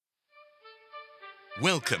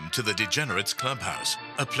Welcome to the Degenerates Clubhouse,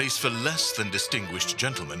 a place for less than distinguished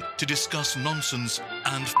gentlemen to discuss nonsense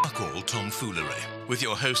and fuck-all tomfoolery, with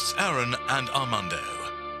your hosts Aaron and Armando.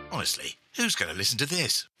 Honestly, who's going to listen to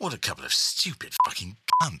this? What a couple of stupid fucking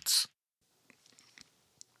cunts.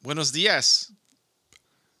 Buenos días.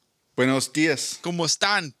 Buenos días. ¿Cómo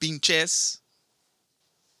están, pinches?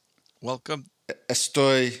 Welcome.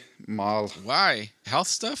 Estoy mal. Why? Health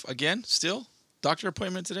stuff again? Still? Doctor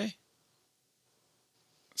appointment today?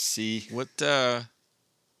 See. What,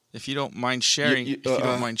 if you don't mind sharing,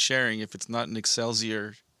 if it's not an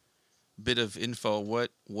Excelsior bit of info,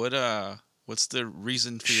 what's the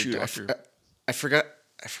reason for your doctor? I forgot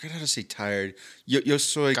how to say tired. Yo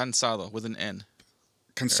soy Cansado with an N.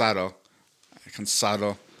 cansado.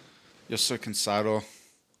 Cansado. Yo soy cansado.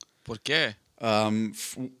 ¿Por qué?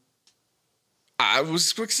 I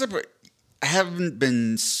haven't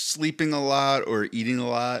been sleeping a lot or eating a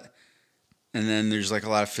lot, and then there's like a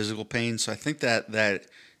lot of physical pain. So I think that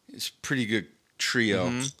is a pretty good trio.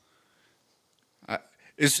 Mm-hmm.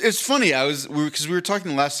 It's funny. Because we were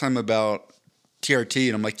talking last time about TRT,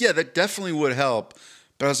 and I'm like, yeah, that definitely would help.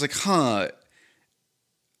 But I was like,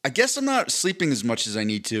 I guess I'm not sleeping as much as I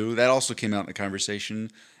need to. That also came out in the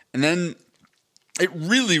conversation, and then it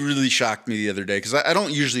really, really shocked me the other day because I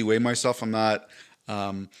don't usually weigh myself. I'm not,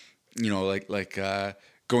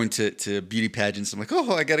 going to beauty pageants. I'm like,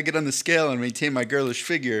 oh, I got to get on the scale and maintain my girlish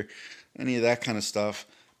figure, any of that kind of stuff.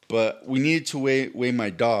 But we needed to weigh my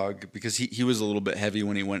dog because he was a little bit heavy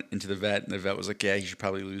when he went into the vet, and the vet was like, yeah, he should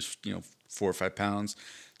probably lose 4 or 5 pounds.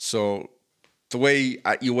 So the way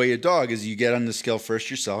you weigh a dog is you get on the scale first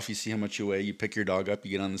yourself. You see how much you weigh. You pick your dog up.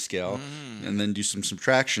 You get on the scale, and then do some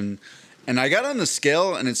subtraction. And I got on the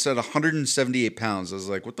scale, and it said 178 pounds. I was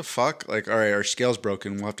like, what the fuck? Like, all right, our scale's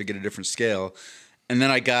broken. We'll have to get a different scale. And then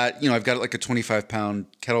I've got like a 25-pound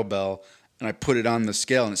kettlebell, and I put it on the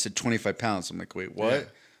scale, and it said 25 pounds. I'm like, wait, what? Yeah.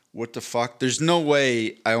 What the fuck? There's no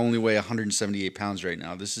way I only weigh 178 pounds right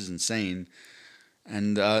now. This is insane.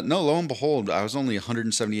 And no, lo and behold, I was only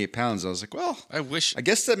 178 pounds. I was like, well, I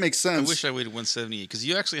guess that makes sense. I wish I weighed 178 because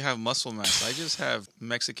you actually have muscle mass. I just have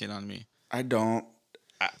Mexican on me. I don't.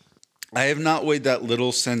 I have not weighed that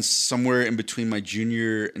little since somewhere in between my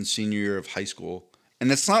junior and senior year of high school.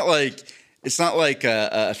 And it's not like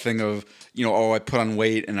a thing of, I put on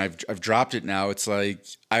weight and I've dropped it now. It's like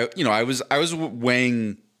I was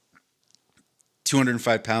weighing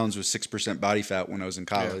 205 pounds with 6% body fat when I was in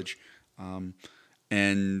college. Yeah.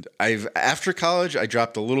 And after college I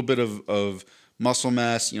dropped a little bit of muscle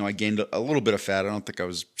mass. I gained a little bit of fat. I don't think I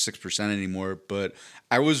was 6% anymore, but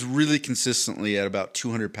I was really consistently at about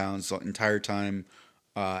 200 pounds the entire time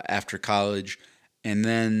after college. And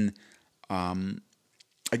then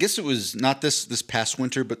I guess it was not this past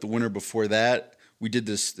winter, but the winter before that, we did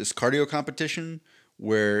this cardio competition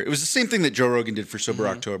where it was the same thing that Joe Rogan did for Sober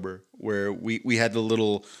October, where we had the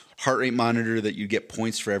little heart rate monitor that you get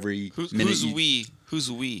points for every minute. Who's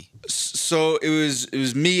we? So it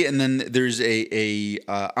was me, and then there's a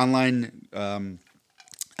online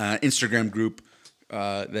Instagram group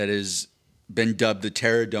that has been dubbed the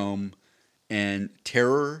Terror Dome and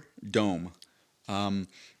Terror Dome, and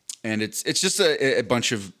it's just a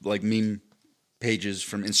bunch of like meme pages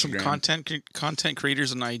from Instagram. Some content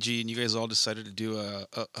creators on IG, and you guys all decided to do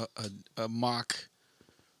a mock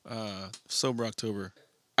Sober October.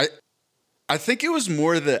 I think it was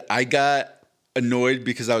more that I got annoyed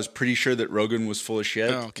because I was pretty sure that Rogan was full of shit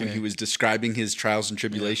when he was describing his trials and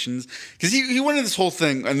tribulations. Because he went into this whole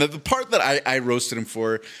thing, and the part that I roasted him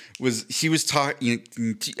for was he was talking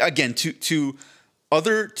again to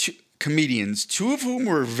other comedians, 2 of whom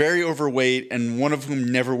were very overweight and 1 of whom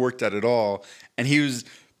never worked out at all, and he was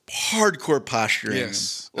hardcore posturing.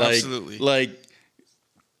 Yes, absolutely.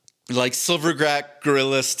 Like silverback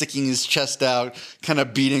gorilla sticking his chest out, kind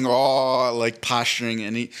of beating, like posturing,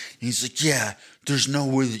 and he's like, yeah, there's no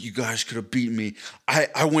way that you guys could have beat me.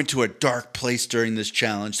 I went to a dark place during this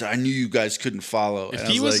challenge that I knew you guys couldn't follow. If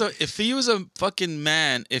he was a fucking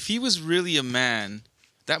man, if he was really a man,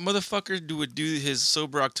 that motherfucker would do his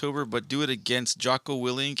Sober October, but do it against Jocko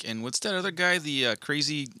Willink and what's that other guy, the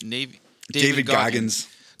crazy Navy David Goggins.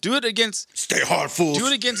 Do it against. Stay hard, fools. Do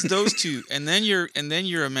it against those 2, and then you're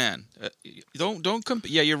a man. Don't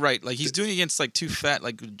yeah, you're right. Like he's doing against like 2 fat,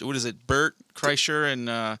 like what is it, Bert Kreischer and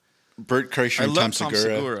Bert Kreischer and Tom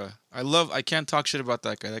Segura. I can't talk shit about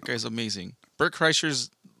that guy. That guy's amazing. Bert Kreischer's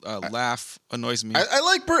laugh annoys me. I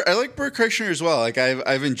like Bert. I like Bert Kreischer as well. Like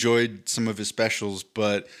I've enjoyed some of his specials,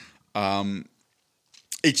 but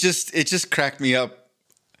it just cracked me up.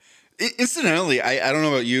 Incidentally, I don't know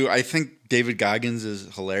about you. I think David Goggins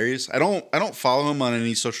is hilarious. I don't follow him on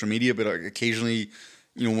any social media, but occasionally,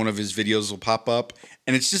 one of his videos will pop up,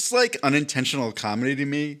 and it's just like unintentional comedy to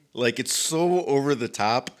me. Like it's so over the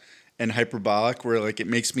top and hyperbolic, where like it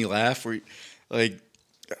makes me laugh. Where like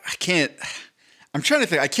I can't. I'm trying to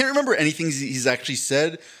think. I can't remember anything he's actually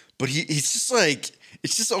said, but he's just like.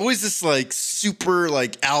 It's just always this like super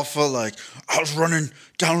like alpha, like I was running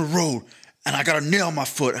down the road and I got a nail in my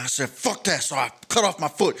foot. And I said, fuck that. So I cut off my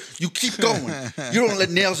foot. You keep going. You don't let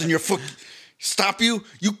nails in your foot stop you.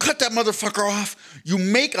 You cut that motherfucker off. You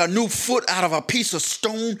make a new foot out of a piece of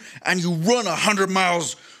stone and you run 100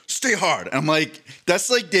 miles. Stay hard. And I'm like, that's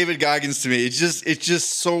like David Goggins to me. It's just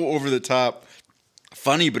so over the top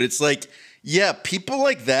funny, but it's like, yeah, people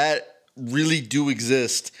like that really do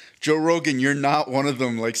exist. Joe Rogan, you're not one of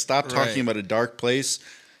them. Like, stop talking about a dark place.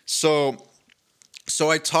 So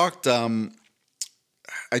I talked.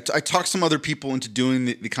 I talked some other people into doing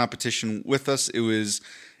the competition with us. It was,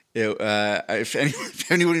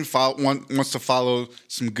 if anyone wants to follow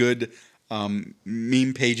some good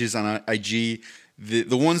meme pages on IG, the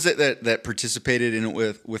ones that participated in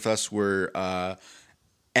it with us were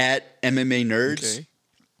at MMA Nerds. Okay.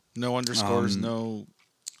 No underscores, no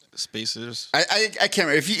spaces. I can't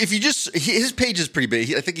remember. If you just his page is pretty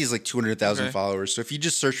big. I think he's like 200,000 followers. So if you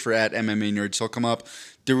just search for at MMA Nerds, he'll come up.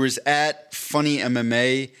 There was at Funny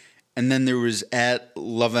MMA, and then there was at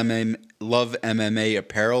Love MMA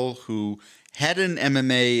Apparel, who had an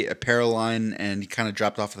MMA apparel line, and he kind of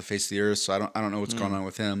dropped off the face of the earth. So I don't know what's going on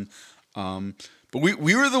with him. But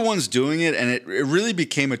we were the ones doing it, and it really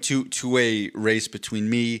became a two-way race between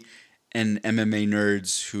me and MMA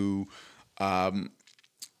Nerds, who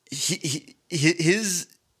his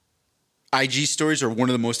IG stories are one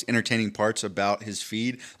of the most entertaining parts about his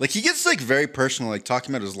feed. Like he gets like very personal, like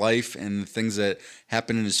talking about his life and the things that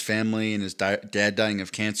happen in his family and his dad dying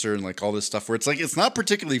of cancer and like all this stuff. Where it's like it's not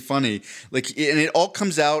particularly funny. Like and it all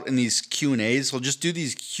comes out in these Q&As. He'll just do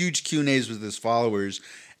these huge Q&As with his followers,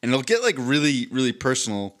 and it'll get like really really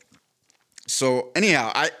personal. So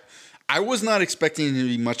anyhow, I was not expecting there to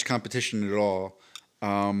be much competition at all.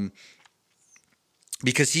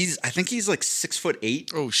 Because I think he's like 6'8".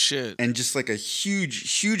 Oh shit! And just like a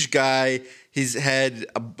huge guy. He's had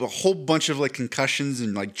a whole bunch of like concussions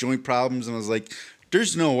and like joint problems. And I was like,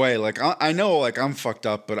 "There's no way." Like I know like I'm fucked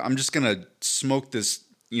up, but I'm just gonna smoke this.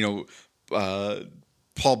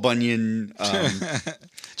 Paul Bunyan.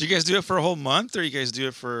 Did you guys do it for a whole month, or you guys do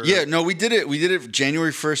it for? Yeah, no, we did it. We did it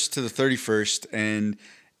January 1st to the 31st, and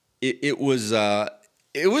it was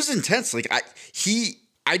intense. Like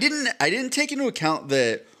I didn't take into account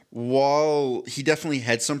that while he definitely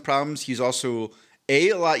had some problems, he's also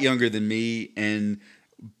A lot younger than me, and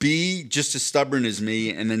B just as stubborn as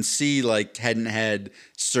me, and then C like hadn't had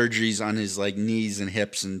surgeries on his like knees and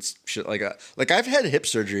hips and shit like that. Like I've had hip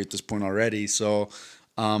surgery at this point already, so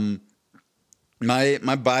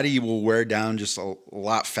my body will wear down just a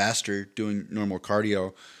lot faster doing normal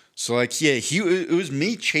cardio. So like yeah, it was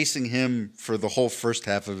me chasing him for the whole first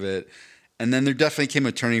half of it. And then there definitely came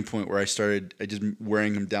a turning point where I just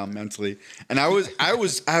wearing him down mentally. And I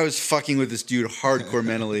was fucking with this dude hardcore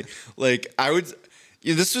mentally. Like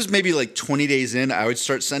this was maybe like 20 days in. I would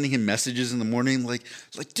start sending him messages in the morning like,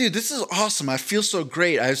 dude, this is awesome. I feel so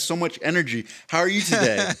great. I have so much energy. How are you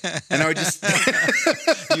today? And I would just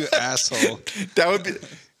you asshole.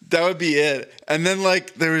 That would be it. And then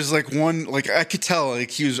like there was like one like I could tell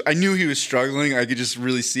like I knew he was struggling. I could just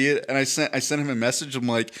really see it. And I sent him a message. I'm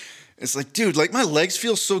like, it's like, dude, like my legs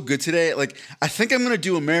feel so good today. Like I think I'm gonna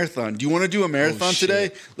do a marathon. Do you want to do a marathon today?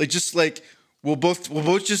 Like just like we'll both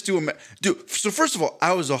just do dude. So first of all,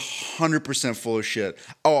 I was 100% full of shit.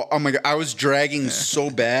 Oh my god, I was dragging so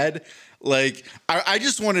bad. Like I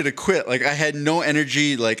just wanted to quit. Like I had no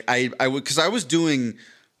energy. Like I would because I was doing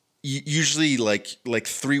usually like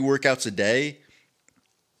 3 workouts a day.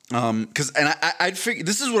 I'd figure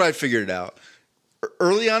this is what I figured out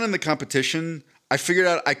early on in the competition. I figured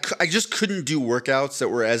out I just couldn't do workouts that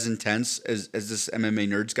were as intense as this MMA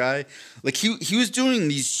Nerds guy. Like he was doing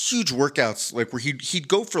these huge workouts like where he'd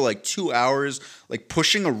go for like 2 hours like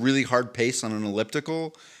pushing a really hard pace on an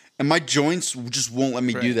elliptical, and my joints just won't let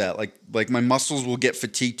me do that. Like my muscles will get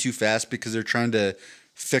fatigued too fast because they're trying to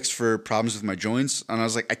fix for problems with my joints, and I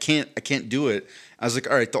was like I can't do it. I was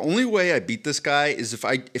like, all right, the only way I beat this guy is if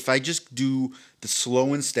I just do the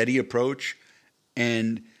slow and steady approach,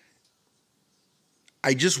 and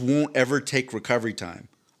I just won't ever take recovery time.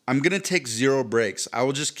 I'm going to take 0 breaks. I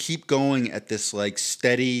will just keep going at this like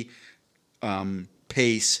steady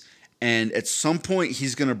pace, and at some point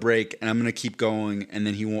he's going to break and I'm going to keep going, and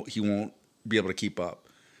then he won't be able to keep up.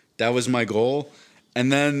 That was my goal.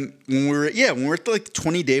 And then when we were at the like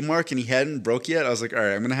 20-day mark and he hadn't broke yet, I was like, all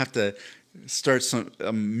right, I'm gonna have to start some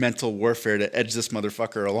mental warfare to edge this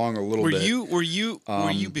motherfucker along a little bit. Were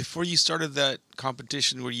you before you started that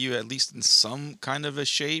competition? Were you at least in some kind of a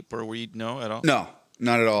shape, or were you no at all? No,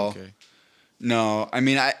 not at all. Okay. No, I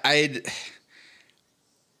mean, I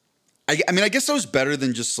mean, I guess I was better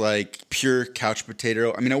than just like pure couch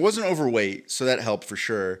potato. I mean, I wasn't overweight, so that helped for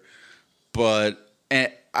sure. But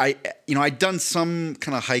I'd done some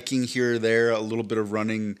kind of hiking here or there, a little bit of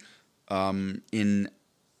running in,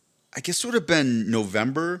 I guess it would have been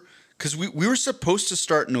November, because we were supposed to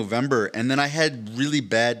start in November, and then I had really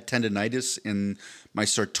bad tendonitis in my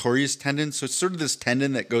sartorius tendon. So it's sort of this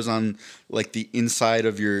tendon that goes on like the inside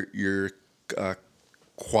of your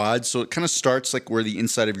quad. So it kind of starts like where the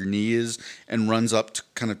inside of your knee is and runs up to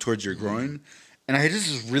kind of towards your groin. And I had just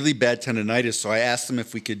this really bad tendonitis, so I asked them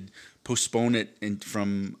if we could postpone it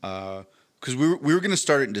from because we were going to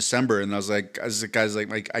start it in December, and I was like, guys,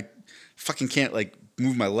 like I fucking can't like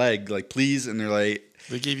move my leg, like please. And they're like,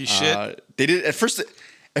 they gave you shit. They did at first.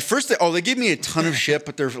 They gave me a ton of shit,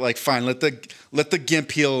 but they're like, fine, let the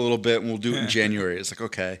gimp heal a little bit, and we'll do it in January. It's like,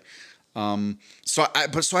 okay. So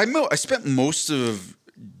I spent most of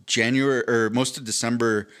January or most of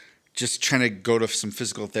December just trying to go to some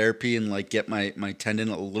physical therapy and like get my tendon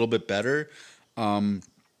a little bit better.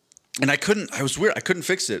 And I was weird. I couldn't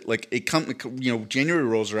fix it. Like January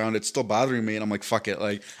rolls around, it's still bothering me, and I'm like, fuck it.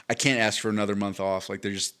 Like I can't ask for another month off. Like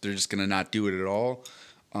they're just gonna not do it at all.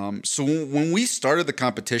 So when we started the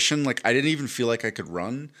competition, like I didn't even feel like I could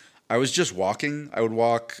run. I was just walking. I would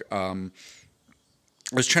walk. I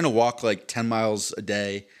was trying to walk like 10 miles a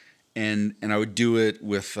day, and I would do it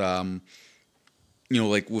with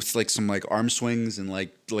with some like arm swings and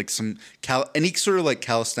like some any sort of like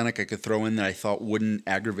calisthenic I could throw in that I thought wouldn't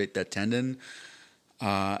aggravate that tendon.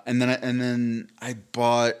 And then I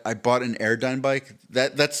bought an Airdyne bike.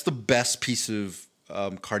 That's the best piece of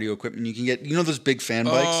cardio equipment you can get. You know those big fan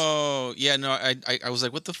bikes? Oh yeah, no, I was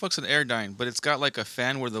like, what the fuck's an Airdyne? But it's got like a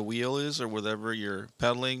fan where the wheel is or whatever you're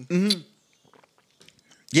pedaling. Mm-hmm.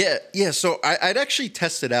 Yeah. So I'd actually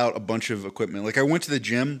tested out a bunch of equipment. Like I went to the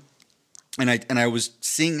gym. And I was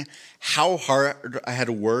seeing how hard I had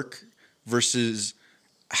to work versus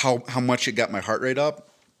how much it got my heart rate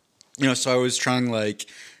up. So I was trying like,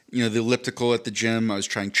 the elliptical at the gym. I was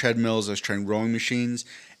trying treadmills. I was trying rowing machines.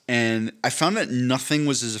 And I found that nothing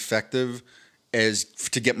was as effective as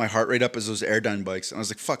to get my heart rate up as those Airdyne bikes. And I was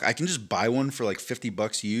like, fuck, I can just buy one for like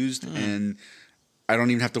 $50 used and I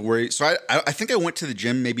don't even have to worry. So I think I went to the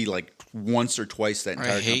gym maybe like once or twice that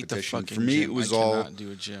entire competition. The fucking For me, gym. it was I all. cannot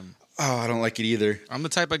do a gym. Oh, I don't like it either. I'm the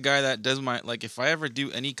type of guy that does if I ever do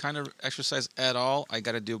any kind of exercise at all, I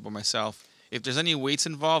got to do it by myself. If there's any weights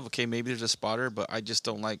involved, okay, maybe there's a spotter, but I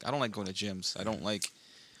don't like going to gyms. I don't like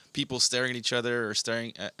people staring at each other or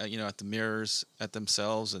staring at at the mirrors at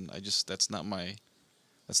themselves, and that's not my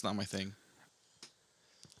thing.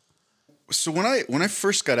 So when I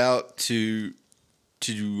first got out to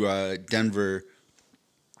Denver,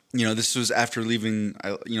 this was after leaving.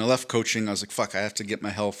 I left coaching. I was like, fuck, I have to get my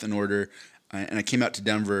health in order, and I came out to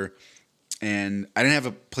Denver, and I didn't have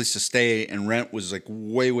a place to stay, and rent was like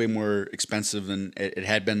way more expensive than it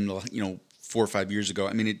had been 4 or 5 years ago.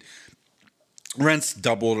 I mean, rent's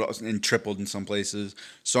doubled and tripled in some places.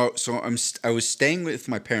 So I was staying with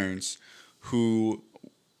my parents, who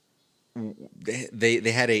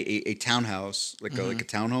they had a townhouse, like a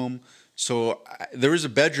townhome. So there was a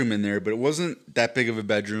bedroom in there, but it wasn't that big of a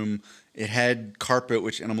bedroom. It had carpet,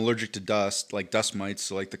 and I'm allergic to dust, like dust mites.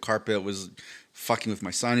 So like the carpet was fucking with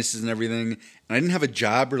my sinuses and everything. And I didn't have a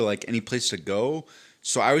job or like any place to go.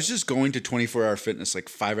 So I was just going to 24-hour fitness like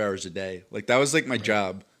 5 hours a day. Like that was like my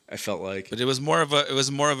job. I felt like. But it was more of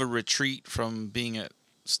a retreat from being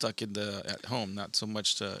stuck at home, not so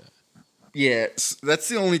much to. Yeah, that's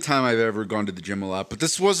the only time I've ever gone to the gym a lot. But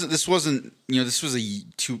this wasn't. This was a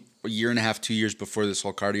year and a half, 2 years before this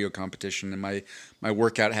whole cardio competition, and my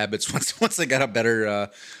workout habits once I got a better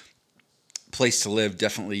place to live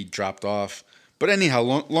definitely dropped off. But anyhow,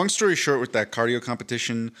 long story short, with that cardio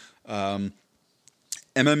competition, MMA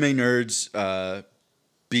Nerds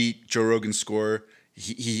beat Joe Rogan's score.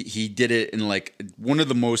 He did it in like one of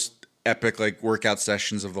the most epic like workout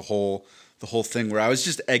sessions of the whole thing, where I was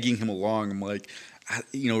just egging him along. I'm like,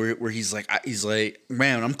 where he's like,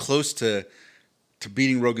 man, I'm close to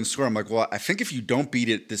beating Rogan's score. I'm like, well, I think if you don't beat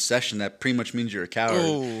it this session, that pretty much means you're a coward.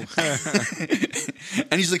 Oh.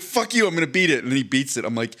 And he's like, fuck you, I'm going to beat it. And then he beats it.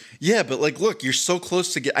 I'm like, yeah, but like, look, you're so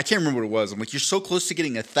close to I can't remember what it was. I'm like, you're so close to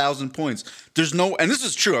getting 1,000 points. And this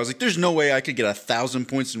is true. I was like, there's no way I could get 1,000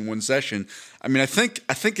 points in one session. I mean, I think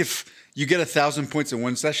you get 1,000 points in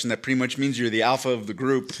one session. That pretty much means you're the alpha of the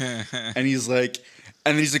group. And he's like,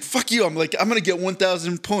 fuck you. I'm like, I'm going to get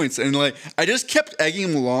 1,000 points. And like, I just kept egging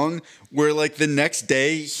him along where like the next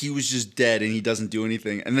day he was just dead and he doesn't do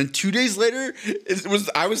anything. And then 2 days later,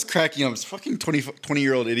 I was cracking up. It's fucking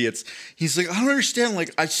 20-year-old idiots. He's like, I don't understand.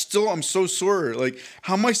 Like, I'm so sore. Like,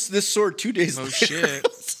 how am I this sore 2 days later?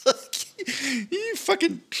 Oh, shit. You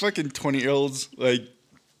fucking 20-year-olds. Like,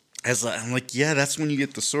 I'm like, yeah, that's when you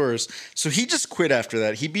get the sores. So he just quit after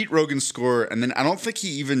that. He beat Rogan's score, and then I don't think he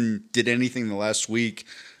even did anything the last week.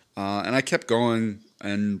 And I kept going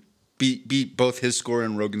and beat both his score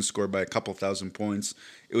and Rogan's score by a couple thousand points.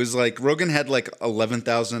 It was like Rogan had like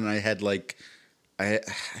 11,000, and I had like I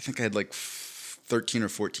think I had like 13 or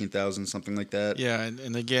 14,000, something like that. Yeah,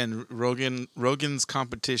 and again, Rogan's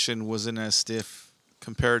competition wasn't as stiff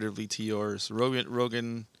comparatively to yours.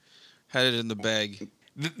 Rogan had it in the bag.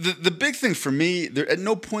 The big thing for me, at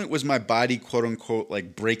no point was my body, quote unquote,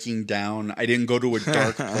 like breaking down. I didn't go to a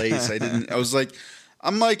dark place.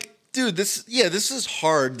 I'm like, dude, this is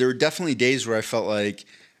hard. There were definitely days where I felt like,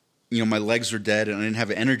 my legs were dead and I didn't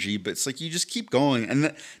have energy, but it's like, you just keep going.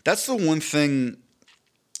 And that's the one thing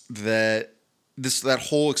that that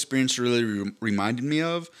whole experience really reminded me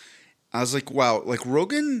of. I was like, wow, like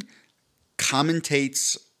Rogan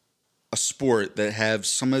commentates a sport that have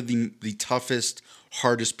some of the toughest,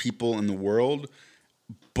 hardest people in the world,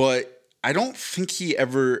 but I don't think he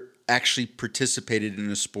ever actually participated in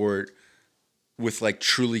a sport with like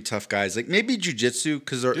truly tough guys. Like maybe jiu-jitsu,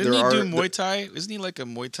 because there are. Didn't he do Muay Thai? Isn't he like a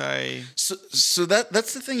Muay Thai? So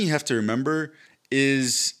that's the thing you have to remember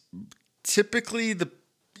is typically the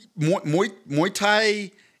Muay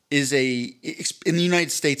Thai is in the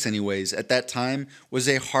United States anyways at that time was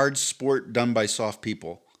a hard sport done by soft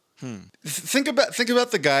people. Think about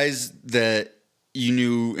the guys that you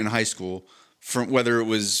knew in high school, from whether it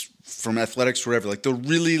was from athletics or whatever, like the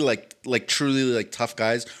really like truly like tough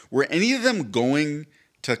guys. Were any of them going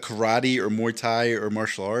to karate or Muay Thai or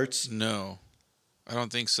martial arts? No, I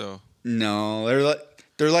don't think so. No,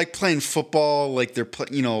 they're like playing football, like they're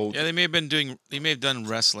Yeah, they may have done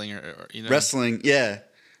wrestling or wrestling. Yeah.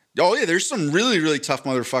 Oh yeah, there's some really really tough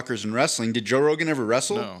motherfuckers in wrestling. Did Joe Rogan ever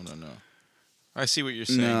wrestle? No. I see what you're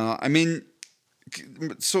saying. No, I mean,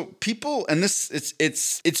 so people, and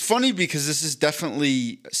it's funny because this is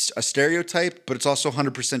definitely a stereotype, but it's also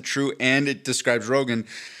 100% true, and it describes Rogan.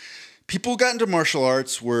 People got into martial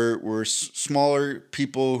arts were smaller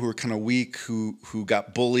people who were kind of weak, who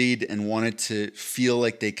got bullied and wanted to feel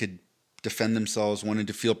like they could defend themselves, wanted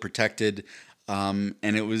to feel protected, and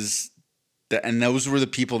it was, and those were the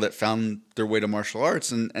people that found their way to martial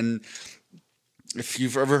arts, and if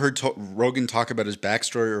you've ever heard Rogan talk about his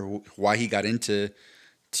backstory or why he got into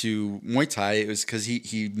Muay Thai, it was because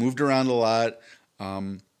he moved around a lot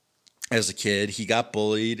as a kid. He got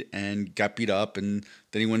bullied and got beat up, and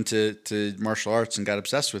then he went to martial arts and got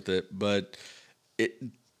obsessed with it. But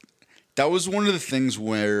that was one of the things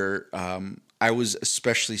where I was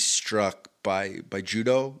especially struck by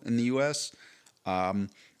judo in the U.S. And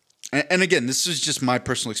again, this is just my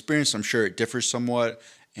personal experience. I'm sure it differs somewhat.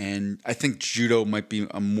 And I think judo might be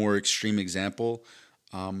a more extreme example.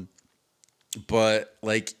 But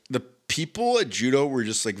like the people at judo were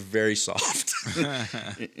just like very soft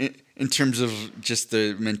in terms of just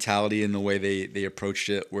the mentality and the way they approached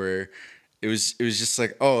it, where it was just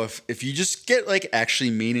like, oh, if you just get like actually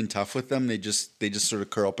mean and tough with them, they just sort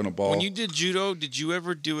of curl up in a ball. When you did judo, did you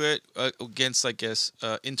ever do it against like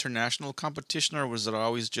international competition, or was it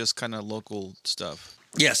always just kind of local stuff?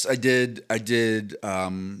 Yes, I did.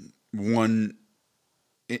 One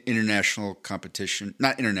international competition,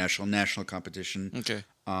 not international, national competition. Okay.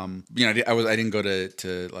 I didn't go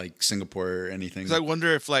to like Singapore or anything. 'Cause I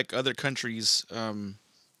wonder if like other countries, have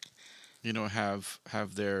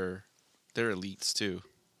their elites too.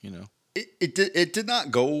 It did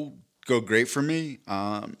not go great for me.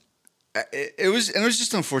 It was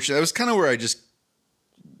just unfortunate. It was kind of where I just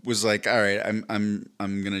was like, all right, I'm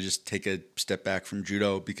gonna just take a step back from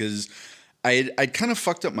judo, because I'd kind of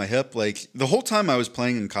fucked up my hip. Like the whole time I was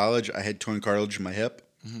playing in college, I had torn cartilage in my hip,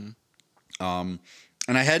 and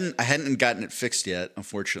I hadn't gotten it fixed yet,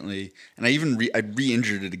 unfortunately. And I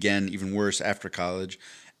re-injured it again, even worse after college,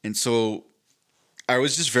 and so I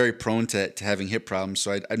was just very prone to having hip problems.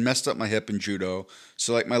 So I'd messed up my hip in judo.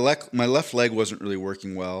 So like my left leg wasn't really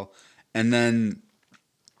working well, and then.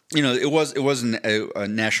 It wasn't a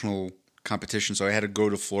national competition, so I had to go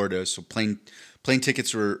to Florida. So plane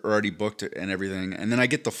tickets were already booked and everything. And then I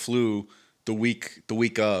get the flu the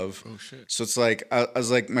week of. Oh shit! So it's like I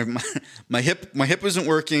was like my hip wasn't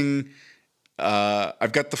working.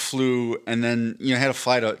 I've got the flu, and then I had a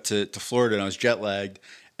flight out to Florida, and I was jet lagged,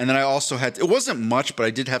 and then I also had it wasn't much, but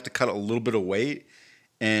I did have to cut a little bit of weight,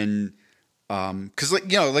 and because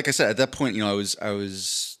like I said, at that point, I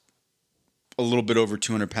was a little bit over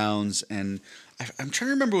 200 pounds, and I'm trying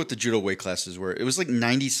to remember what the judo weight classes were. It was like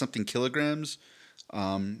 90 something kilograms.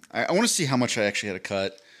 I want to see how much I actually had to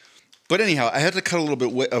cut, but anyhow, I had to cut a little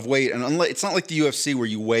bit of weight, and it's not like the UFC where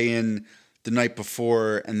you weigh in the night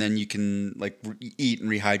before and then you can like eat and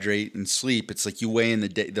rehydrate and sleep. It's like you weigh in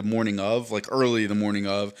the morning of, like early the morning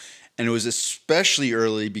of, and it was especially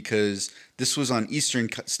early because this was on Eastern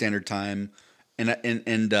Standard Time, and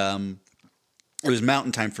it was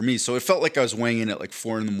Mountain Time for me, so it felt like I was weighing in at like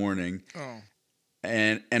 4 a.m. Oh.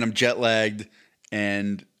 And I'm jet lagged,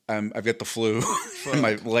 and I've got the flu, and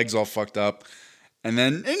my legs all fucked up, and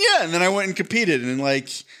then I went and competed, and like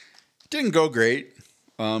didn't go great.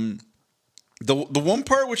 The one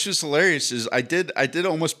part which is hilarious is I did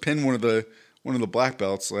almost pin one of the black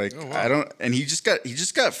belts. Like, oh, wow. He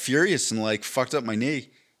just got furious and like fucked up my knee.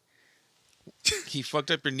 He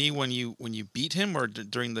fucked up your knee when you beat him, or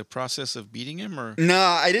during the process of beating him, or no,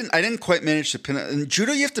 I didn't quite manage to pin it. In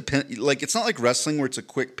judo, you have to pin, like, it's not like wrestling where it's a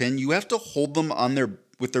quick pin. You have to hold them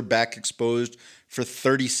with their back exposed for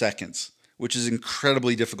 30 seconds, which is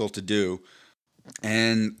incredibly difficult to do.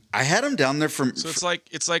 And I had him down there from. So it's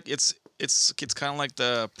kind of like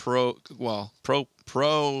the pro.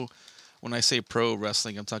 When I say pro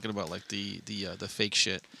wrestling, I'm talking about like the fake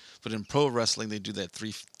shit. But in pro wrestling, they do that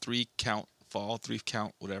three count fall, 3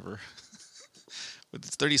 count whatever. But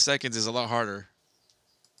 30 seconds is a lot harder.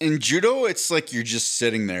 In judo, it's like you're just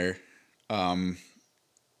sitting there.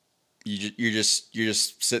 You're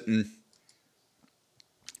just sitting,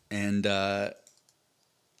 and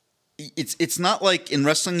it's not like in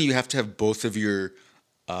wrestling you have to have both of your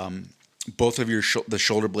the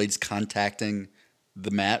shoulder blades contacting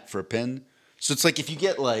the mat for a pin. So it's like if you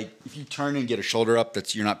turn and get a shoulder up,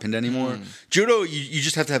 you're not pinned anymore. Judo, you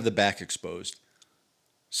just have to have the back exposed.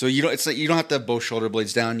 So you don't have to have both shoulder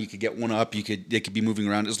blades down. You could get one up. They could be moving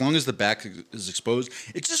around as long as the back is exposed.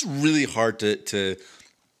 It's just really hard to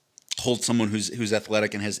hold someone who's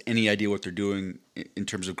athletic and has any idea what they're doing in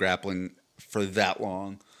terms of grappling for that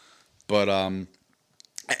long. But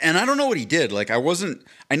and I don't know what he did. Like I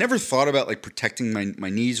never thought about like protecting my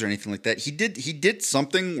knees or anything like that. He did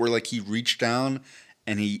something where like he reached down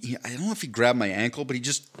and he I don't know if he grabbed my ankle, but he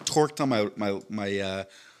just torqued on my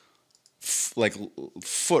like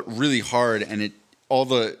foot really hard, and all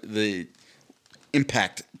the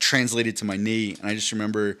impact translated to my knee. And I just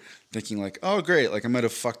remember thinking like, oh great, like I might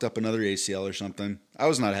have fucked up another ACL or something. I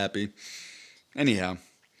was not happy. Anyhow,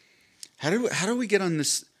 how do we get on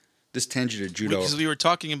this tangent of judo? Because we were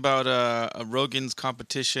talking about Rogan's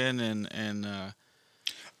competition and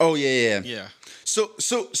oh yeah. So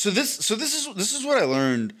this is what I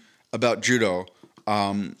learned about judo.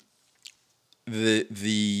 A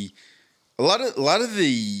lot of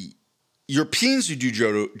the Europeans who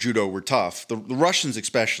do judo were tough. The Russians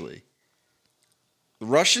especially. The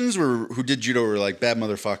Russians who did judo were like bad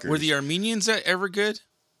motherfuckers. Were the Armenians ever good?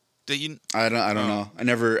 I don't know. I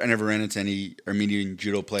never ran into any Armenian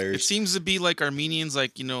judo players. It seems to be like Armenians,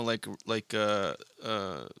 like Carl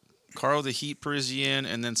the Heat Parisian,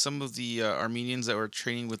 and then some of the Armenians that were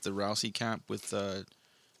training with the Rousey camp with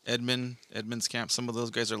Edmund's camp. Some of those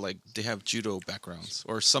guys are like they have judo backgrounds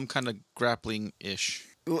or some kind of grappling ish.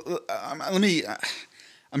 I'm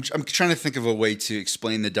trying to think of a way to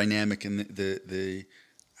explain the dynamic in the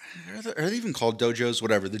are they even called dojos?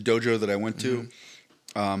 Whatever, the dojo that I went to.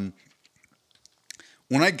 When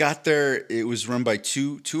I got there, it was run by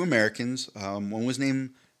two Americans. One was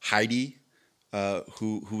named Heidi,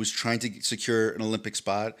 who was trying to secure an Olympic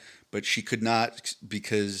spot, but she could not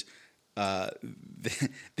because the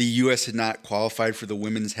U.S. had not qualified for the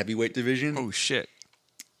women's heavyweight division. Oh shit!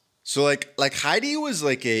 So like Heidi was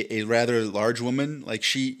like a rather large woman. Like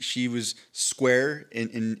she was square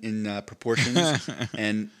in proportions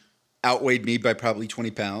and outweighed me by probably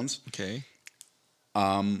 20 pounds. Okay.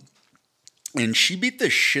 And she beat the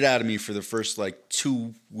shit out of me for the first like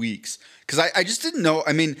 2 weeks because I just didn't know.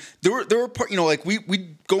 I mean, there were part, like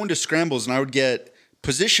we'd go into scrambles and I would get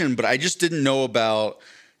position, but I just didn't know about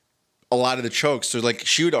a lot of the chokes. So like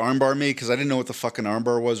she would armbar me because I didn't know what the fucking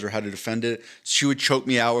armbar was or how to defend it. She would choke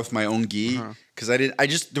me out with my own gi because so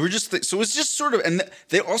it was just sort of, and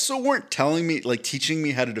they also weren't teaching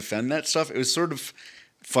me how to defend that stuff. It was sort of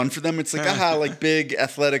fun for them. It's like, like big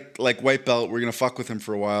athletic, like white belt. We're going to fuck with him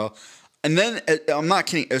for a while. And then, I'm not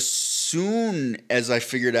kidding, as soon as I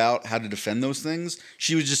figured out how to defend those things,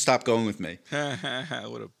 she would just stop going with me.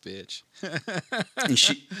 What a bitch. And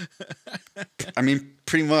I mean,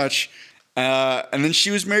 pretty much. And then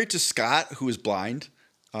she was married to Scott, who was blind,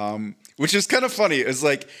 which is kind of funny. It's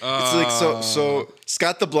like so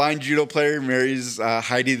Scott, the blind judo player, marries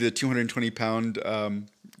Heidi, the 220-pound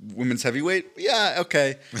women's heavyweight. Yeah,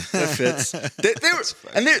 okay, that fits.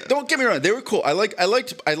 Don't get me wrong, they were cool. I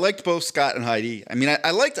liked both Scott and Heidi. I mean, I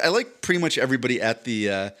liked pretty much everybody at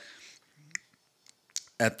that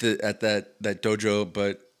dojo,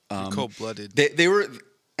 but cold-blooded. They were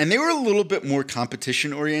a little bit more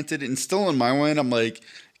competition oriented, and still in my mind, I'm like,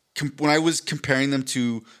 when I was comparing them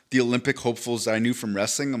to the Olympic hopefuls that I knew from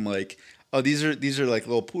wrestling, I'm like, oh, these are like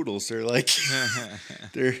little poodles. They're like,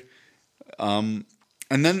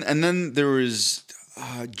 and then there was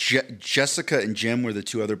Jessica and Jim were the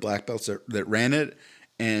two other black belts that ran it,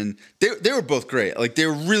 and they were both great. Like, they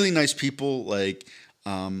were really nice people. Like,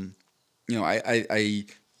 I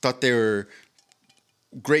thought they were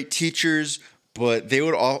great teachers, but they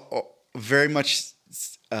would all very much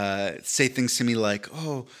say things to me like,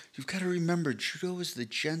 "Oh, you've got to remember, judo is the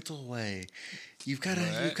gentle way. You've got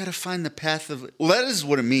to find the path of." Well, that is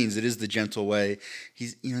what it means. It is the gentle way.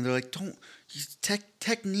 They're like, "Don't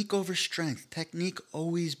technique over strength. Technique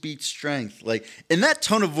always beats strength." Like, in that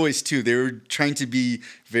tone of voice too, they were trying to be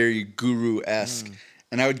very guru-esque,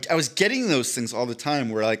 and I was getting those things all the time.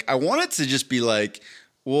 Where, like, I wanted to just be like,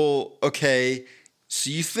 "Well, okay, so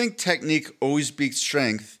you think technique always beats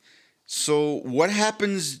strength. So what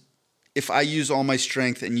happens if I use all my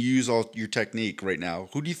strength and you use all your technique right now?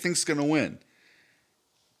 Who do you think's going to win?"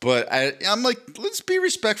 But I'm like, let's be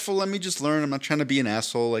respectful. Let me just learn. I'm not trying to be an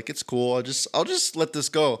asshole. Like, it's cool. I'll just let this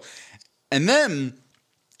go. And then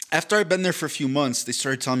after I've been there for a few months, they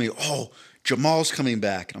started telling me, "Oh, Jamal's coming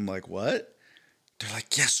back." And I'm like, "What?" They're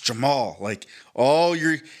like, "Yes, Jamal. Like, oh,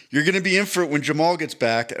 you're going to be in for it when Jamal gets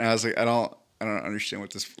back." And I was like, I don't understand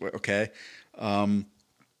what this. Okay.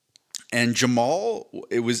 And Jamal,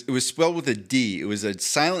 it was spelled with a D. It was a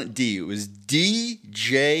silent D. It was DJAMAL.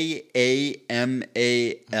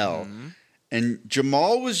 And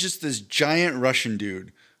Jamal was just this giant Russian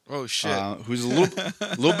dude. Oh shit! Who's a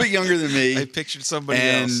little bit younger than me. I pictured somebody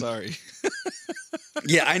else. Sorry.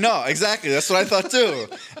 Yeah, I know exactly. That's what I thought too.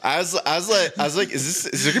 I was like, is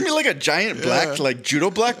there gonna be like a giant black like judo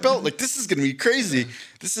black belt? Like, this is gonna be crazy.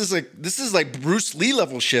 This is like Bruce Lee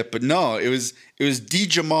level shit. But no, it was D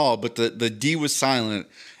Jamal, but the D was silent.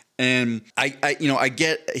 And I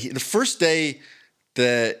get the first day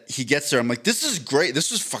that he gets there, I'm like, this is great.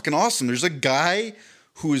 This is fucking awesome. There's a guy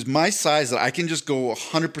who is my size that I can just go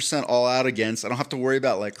 100% all out against. I don't have to worry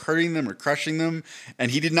about like hurting them or crushing them.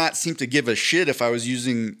 And he did not seem to give a shit if I was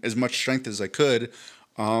using as much strength as I could.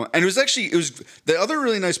 And it was the other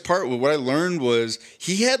really nice part with what I learned was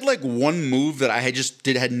he had like one move that I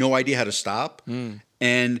had no idea how to stop.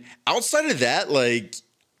 And outside of that, like,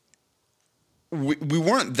 we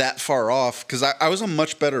weren't that far off because I was a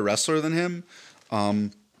much better wrestler than him.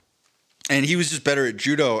 And he was just better at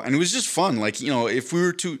judo, and it was just fun. Like, if we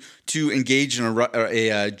were to engage in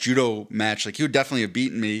a judo match, like, he would definitely have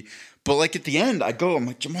beaten me. But like at the end, I'm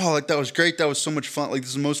like, Jamal, like, that was great. That was so much fun. Like,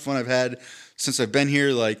 this is the most fun I've had since I've been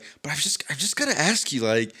here. Like, but I've just got to ask you,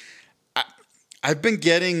 like, I've been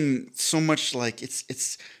getting so much like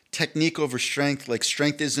it's technique over strength. Like,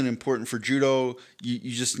 strength isn't important for judo.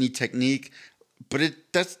 You just need technique. But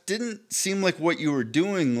that didn't seem like what you were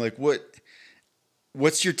doing. Like,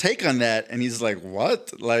 what's your take on that? And he's like,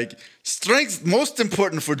 what? Like, strength's most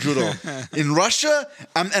important for judo. In Russia,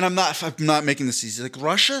 I'm not making this easy. Like,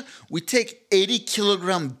 Russia, we take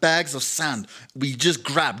 80-kilogram bags of sand. We just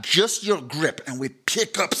grab just your grip and we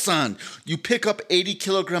pick up sand. You pick up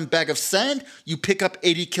 80-kilogram bag of sand, you pick up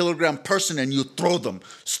 80-kilogram person and you throw them.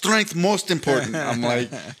 Strength most important. I'm like,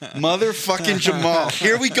 motherfucking Jamal.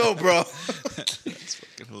 Here we go, bro. That's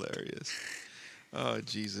fucking hilarious. Oh,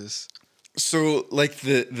 Jesus. So, like,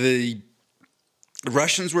 the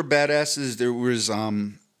Russians were badasses. There was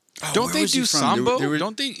don't they do sambo?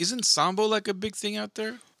 Isn't sambo like a big thing out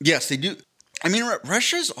there? Yes, they do. I mean,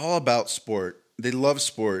 Russia's all about sport. They love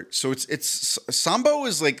sport. So it's sambo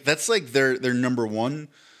is like, that's like their number one.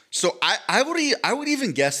 So I would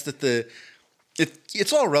even guess that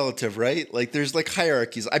it's all relative, right? Like, there's like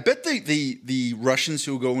hierarchies. I bet the Russians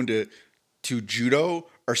who go into judo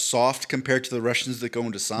are soft compared to the Russians that go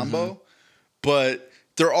into sambo. Mm-hmm. But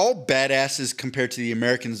they're all badasses compared to the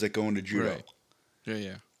Americans that go into judo.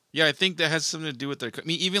 Right. Yeah. I think that has something to do with their. I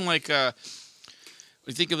mean, even like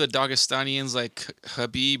We think of the Dagestanians like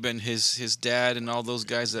Habib and his dad and all those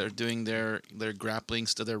guys that are doing their grappling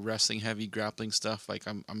stuff, their wrestling heavy grappling stuff. Like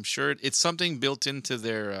I'm sure it's something built into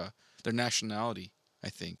their nationality. I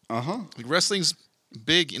think Uh-huh. like wrestling's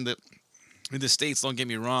big in the States. Don't get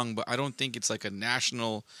me wrong, but I don't think it's like a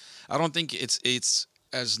national. I don't think it's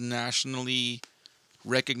as nationally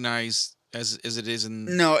recognized as it is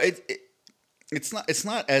in No, it's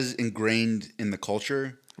not as ingrained in the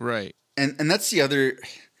culture. right. And that's the other.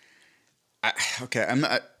 Okay, I'm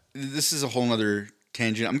not. This is a whole other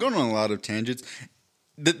tangent. I'm going on a lot of tangents.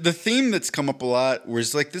 The theme that's come up a lot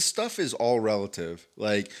was like this stuff is all relative.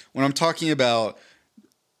 Like when I'm talking about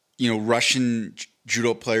Russian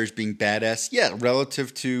judo players being badass, yeah,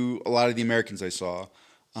 relative to a lot of the Americans I saw,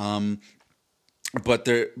 but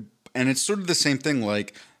they're and it's sort of the same thing.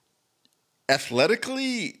 Like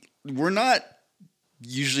athletically, we're not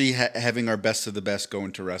usually having our best of the best go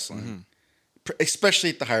into wrestling, especially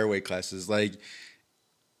at the higher weight classes. Like,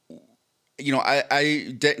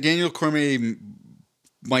 Daniel Cormier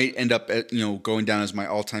might end up going down as my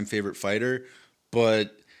all-time favorite fighter,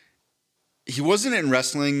 but he wasn't in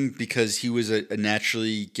wrestling because he was a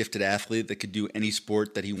naturally gifted athlete that could do any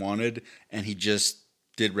sport that he wanted, and he just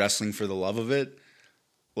did wrestling for the love of it.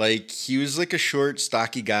 Like he was like a short,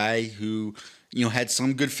 stocky guy who had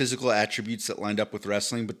some good physical attributes that lined up with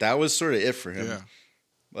wrestling, but that was sort of it for him. Yeah.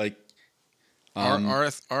 Like Our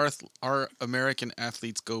American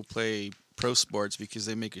athletes go play pro sports because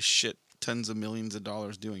they make a shit tons of millions of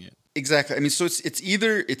dollars doing it. exactly. I mean, so it's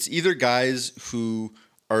either guys who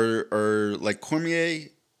are like Cormier,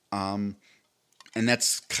 and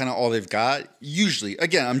that's kind of all they've got. Usually,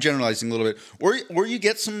 again, I'm generalizing a little bit, or you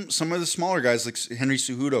get some of the smaller guys like Henry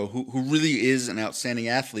Cejudo, who really is an outstanding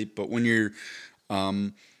athlete, but when you're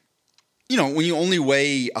when you only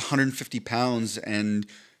weigh 150 pounds and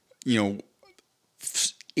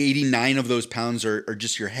 89 of those pounds are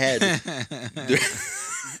just your head.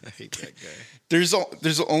 I hate that guy. There's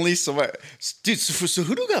only so much. Dude,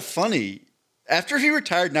 Cejudo got funny. After he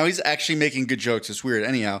retired, now he's actually making good jokes. It's weird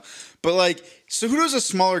anyhow. But like, Cejudo's a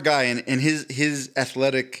smaller guy, and his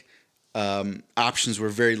athletic options were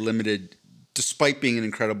very limited despite being an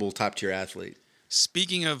incredible top-tier athlete.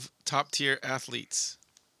 Speaking of top-tier athletes,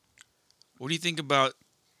 what do you think about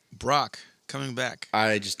Brock coming back?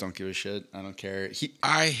 I just don't give a shit. I don't care.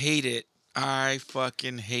 I hate it. I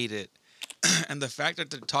fucking hate it. And the fact that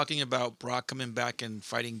they're talking about Brock coming back and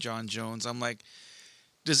fighting John Jones, I'm like,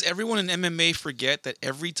 does everyone in MMA forget that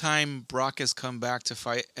every time Brock has come back to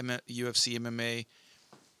fight UFC MMA,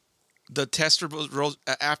 the test results,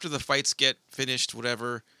 after the fights get finished,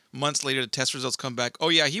 whatever, months later, the test results come back. Oh,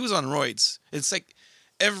 yeah, he was on roids. It's like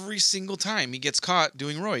every single time he gets caught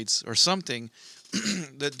doing roids or something.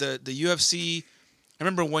 The UFC, I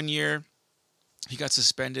remember one year he got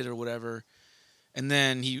suspended or whatever, and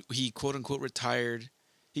then he quote-unquote retired.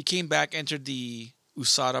 He came back, entered the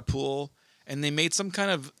USADA pool, and they made some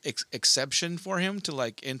kind of exception for him to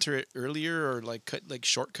like enter it earlier or like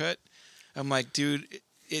shortcut. I'm like, dude,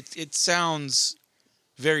 it sounds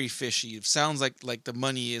very fishy. It sounds like the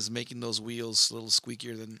money is making those wheels a little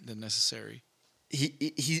squeakier than necessary.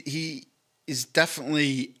 He is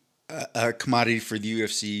definitely a commodity for the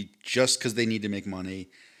UFC just because they need to make money,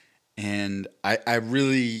 and I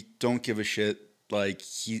really don't give a shit. Like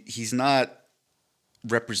he's not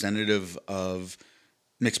representative of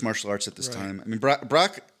mixed martial arts at this time. I mean,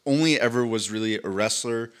 Brock only ever was really a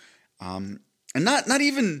wrestler, and not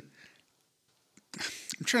even.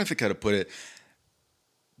 I'm trying to think how to put it.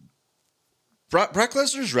 Brock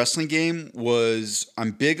Lesnar's wrestling game was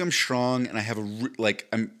I'm big, I'm strong, and I have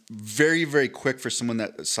I'm very, very quick for someone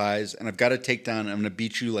that size, and I've got a takedown, and I'm gonna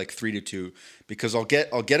beat you like 3-2 because I'll get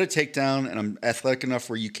a takedown, and I'm athletic enough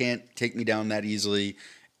where you can't take me down that easily,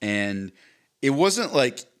 and it wasn't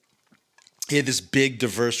like he had this big,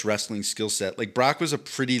 diverse wrestling skill set. Like Brock was a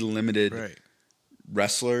pretty limited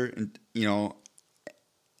wrestler, and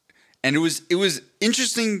and it was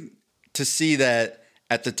interesting to see that.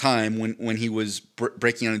 At the time when he was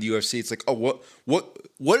breaking out of the UFC, it's like, oh,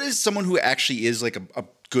 what is someone who actually is like a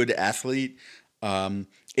good athlete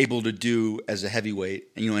able to do as a heavyweight,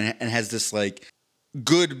 and has this like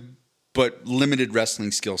good but limited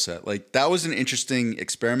wrestling skill set. Like that was an interesting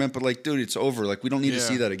experiment, but like, dude, it's over. Like we don't need to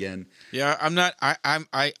see that again. Yeah, I'm not.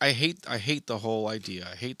 I hate the whole idea.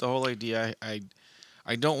 I hate the whole idea.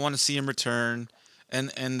 I don't want to see him return,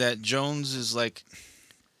 and that Jones is like.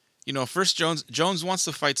 First Jones wants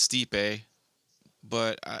to fight Stipe,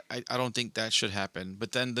 but I don't think that should happen.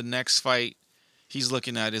 But then the next fight he's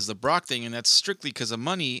looking at is the Brock thing, and that's strictly because of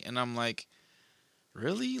money. And I'm like,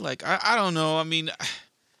 really? Like, I don't know. I mean,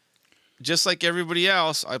 just like everybody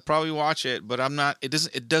else, I probably watch it, but I'm not.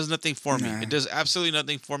 It does nothing for me. Nah. It does absolutely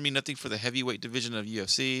nothing for me. Nothing for the heavyweight division of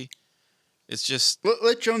UFC. It's just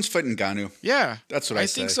Let Jones fight Ngannou. yeah. That's what I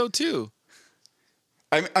think say. so too.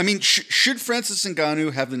 I mean, should Francis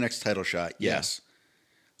Ngannou have the next title shot? Yes.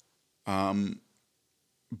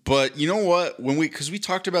 But you know what? Because we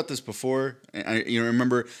talked about this before, and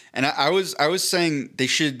remember, and I was saying they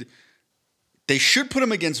should put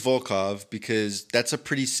him against Volkov because that's a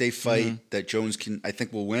pretty safe fight that Jones I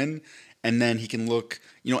think will win, and then he can look,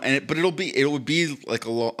 but it would be like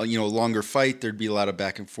a longer fight. There'd be a lot of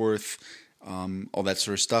back and forth, all that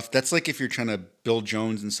sort of stuff. That's like if you're trying to build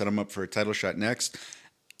Jones and set him up for a title shot next.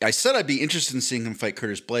 I said I'd be interested in seeing him fight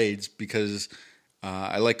Curtis Blades because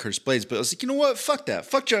I like Curtis Blades, but I was like, you know what? Fuck that.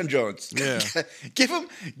 Fuck John Jones. Yeah. give him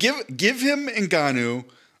Ngannou.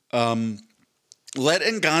 Let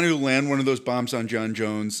Ngannou land one of those bombs on John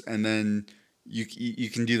Jones, and then you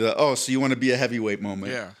can do so you want to be a heavyweight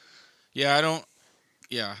moment. Yeah. I don't.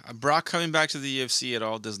 Yeah, Brock coming back to the UFC at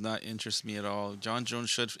all does not interest me at all. John Jones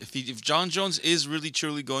should, if John Jones is really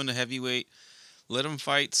truly going to heavyweight, let him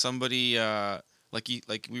fight somebody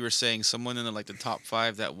like we were saying, someone in the top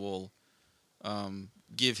 5 that will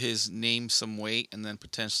give his name some weight, and then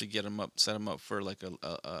potentially set him up for like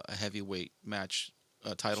a heavyweight match,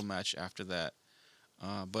 a title match after that.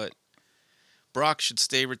 But Brock should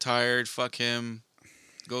stay retired. Fuck him.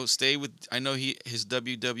 Go stay with. I know his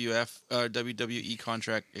WWE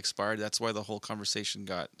contract expired. That's why the whole conversation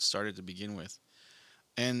got started to begin with.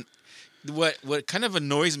 And what kind of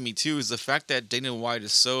annoys me too is the fact that Dana White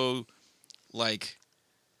is so like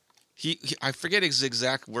he I forget his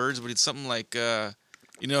exact words, but it's something like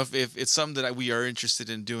if it's something that we are interested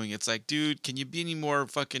in doing, it's like, dude, can you be any more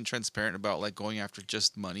fucking transparent about like going after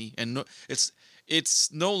just money? And no,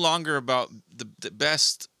 it's no longer about the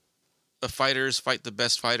best fighters fight the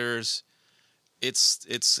best fighters.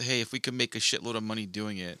 It's hey, if we can make a shitload of money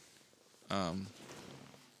doing it.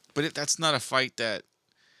 But that's not a fight that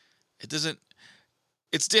it doesn't.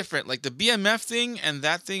 It's different. Like the BMF thing and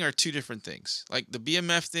that thing are two different things. Like the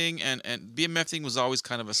BMF thing and BMF thing was always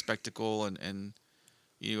kind of a spectacle and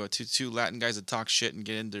two Latin guys that talk shit and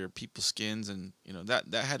get into their people's skins, and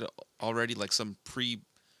that had already like some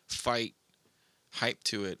pre-fight hype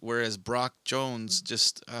to it. Whereas Brock Jones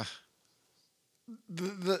just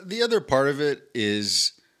the other part of it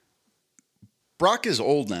is Brock is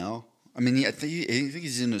old now. I mean, I think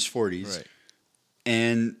he's in his 40s, right.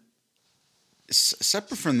 And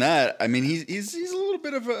separate from that, I mean, he's a little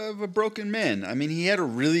bit of a broken man. I mean, he had a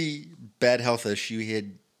really bad health issue. He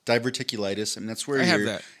had diverticulitis. I mean, that's where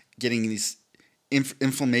you're getting these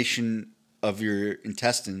inflammation of your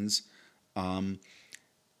intestines,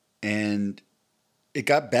 and it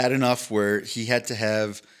got bad enough where he had to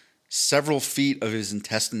have several feet of his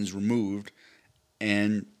intestines removed,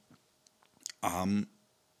 and I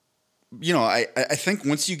think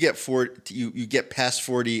once you get you get past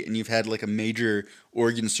 40 and you've had like a major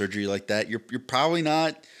organ surgery like that, you're probably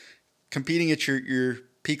not competing at your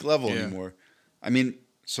peak level anymore. I mean,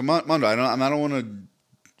 so Mondo, I don't want to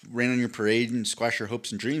rain on your parade and squash your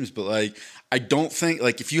hopes and dreams, but like I don't think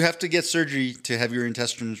like if you have to get surgery to have your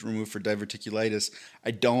intestines removed for diverticulitis,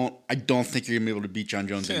 I don't think you're gonna be able to beat John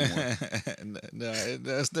Jones anymore. No,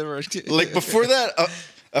 that's never like before that.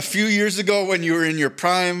 A few years ago when you were in your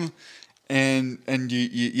prime, and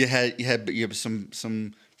you had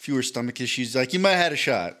some fewer stomach issues, like you might have had a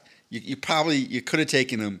shot. You could have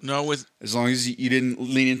taken him. No, as long as you didn't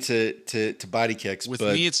lean into body kicks. With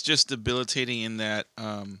me, it's just debilitating in that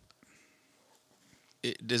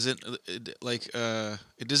it doesn't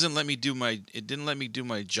let me do my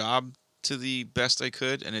job to the best I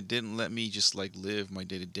could, and it didn't let me just like live my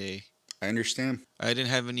day to day. I understand. I didn't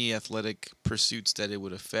have any athletic pursuits that it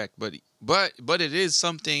would affect, but it is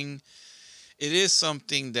something. It is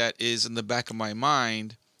something that is in the back of my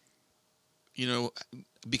mind,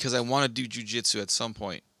 because I want to do jiu-jitsu at some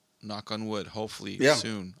point. Knock on wood, hopefully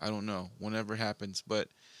soon. I don't know, whenever it happens, but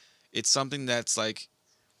it's something that's like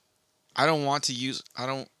I don't want to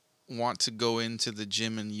go into the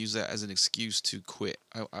gym and use that as an excuse to quit.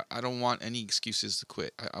 I don't want any excuses to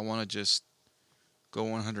quit. I want to just go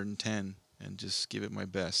 110 and just give it my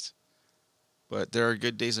best. But there are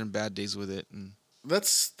good days and bad days with it, and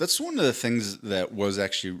that's one of the things that was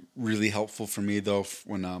actually really helpful for me though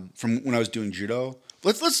from when I was doing judo.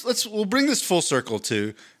 We'll bring this full circle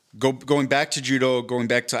to going back to judo, going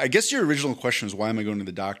back to I guess your original question was why am I going to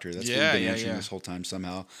the doctor? That's what we've been answering this whole time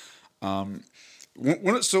somehow.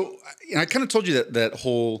 So I kind of told you that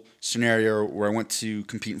whole scenario where I went to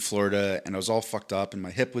compete in Florida and I was all fucked up and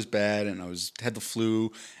my hip was bad and I had the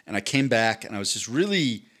flu and I came back and I was just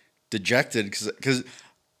really dejected because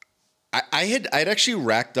I'd actually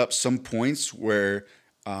racked up some points where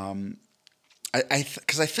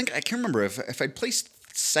because I think I can't remember if I'd placed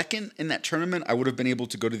second in that tournament, I would have been able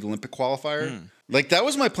to go to the Olympic qualifier. Like that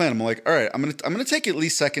was my plan. I'm like, all right, I'm gonna take at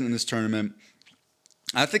least second in this tournament.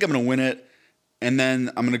 I think I'm gonna win it, and then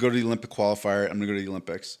I'm gonna go to the Olympic qualifier. I'm gonna go to the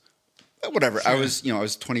Olympics. Whatever. I was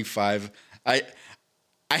 25. I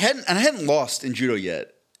hadn't lost in judo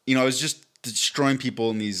yet. I was just destroying people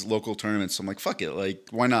in these local tournaments. So I'm like, fuck it. Like,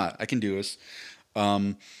 why not? I can do this.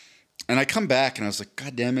 And I come back and I was like,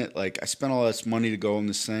 God damn it. Like, I spent all this money to go on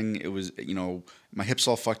this thing. It was, my hips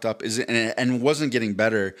all fucked up. And it wasn't getting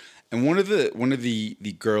better. And one of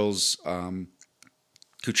the girls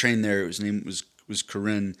who trained there, his name was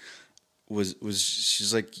Corinne,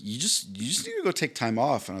 she's like, you just need to go take time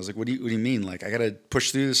off. And I was like, what do you mean? Like, I gotta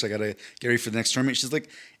push through this. I gotta get ready for the next tournament. She's like,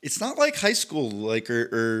 it's not like high school, like,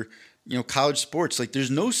 or college sports. Like, there's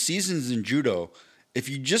no seasons in judo. If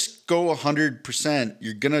you just go 100%,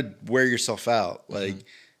 you're gonna wear yourself out. Like,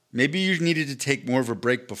 maybe you needed to take more of a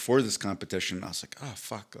break before this competition. I was like, oh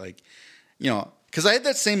fuck, like, because I had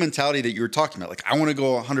that same mentality that you were talking about. Like, I want to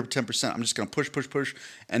go 110%. I'm just gonna push,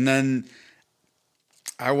 and then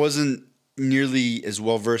I wasn't nearly as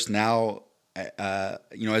well versed now,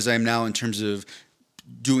 as I am now in terms of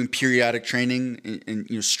doing periodic training and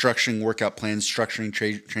structuring workout plans, structuring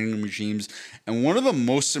training regimes. And one of the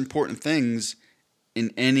most important things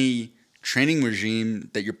in any training regime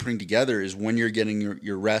that you're putting together is when you're getting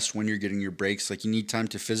your rest, when you're getting your breaks. Like, you need time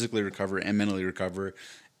to physically recover and mentally recover.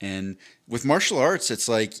 And with martial arts, it's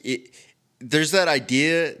like there's that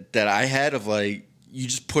idea that I had of like, you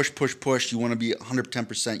just push. You want to be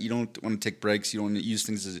 110%. You don't want to take breaks. You don't want to use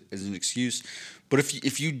things as an excuse. But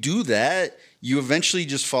if you do that, you eventually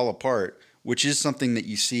just fall apart, which is something that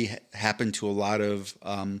you see happen to a lot of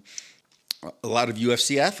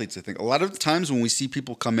UFC athletes. I think a lot of the times when we see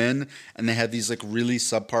people come in and they have these like really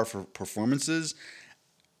subpar performances,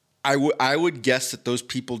 I would guess that those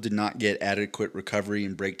people did not get adequate recovery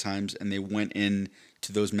and break times, and they went in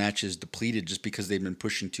to those matches depleted just because they've been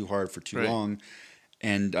pushing too hard for too long.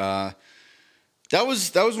 And that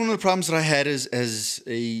was one of the problems that I had as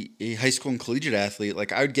a high school and collegiate athlete.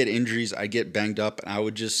 Like, I would get injuries, I'd get banged up, and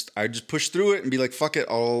I'd just push through it and be like, fuck it,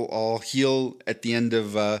 I'll heal at the end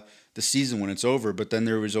of the season when it's over. But then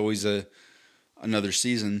there was always another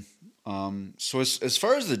season. So as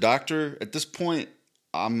far as the doctor, at this point,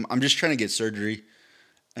 I'm just trying to get surgery.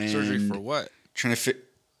 And surgery for what? Trying to fit.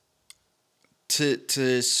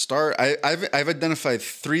 To start, I've identified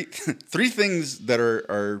three things that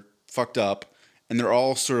are fucked up, and they're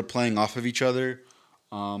all sort of playing off of each other.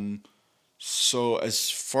 So as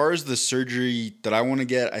far as the surgery that I want to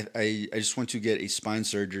get, I just want to get a spine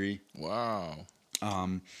surgery. Wow.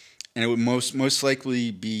 And it would most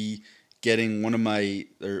likely be getting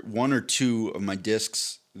one or two of my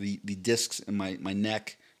discs, the discs in my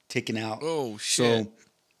neck taken out. Oh shit.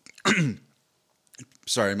 So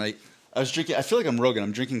sorry, I was drinking. I feel like I'm Rogan.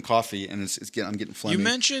 I'm drinking coffee, and I'm getting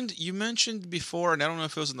phlegmy. You mentioned before, and I don't know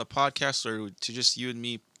if it was in the podcast or to just you and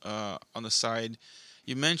me on the side.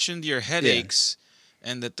 You mentioned your headaches,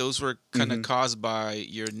 and that those were kind of caused by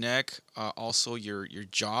your neck, also your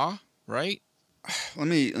jaw, right? Let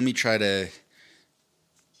me try to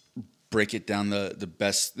break it down the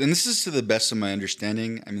best. And this is to the best of my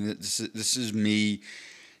understanding. I mean, this is me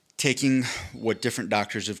taking what different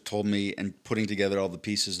doctors have told me and putting together all the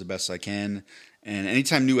pieces the best I can. And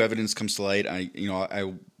anytime new evidence comes to light,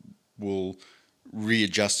 I will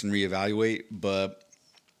readjust and reevaluate. But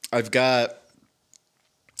I've got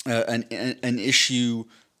an issue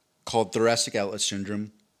called thoracic outlet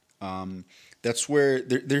syndrome. That's where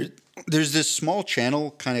there's this small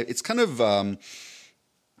channel, it's kind of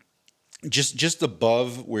just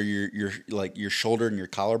above where your shoulder and your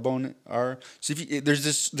collarbone are. So there's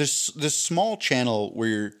this small channel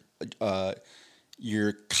where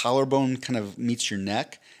your collarbone kind of meets your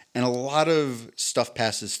neck, and a lot of stuff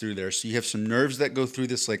passes through there. So you have some nerves that go through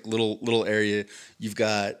this like little area. You've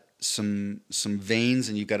got some veins,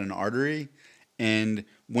 and you've got an artery. And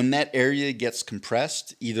when that area gets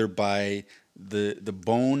compressed, either by the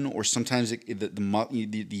bone, or sometimes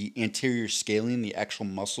the anterior scalene, the actual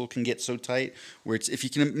muscle, can get so tight where it's, if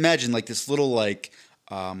you can imagine like this little like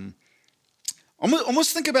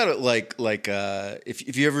almost think about it like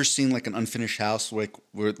if you ever seen like an unfinished house, like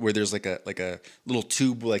where there's like a little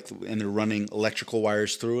tube, like, and they're running electrical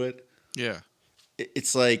wires through it. Yeah.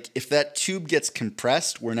 It's like if that tube gets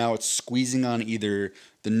compressed, where now it's squeezing on either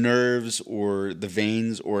the nerves or the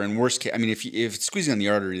veins, or in worst case, I mean, if it's squeezing on the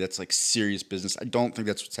artery, that's like serious business. I don't think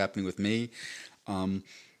that's what's happening with me.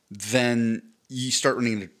 Then you start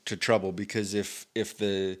running into trouble because if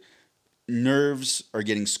the nerves are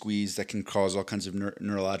getting squeezed, that can cause all kinds of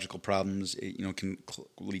neurological problems. It, can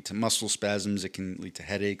lead to muscle spasms. It can lead to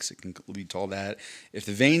headaches. It can lead to all that. If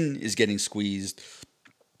the vein is getting squeezed,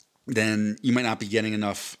 then you might not be getting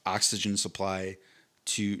enough oxygen supply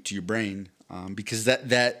to your brain, because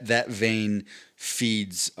that vein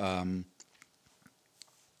feeds a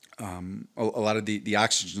lot of the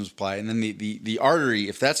oxygen supply, and then the artery,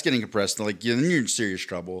 if that's getting compressed, then you're in serious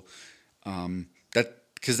trouble.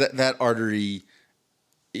 Because that artery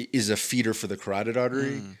is a feeder for the carotid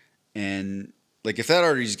artery, and if that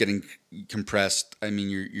artery is getting compressed, I mean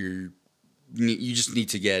you just need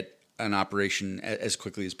to get an operation as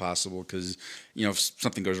quickly as possible, because if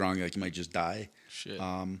something goes wrong, you might just die. Shit.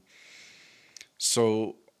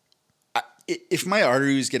 So if my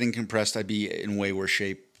artery was getting compressed, I'd be in way worse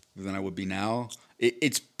shape than I would be now.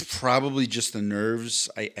 It's probably just the nerves,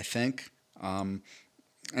 I think. And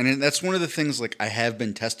that's one of the things, I have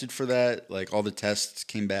been tested for that. All the tests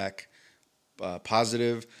came back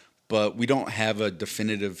positive, but we don't have a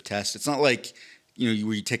definitive test. It's not like, where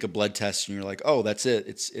you take a blood test and you're like, oh, that's it.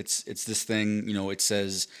 It's this thing, it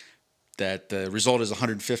says that the result is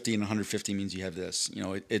 150 and 150 means you have this.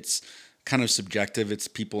 It's kind of subjective. It's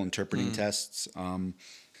people interpreting tests.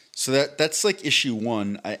 So that's issue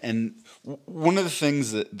one. And one of the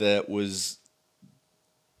things that was,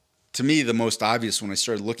 to me, the most obvious when I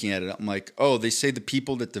started looking at it, I'm like, oh, they say the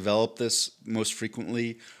people that develop this most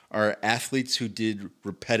frequently are athletes who did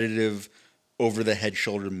repetitive over the head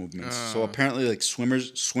shoulder movements. So apparently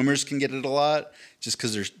swimmers can get it a lot just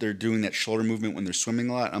because they're doing that shoulder movement when they're swimming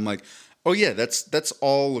a lot. I'm like, oh yeah, that's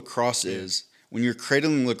all lacrosse is. When you're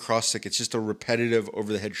cradling lacrosse stick, it's just a repetitive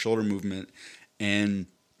over the head shoulder movement. And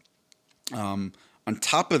on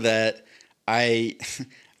top of that,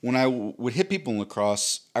 when I would hit people in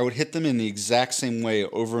lacrosse, I would hit them in the exact same way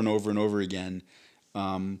over and over and over again.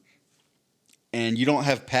 And you don't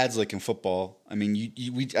have pads like in football. I mean,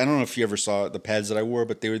 I don't know if you ever saw the pads that I wore,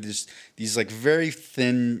 but they were these very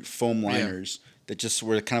thin foam liners that just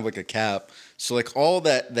were kind of like a cap. So all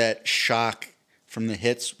that shock from the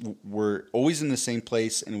hits were always in the same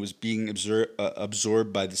place, and it was being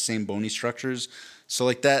absorbed by the same bony structures. So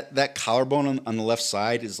that collarbone on the left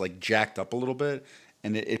side is jacked up a little bit,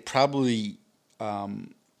 and it probably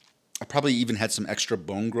I probably even had some extra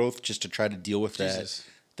bone growth just to try to deal with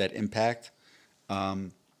that impact.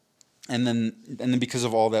 And then because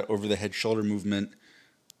of all that over the head shoulder movement,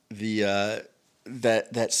 that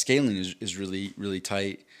scaling is really, really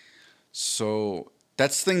tight. So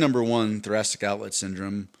that's thing number one, thoracic outlet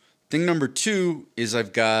syndrome. Thing number two is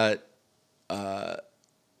I've got a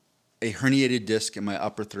herniated disc in my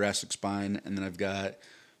upper thoracic spine, and then I've got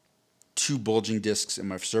 2 bulging discs in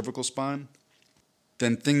my cervical spine.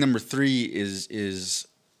 Then thing number three is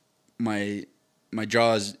my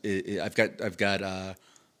jaws. I've got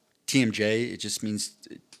TMJ. It just means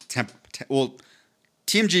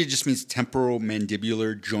TMJ just means temporal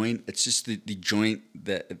mandibular joint. It's just the joint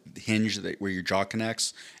that hinge where your jaw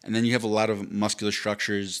connects, and then you have a lot of muscular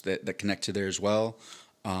structures that connect to there as well.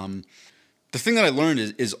 The thing that I learned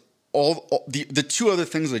is all the 2 other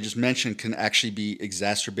things I just mentioned can actually be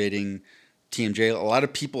exacerbating TMJ. A lot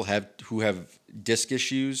of people who have disc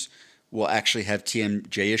issues will actually have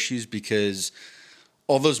TMJ issues because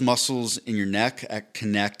all those muscles in your neck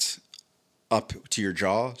connect up to your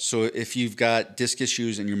jaw. So if you've got disc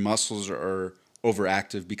issues and your muscles are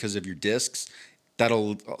overactive because of your discs,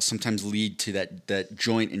 that'll sometimes lead to that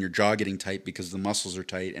joint in your jaw getting tight because the muscles are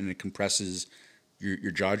tight, and it compresses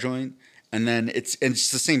your jaw joint. And then it's the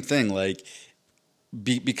same thing.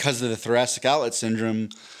 Because of the thoracic outlet syndrome,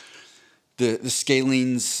 the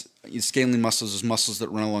scalene muscles, those muscles that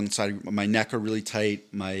run alongside my neck, are really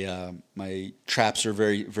tight. My traps are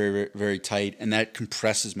very, very, very tight, and that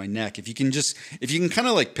compresses my neck. If you can kind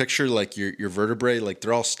of picture your vertebrae,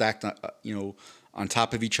 they're all stacked, on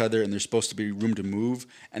top of each other, and there's supposed to be room to move,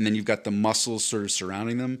 and then you've got the muscles sort of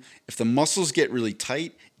surrounding them. If the muscles get really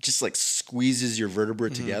tight, it just squeezes your vertebrae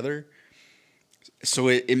together. So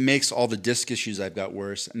it makes all the disc issues I've got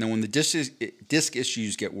worse. And then when the disc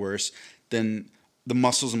issues get worse, then the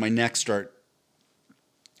muscles in my neck start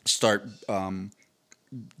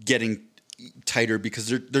getting tighter because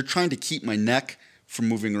they're trying to keep my neck from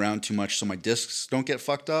moving around too much so my discs don't get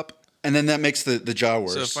fucked up. And then that makes the jaw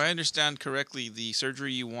worse. So if I understand correctly, the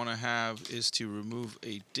surgery you want to have is to remove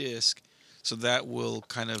a disc, so that will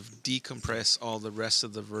kind of decompress all the rest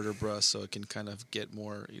of the vertebra, so it can kind of get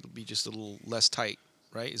more. It'll be just a little less tight,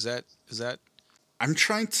 right? Is that? I'm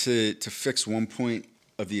trying to fix one point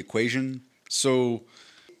of the equation. So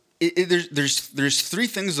there's three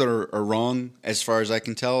things that are wrong as far as I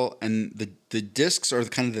can tell, and the discs are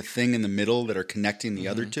kind of the thing in the middle that are connecting the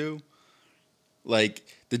other two. Like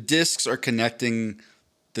the discs are connecting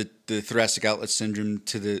the thoracic outlet syndrome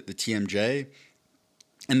to the TMJ.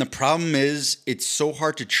 And the problem is it's so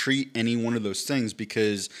hard to treat any one of those things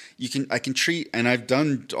because I can treat, and I've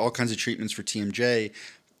done all kinds of treatments for TMJ,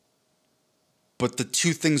 but the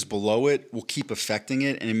two things below it will keep affecting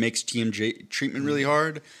it, and it makes TMJ treatment really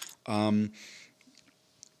hard. And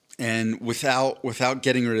without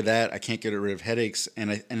getting rid of that, I can't get rid of headaches.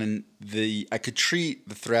 I could treat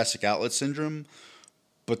the thoracic outlet syndrome,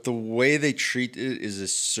 but the way they treat it is a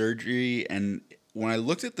surgery. And when I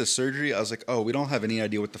looked at the surgery, I was like, oh, we don't have any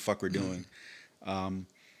idea what the fuck we're doing,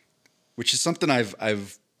 which is something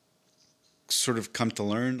I've sort of come to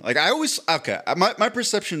learn. Like my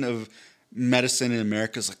perception of medicine in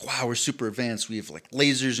America is like, wow, we're super advanced. We have like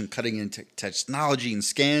lasers and cutting edge technology and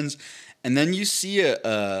scans. And then you see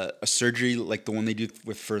a surgery like the one they do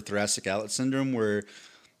for thoracic outlet syndrome, where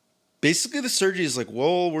basically the surgery is like,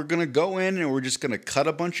 well, we're going to go in and we're just going to cut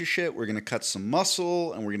a bunch of shit. We're going to cut some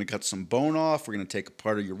muscle and we're going to cut some bone off. We're going to take a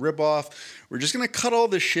part of your rib off. We're just going to cut all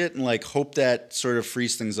this shit and like hope that sort of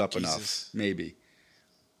frees things up enough. Maybe.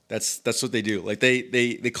 That's what they do. Like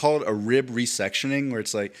they call it a rib resectioning, where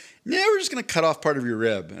it's like, yeah, we're just going to cut off part of your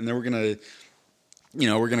rib. And then we're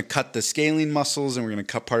going to cut the scalene muscles and we're going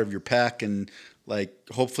to cut part of your pec. And like,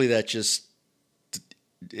 hopefully that just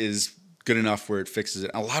is good enough where it fixes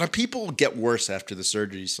it. A lot of people get worse after the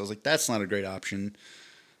surgery, so I was like, that's not a great option.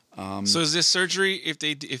 So is this surgery,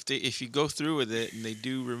 if you go through with it and they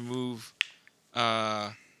do remove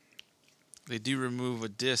a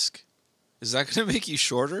disc, is that going to make you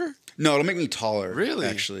shorter? No, it'll make me taller. Really?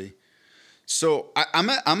 Actually. So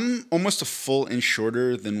I'm almost a full inch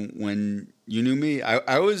shorter than when you knew me.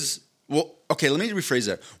 I was, well, okay, let me rephrase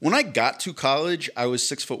that. When I got to college, I was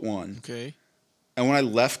 6'1". Okay. And when I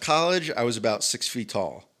left college, I was about 6 feet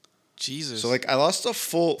tall. Jesus. So like I lost a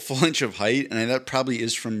full inch of height, and that probably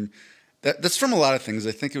is from that's from a lot of things.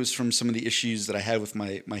 I think it was from some of the issues that I had with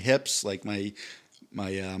my hips, like my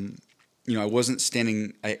I wasn't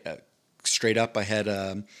standing straight up. I had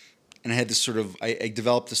and I had this sort of I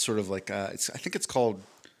developed this sort of like I think it's called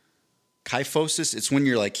kyphosis. It's when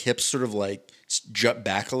your like hips sort of like jut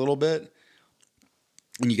back a little bit.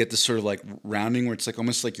 And you get this sort of like rounding where it's like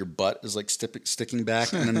almost like your butt is like sticking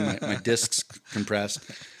back, and then my discs compressed.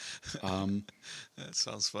 That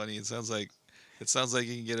sounds funny. It sounds like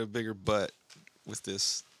you can get a bigger butt with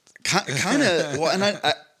this. Kind of. Well, and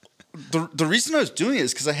the reason I was doing it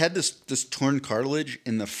is because I had this torn cartilage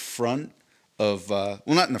in the front of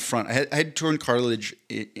not in the front. I had torn cartilage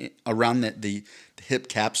around the hip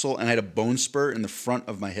capsule, and I had a bone spur in the front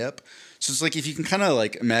of my hip. So it's like if you can kind of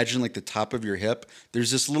like imagine like the top of your hip,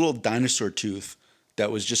 there's this little dinosaur tooth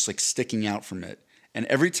that was just like sticking out from it. And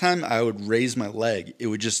every time I would raise my leg, it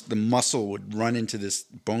would just, the muscle would run into this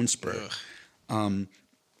bone spur.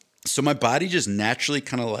 So my body just naturally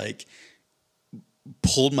kind of like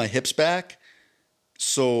pulled my hips back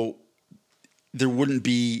so there wouldn't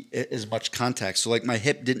be as much contact. So like my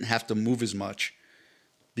hip didn't have to move as much,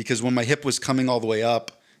 because when my hip was coming all the way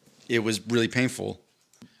up, it was really painful.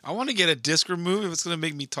 I want to get a disc removed if it's going to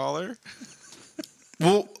make me taller.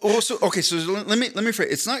 Well, also okay. So let me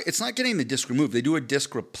phrase. It's not getting the disc removed. They do a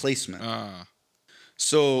disc replacement.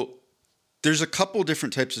 So there's a couple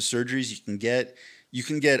different types of surgeries you can get. You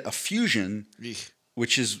can get a fusion,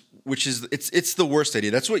 which is it's the worst idea.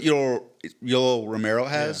 That's what Yoel Romero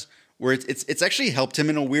has, where it's actually helped him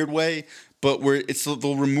in a weird way. But where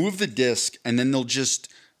they'll remove the disc and then they'll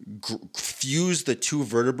just fuse the two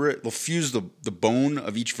vertebrae. They'll fuse the bone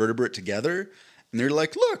of each vertebrate together, and they're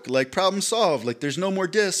like, look, like problem solved. Like there's no more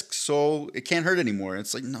discs, so it can't hurt anymore. And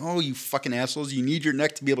it's like, no, you fucking assholes. You need your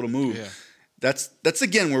neck to be able to move. Yeah. That's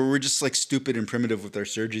again where we're just like stupid and primitive with our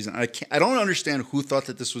surgeries, and I don't understand who thought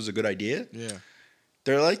that this was a good idea. Yeah,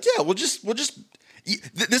 they're like, yeah, we'll just.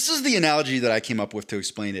 This is the analogy that I came up with to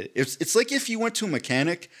explain it. It's like if you went to a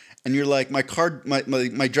mechanic and you're like, my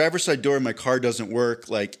driver's side door in my car doesn't work,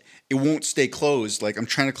 like it won't stay closed. Like I'm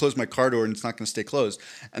trying to close my car door and it's not going to stay closed.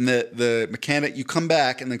 And the mechanic, you come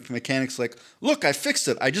back and the mechanic's like, look, I fixed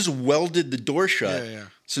it. I just welded the door shut. Yeah.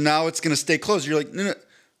 So now it's going to stay closed. You're like, no,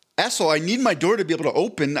 asshole, I need my door to be able to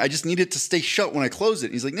open. I just need it to stay shut when I close it.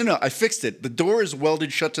 And he's like, no, I fixed it. The door is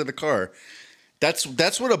welded shut to the car. That's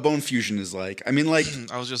what a bone fusion is like. I mean, like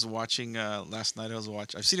I was just watching last night.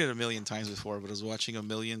 I've seen it a million times before, but I was watching a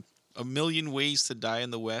million Ways to Die in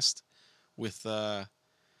the West with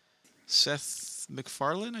Seth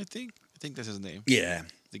MacFarlane. I think that's his name. Yeah,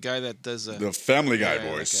 the guy that does the Family Guy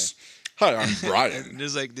voice. Hi, I'm Brian. And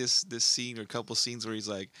there's like this scene or a couple scenes where he's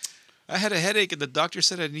like, I had a headache and the doctor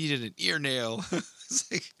said I needed an ear nail.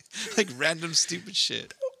 It's like random stupid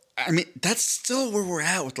shit. I mean, that's still where we're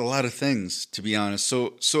at with a lot of things, to be honest.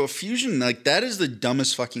 So a fusion, like, that is the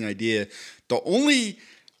dumbest fucking idea. The only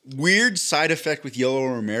weird side effect with Yellow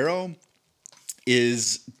Romero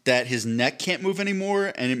is that his neck can't move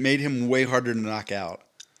anymore, and it made him way harder to knock out.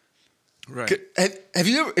 Right. Have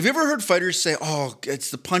you ever heard fighters say, "Oh,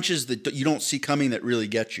 it's the punches that you don't see coming that really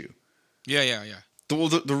get you"? Yeah.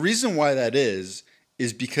 The reason why that is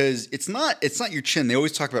because it's not your chin. They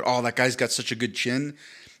always talk about, "Oh, that guy's got such a good chin."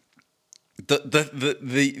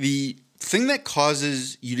 The thing that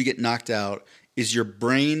causes you to get knocked out is your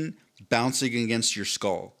brain bouncing against your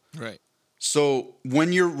skull. Right. So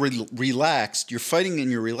when you're relaxed, you're fighting and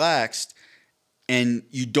you're relaxed, and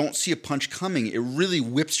you don't see a punch coming, it really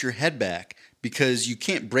whips your head back because you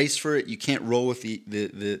can't brace for it. You can't roll with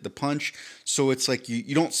the punch. So it's like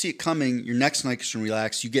you don't see it coming. Your neck's nice and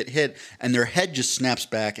relaxed. You get hit, and their head just snaps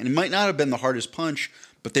back. And it might not have been the hardest punch,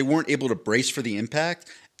 but they weren't able to brace for the impact.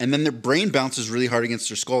 And then their brain bounces really hard against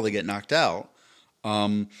their skull. They get knocked out.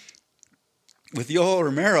 With Yoel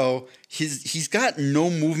Romero, he's got no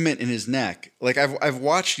movement in his neck. Like I've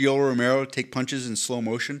watched Yoel Romero take punches in slow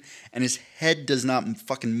motion, and his head does not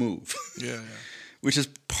fucking move. Yeah. Which is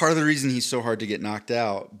part of the reason he's so hard to get knocked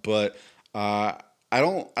out. But I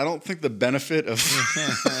don't think the benefit of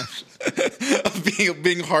of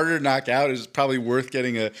being harder to knock out is probably worth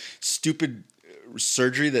getting a stupid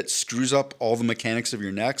surgery that screws up all the mechanics of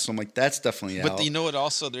your neck. So I'm like, that's definitely out. But you know what?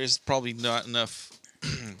 Also, there's probably not enough,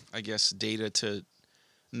 I guess, data to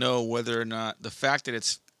know whether or not the fact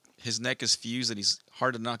that his neck is fused and he's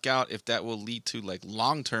hard to knock out, if that will lead to like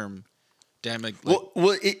long-term damage.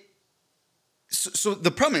 So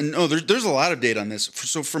the problem, there's a lot of data on this.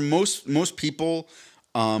 So for most people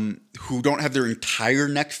who don't have their entire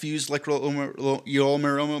neck fused like Yoel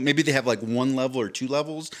Romero, maybe they have like one level or two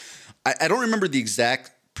levels. I don't remember the exact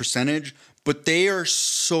percentage, but they are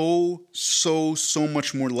so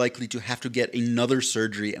much more likely to have to get another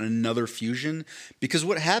surgery and another fusion, because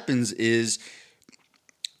what happens is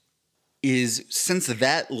since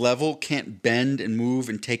that level can't bend and move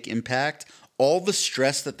and take impact, all the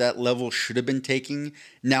stress that level should have been taking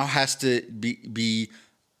now has to be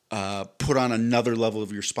put on another level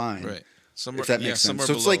of your spine. Right. If that makes sense.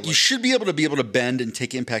 So it's like you should be able to bend and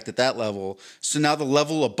take impact at that level. So now the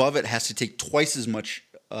level above it has to take twice as much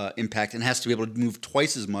impact and has to be able to move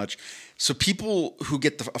twice as much. So people who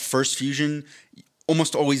get a first fusion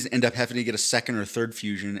almost always end up having to get a second or third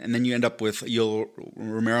fusion, and then you end up with Yoel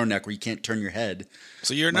Romero neck where you can't turn your head.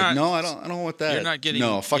 So you're like, not. No, I don't want that. You're not getting.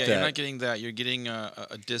 No, fuck that. You're not getting that. You're getting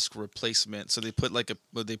a disc replacement. So they put like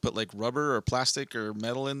rubber or plastic or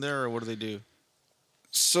metal in there, or what do they do?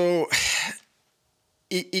 So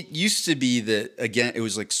it used to be that, again, it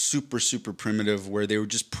was like super primitive, where they were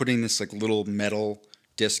just putting this like little metal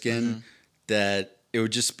disc in that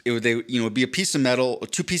it'd be a piece of metal or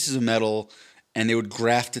two pieces of metal, and they would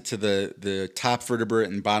graft it to the top vertebrae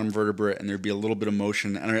and bottom vertebrae, and there'd be a little bit of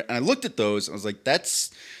motion. And I looked at those, I was like,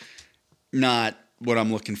 that's not what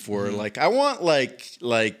I'm looking for. Like I want like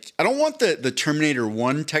I don't want the Terminator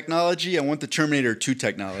 1 technology. I want the Terminator 2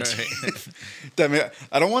 technology. Right.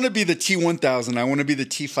 I don't want to be the T-1000. I want to be the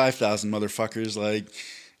T-5000 motherfuckers. Like,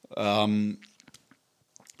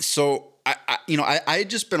 so I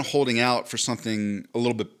had just been holding out for something a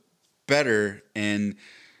little bit better, and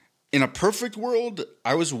in a perfect world,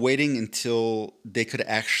 I was waiting until they could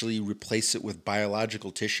actually replace it with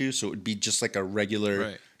biological tissue, so it would be just like a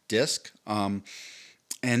regular disc.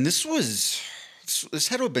 And this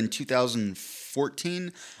had to have been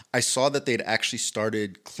 2014. I saw that they'd actually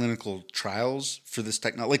started clinical trials for this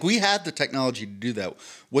technology. Like, we had the technology to do that.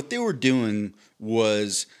 What they were doing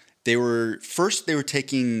was they were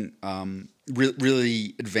taking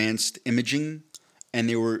really advanced imaging, and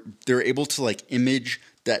they were able to like image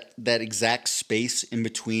that exact space in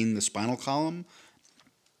between the spinal column,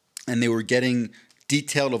 and they were getting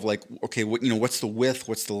detailed of like, okay, what's the width,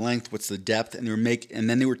 what's the length, what's the depth, and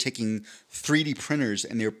then they were taking 3D printers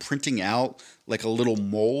and they were printing out like a little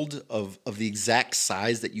mold of the exact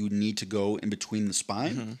size that you would need to go in between the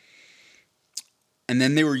spine. And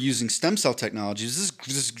then they were using stem cell technologies.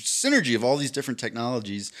 This synergy of all these different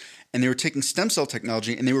technologies, and they were taking stem cell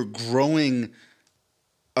technology and they were growing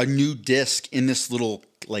a new disc in this little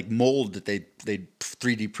like mold that they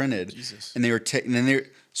 3D printed. Jesus. And they were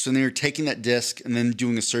they were taking that disc and then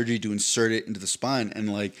doing a surgery to insert it into the spine,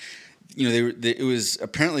 and like, it was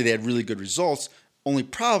apparently they had really good results. Only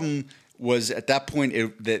problem was at that point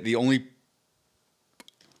the only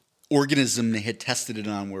organism they had tested it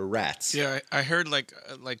on were rats. Yeah, I heard like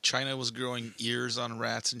China was growing ears on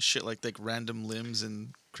rats and shit, like random limbs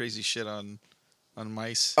and crazy shit on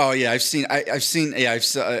mice. Oh yeah, I've seen I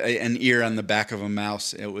saw an ear on the back of a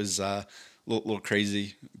mouse. It was a little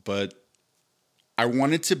crazy, but I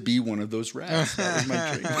wanted to be one of those rats. That was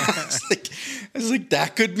my dream. I was like,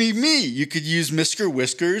 that could be me. You could use Mr.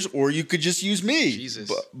 Whiskers, or you could just use me.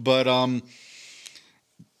 Jesus. But I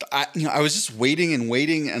was just waiting, and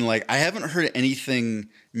like I haven't heard anything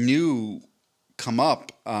new come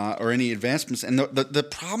up or any advancements. And the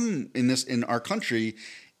problem in our country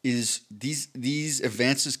is these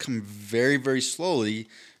advances come very, very slowly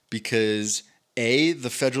because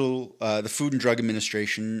the Food and Drug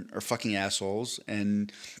Administration are fucking assholes,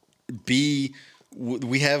 and B,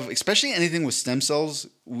 we have, especially anything with stem cells,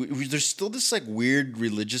 there's still this like weird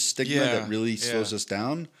religious stigma that really slows us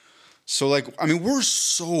down. So like, I mean, we're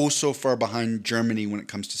so far behind Germany when it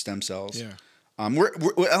comes to stem cells. Yeah. We're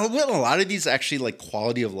a lot of these actually like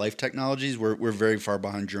quality of life technologies. We're very far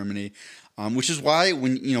behind Germany, which is why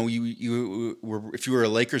when if you were a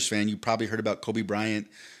Lakers fan, you probably heard about Kobe Bryant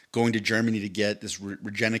going to Germany to get this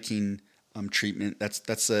Regenikine treatment.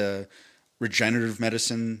 That's a regenerative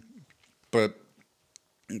medicine, but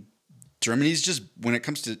Germany's just, when it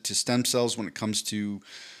comes to stem cells, when it comes to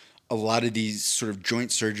a lot of these sort of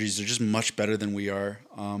joint surgeries, they're just much better than we are.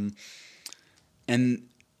 And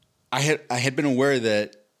I had been aware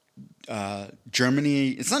that Germany,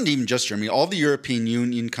 it's not even just Germany, all the European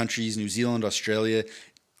Union countries, New Zealand, Australia,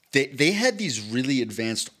 they had these really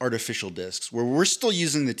advanced artificial discs where we're still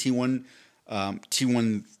using the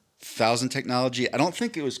T1000 technology. I don't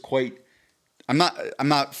think it was quite. I'm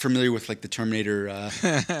not familiar with like the Terminator,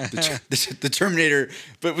 the Terminator.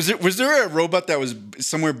 But was there a robot that was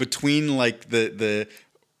somewhere between like the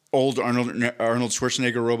old Arnold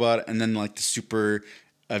Schwarzenegger robot and then like the super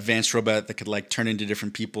advanced robot that could like turn into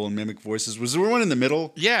different people and mimic voices? Was there one in the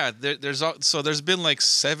middle? Yeah, there's been like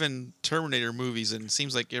 7 Terminator movies, and it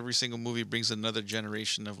seems like every single movie brings another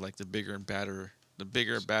generation of like the bigger, badder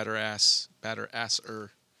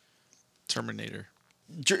asser Terminator.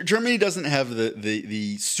 Germany doesn't have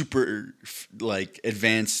the super like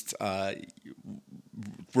advanced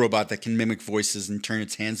robot that can mimic voices and turn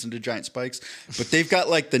its hands into giant spikes, but they've got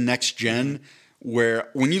like the next gen where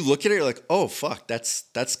when you look at it, you're like, oh fuck,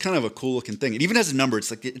 that's kind of a cool looking thing. It even has a number.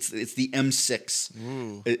 It's like it's the M6.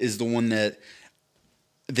 Ooh. Is the one that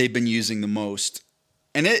they've been using the most,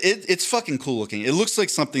 and it's fucking cool looking. It looks like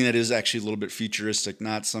something that is actually a little bit futuristic,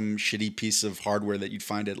 not some shitty piece of hardware that you'd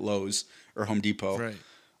find at Lowe's or Home Depot. Right.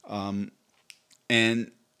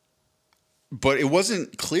 But it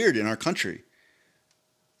wasn't cleared in our country.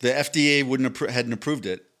 The FDA hadn't approved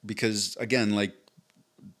it because, again, like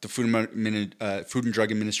the Food and Drug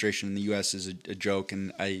Administration in the U.S. is a joke.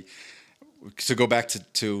 And to go back to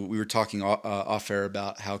we were talking off air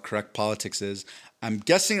about how correct politics is. I'm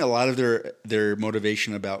guessing a lot of their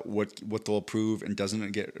motivation about what they'll approve and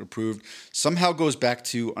doesn't get approved somehow goes back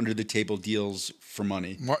to under the table deals for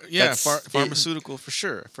money. Pharmaceutical for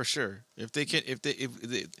sure. If they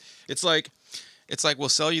it's like we'll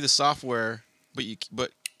sell you the software,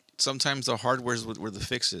 but sometimes the hardware is where the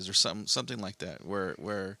fix is, or something like that. Where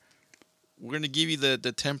we're going to give you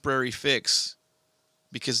the temporary fix,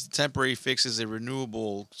 because the temporary fix is a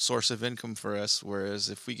renewable source of income for us, whereas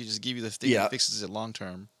if we could just give you the thing that fixes it long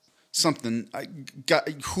term.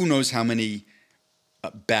 Who knows how many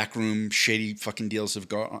backroom shady fucking deals have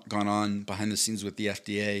gone on behind the scenes with the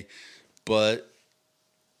FDA. But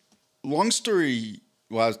long story,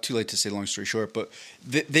 well, it's too late to say long story short, but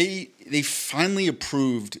they finally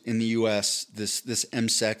approved in the U.S. this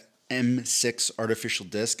M6 artificial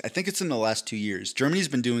disc. I think it's in the last 2 years. Germany's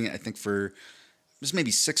been doing it, I think, for this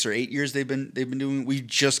maybe 6 or 8 years they've been doing. We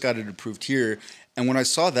just got it approved here, and when I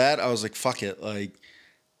saw that, I was like, "Fuck it!" Like,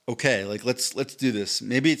 okay, like let's do this.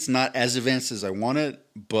 Maybe it's not as advanced as I want it,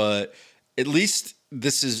 but at least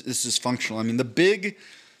this is functional. I mean, the big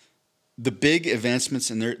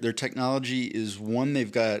advancements in their technology is one,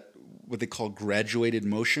 they've got what they call graduated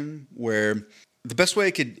motion, where the best way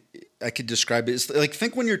I could describe it is like,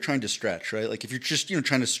 think when you're trying to stretch, right? Like if you're just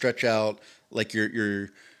trying to stretch out like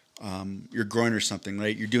your groin or something,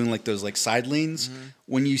 right? You're doing like those like side leans.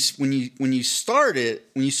 Mm-hmm. When you start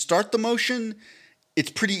the motion,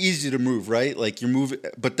 it's pretty easy to move, right? Like you move,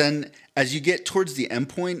 but then as you get towards the end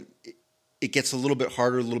point, it gets a little bit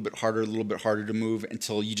harder to move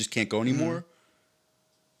until you just can't go anymore.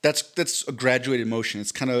 Mm-hmm. That's a graduated motion.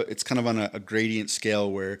 It's kind of on a gradient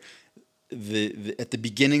scale where at the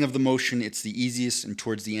beginning of the motion, it's the easiest, and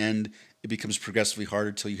towards the end, it becomes progressively harder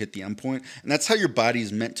until you hit the end point. And that's how your body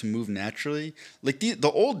is meant to move naturally. Like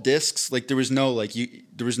the old discs, like there was none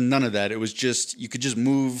of that. It was just, you could just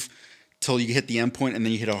move till you hit the end point, and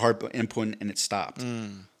then you hit a hard end point and it stopped.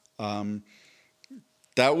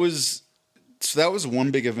 That was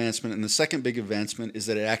one big advancement. And the second big advancement is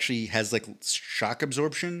that it actually has like shock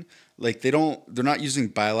absorption. Like they're not using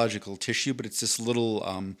biological tissue, but it's this little,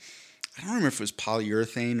 I don't remember if it was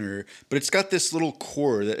polyurethane but it's got this little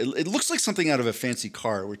core that it looks like something out of a fancy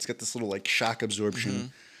car, where it's got this little like shock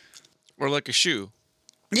absorption. Or like a shoe.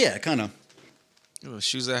 Yeah, kind of.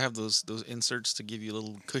 Shoes that have those inserts to give you a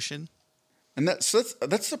little cushion. And that's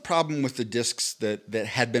the problem with the discs that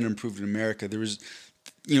had been improved in America. There was,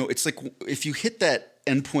 it's like if you hit that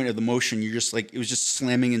end point of the motion, you're just like, it was just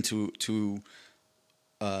slamming into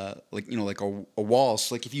like a wall.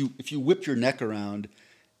 So like if you whipped your neck around,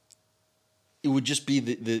 it would just be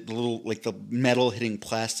the little, like the metal hitting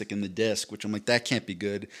plastic in the disc, which I'm like, that can't be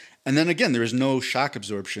good. And then again, there is no shock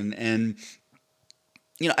absorption. And,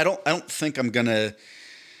 I don't think I'm going to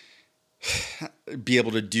be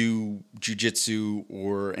able to do jiu-jitsu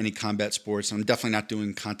or any combat sports. I'm definitely not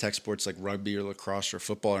doing contact sports like rugby or lacrosse or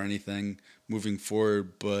football or anything moving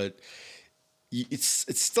forward. But it's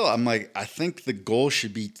still, I'm like, I think the goal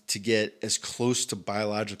should be to get as close to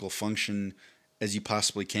biological function as you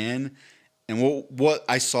possibly can. And what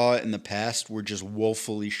I saw in the past were just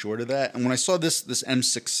woefully short of that. And when I saw this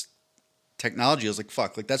M6 technology, I was like,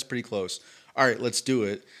 fuck, like that's pretty close. All right, let's do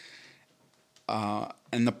it.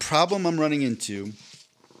 And the problem I'm running into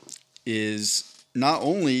is not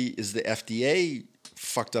only is the FDA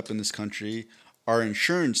fucked up in this country, our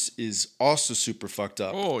insurance is also super fucked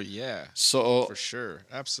up. Oh, yeah. So for sure.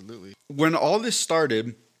 Absolutely. When all this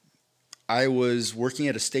started, I was working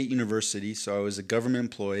at a state university, so I was a government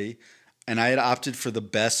employee. And I had opted for the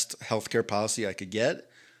best healthcare policy I could get.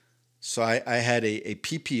 So I had a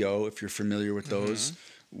PPO, if you're familiar with those,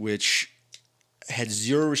 which had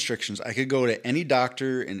zero restrictions. I could go to any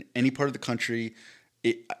doctor in any part of the country.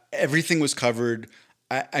 Everything was covered.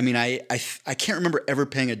 I mean, I can't remember ever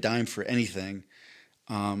paying a dime for anything.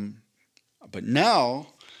 But now,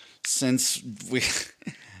 since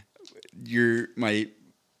my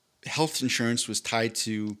health insurance was tied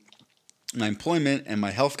to my employment and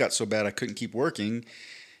my health got so bad I couldn't keep working,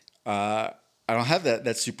 I don't have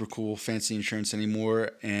that super cool fancy insurance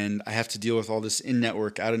anymore, and I have to deal with all this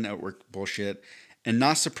in-network, out-of-network bullshit. And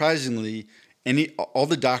not surprisingly, all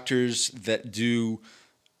the doctors that do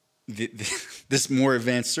this more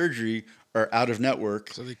advanced surgery are out of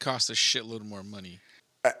network. So they cost a shitload more money.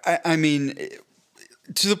 I mean,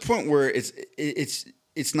 to the point where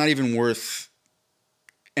it's not even worth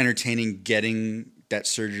entertaining getting that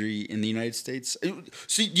surgery in the United States.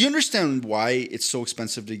 So do you understand why it's so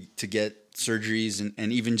expensive to get surgeries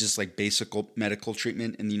and even just like basic medical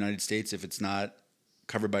treatment in the United States if it's not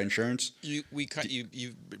covered by insurance? You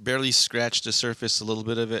barely scratched the surface a little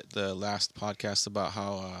bit of it the last podcast about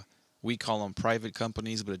how we call them private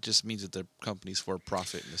companies, but it just means that they're companies for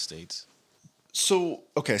profit in the States. So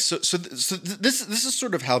okay, so this is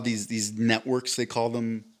sort of how these networks, they call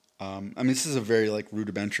them. I mean, this is a very like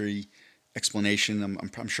rudimentary explanation.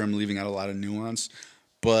 I'm sure I'm leaving out a lot of nuance,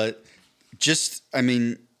 but just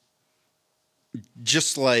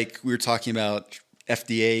like we were talking about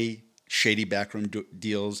FDA shady backroom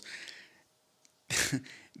deals,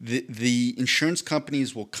 the insurance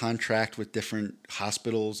companies will contract with different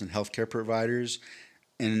hospitals and healthcare providers,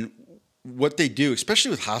 and what they do,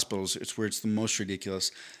 especially with hospitals, it's where it's the most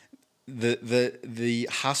ridiculous. The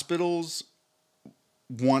hospitals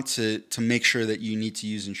want to make sure that you need to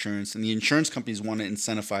use insurance, and the insurance companies want to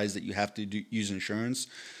incentivize that you have to use insurance.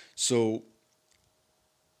 So,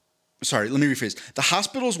 sorry, let me rephrase. The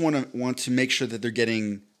hospitals want to make sure that they're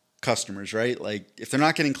getting customers, right? Like if they're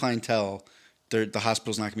not getting clientele, the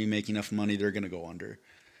hospital's not going to be making enough money. They're going to go under.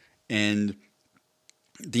 And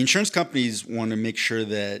the insurance companies want to make sure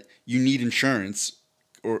that you need insurance,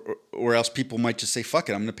 or else people might just say, "Fuck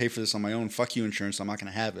it, I'm going to pay for this on my own. Fuck you, insurance. I'm not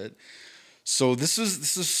going to have it." So this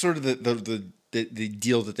is sort of the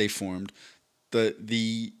deal that they formed.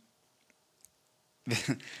 The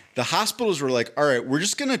hospitals were like, all right, we're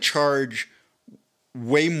just going to charge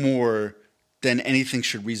way more than anything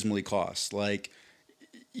should reasonably cost. Like,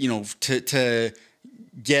 to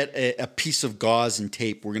get a piece of gauze and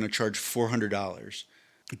tape, we're going to charge $400.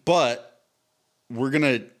 But we're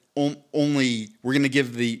going to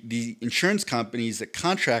give the insurance companies that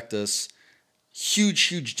contract us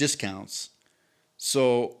huge discounts.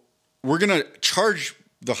 So we're going to charge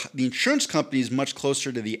the insurance company is much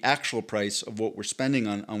closer to the actual price of what we're spending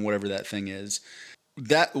on whatever that thing is.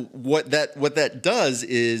 What that does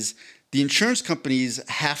is the insurance companies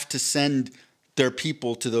have to send their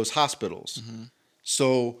people to those hospitals. Mm-hmm.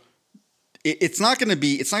 So it's not going to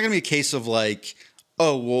be a case of like,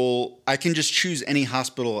 oh, well, I can just choose any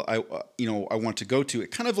hospital I want to go to.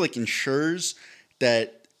 It kind of like ensures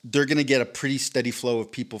that they're going to get a pretty steady flow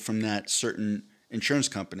of people from that certain insurance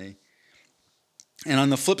company. And on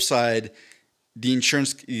the flip side, the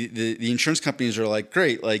insurance companies are like,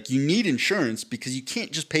 great, like you need insurance because you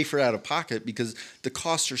can't just pay for it out of pocket because the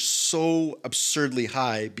costs are so absurdly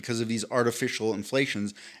high because of these artificial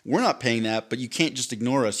inflations. We're not paying that, but you can't just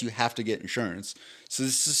ignore us. You have to get insurance. So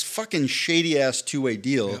this is fucking shady ass two-way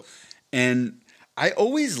deal. Yep. And I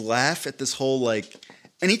always laugh at this whole, like,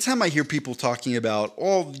 anytime I hear people talking about,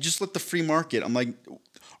 oh, just let the free market, I'm like,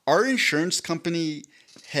 our insurance company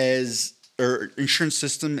or insurance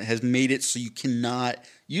system has made it so you cannot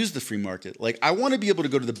use the free market. Like, I want to be able to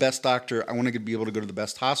go to the best doctor. I want to be able to go to the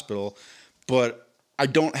best hospital, but I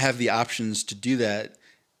don't have the options to do that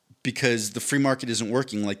because the free market isn't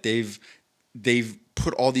working. Like, they've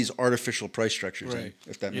put all these artificial price structures in,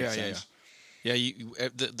 if that makes sense. Yeah,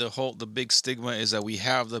 the big stigma is that we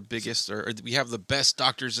have the biggest or we have the best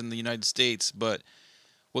doctors in the United States, but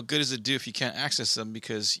what good does it do if you can't access them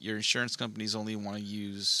because your insurance companies only want to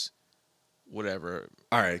use whatever?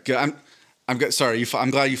 All right, good. I'm good. Sorry, I'm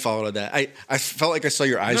glad you followed that. I felt like I saw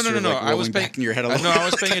your eyes no. Like I was back in your head a little. No, I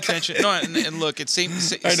was paying attention. No, and look, it's same.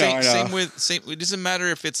 I know. It doesn't matter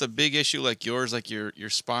if it's a big issue like yours, like your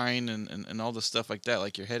spine and all the stuff like that,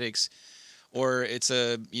 like your headaches, or it's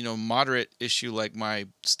a moderate issue like my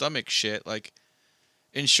stomach shit. Like,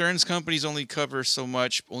 insurance companies only cover so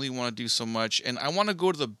much, only want to do so much, and I want to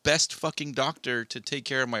go to the best fucking doctor to take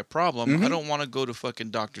care of my problem. Mm-hmm. I don't want to go to fucking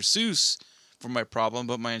Dr. Seuss for my problem,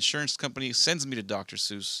 but my insurance company sends me to Dr.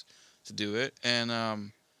 Seuss to do it, and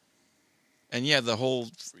yeah, the whole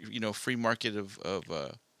free market of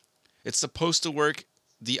it's supposed to work.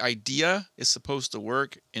 The idea is supposed to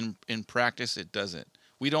work. In practice, it doesn't.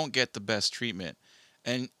 We don't get the best treatment,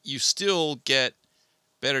 and you still get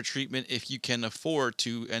better treatment if you can afford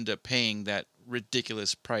to end up paying that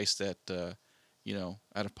ridiculous price that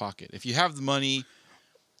out of pocket. If you have the money,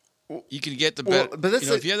 you can get the better. But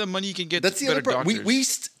if you have the money, you can get the better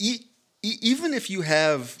doctors. Even if you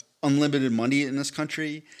have unlimited money in this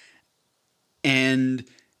country, and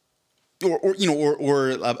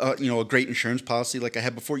or a great insurance policy like I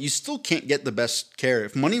had before, you still can't get the best care.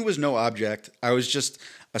 If money was no object, I was just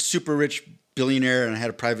a super rich billionaire and I had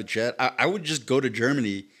a private jet, I would just go to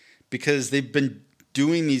Germany because they've been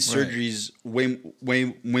doing these surgeries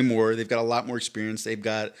way more. They've got a lot more experience. They've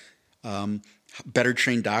got better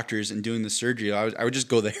trained doctors in doing the surgery. I would just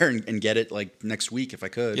go there and get it like next week if I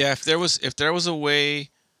could. Yeah, if there was a way,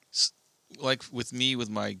 like with me with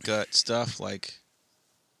my gut stuff, like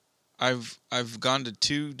I've gone to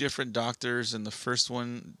 2 different doctors, and the first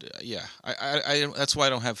one, I that's why I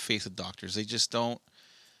don't have faith with doctors. They just don't.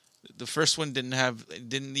 The first one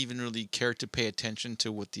didn't even really care to pay attention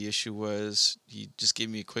to what the issue was. He just gave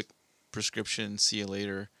me a quick prescription, see you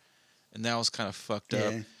later, and that was kind of fucked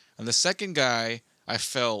up. And the second guy, I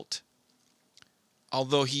felt,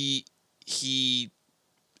 although he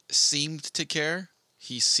seemed to care,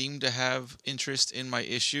 he seemed to have interest in my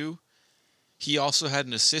issue, he also had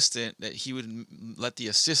an assistant that he would let the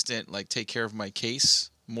assistant like take care of my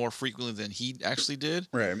case more frequently than he actually did.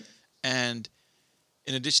 Right. And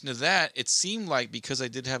in addition to that, it seemed like because I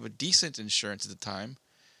did have a decent insurance at the time,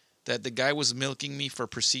 that the guy was milking me for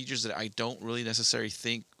procedures that I don't really necessarily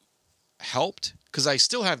think helped, because I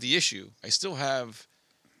still have the issue. I still have,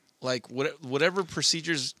 like, whatever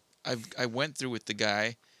procedures I went through with the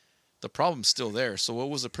guy, the problem's still there. So what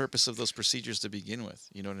was the purpose of those procedures to begin with?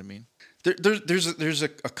 You know what I mean? There's a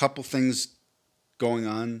couple things going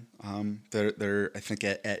on that are I think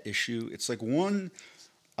at issue. It's like one,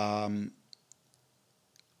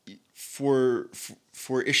 for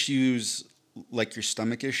issues like your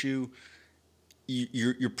stomach issue,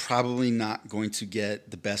 you're probably not going to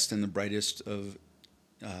get the best and the brightest of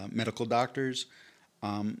medical doctors.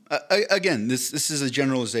 Again, this is a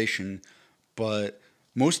generalization, but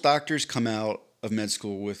most doctors come out of med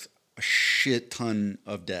school with a shit ton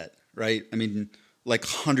of debt, right? I mean, like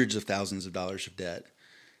hundreds of thousands of dollars of debt.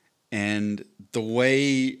 And the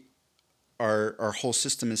way our whole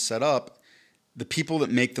system is set up, the people that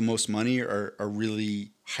make the most money are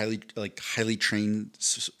really highly trained,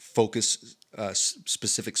 focused,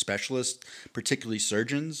 specific specialists, particularly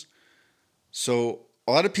surgeons. So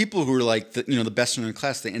a lot of people who are like the best in their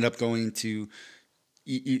class, they end up going to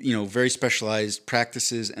very specialized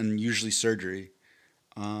practices and usually surgery.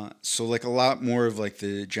 So like a lot more of like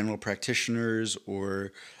the general practitioners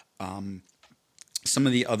or some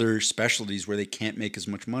of the other specialties where they can't make as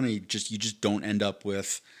much money, you just don't end up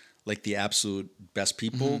with like the absolute best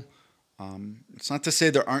people. It's not to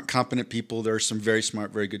say there aren't competent people. There are some very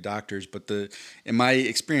smart, very good doctors, but in my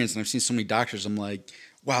experience, and I've seen so many doctors, I'm like,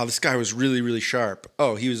 wow, this guy was really, really sharp.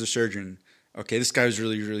 Oh, he was a surgeon. Okay, this guy was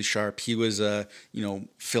really, really sharp. He was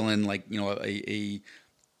fill in like a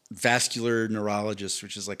vascular neurologist,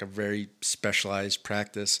 which is like a very specialized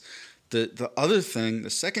practice. The other thing,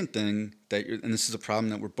 the second thing and this is a problem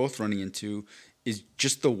that we're both running into, is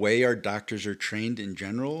just the way our doctors are trained in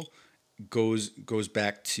general goes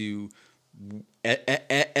back to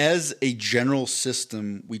as a general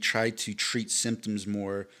system, we try to treat symptoms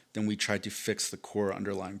more than we try to fix the core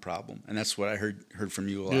underlying problem, and that's what I heard from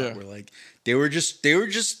you a lot. Yeah. Where like they were just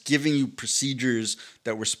giving you procedures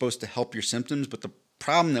that were supposed to help your symptoms, but the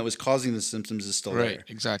problem that was causing the symptoms is still there.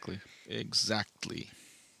 Exactly.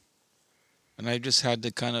 And I just had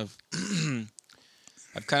to kind of,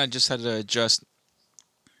 I've kind of just had to adjust,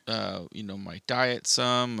 my diet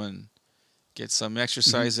some and get some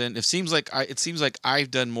exercise in. It seems like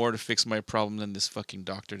I've done more to fix my problem than this fucking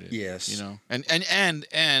doctor did. Yes. And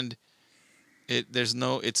it's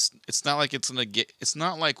not like it's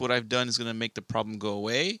not like what I've done is gonna make the problem go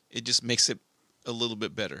away. It just makes it a little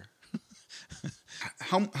bit better.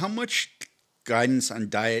 How much guidance on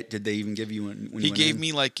diet did they even give you when you He went gave in?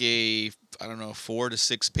 me like a 4 to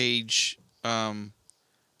 6 page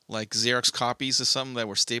like Xerox copies of something that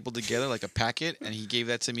were stapled together like a packet, and he gave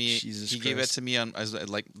that to me. Jesus Gave that Christ. to me on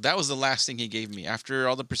like that was the last thing he gave me after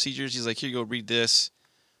all the procedures. He's like, here you go, read this.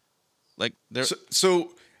 Like there.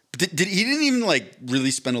 So did he didn't even like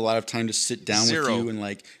really spend a lot of time to sit down with Zero. you and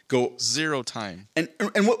like go Zero time. and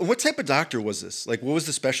what type of doctor was this? Like what was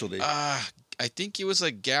the specialty? I think he was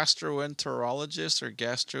a gastroenterologist or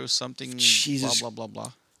gastro something. Jesus. Blah blah blah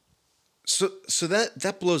blah. So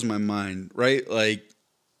that blows my mind, right? Like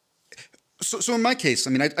so in my case, I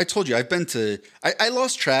mean, I told you I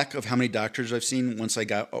lost track of how many doctors I've seen once I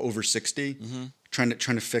got over 60. Trying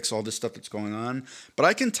to fix all this stuff that's going on. But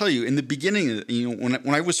I can tell you, in the beginning,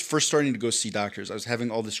 when I was first starting to go see doctors, I was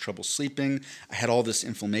having all this trouble sleeping. I had all this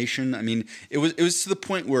inflammation. I mean, it was to the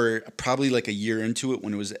point where probably like a year into it,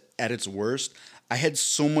 when it was at its worst, I had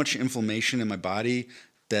so much inflammation in my body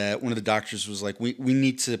that one of the doctors was like, we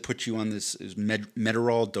need to put you on this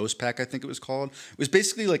Medirol dose pack, I think it was called. It was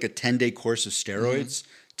basically like a 10-day course of steroids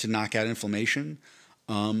to knock out inflammation.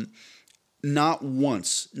 Not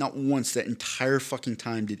once that entire fucking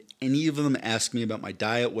time did any of them ask me about my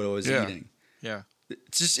diet, what I was eating. Yeah.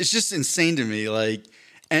 It's just insane to me. Like,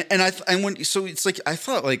 and when so it's like I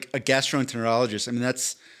thought like a gastroenterologist. I mean,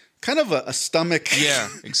 that's kind of a stomach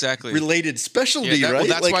Exactly. related specialty, Yeah, right?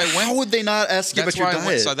 that's like, why I went. How would they not ask you about your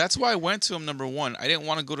diet? That's why I went to him. Number one, I didn't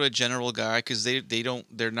want to go to a general guy because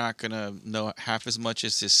they're not gonna know half as much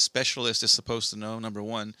as this specialist is supposed to know. Number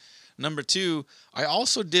one. Number two, I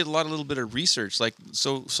also did a little bit of research. Like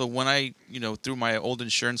so when I through my old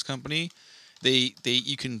insurance company,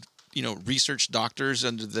 you can research doctors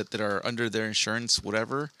that are under their insurance,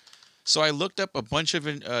 whatever. So I looked up a bunch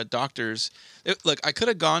of doctors. Look, I could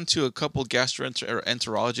have gone to a couple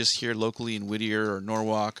gastroenterologists here locally in Whittier or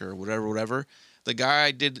Norwalk or whatever. The guy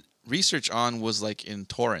I did research on was like in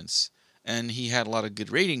Torrance, and he had a lot of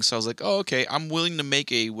good ratings. So I was like, oh, okay, I'm willing to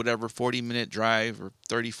make a 40-minute drive or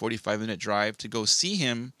 45-minute drive to go see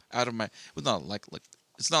him out of my, well, not like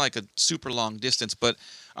it's not like a super long distance, but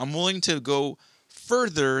I'm willing to go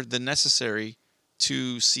further than necessary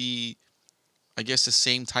to see, I guess, the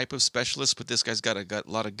same type of specialist, but this guy's got a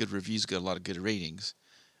lot of good reviews, got a lot of good ratings.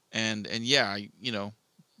 And yeah, I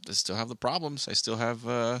still have the problems. I still have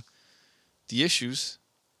the issues.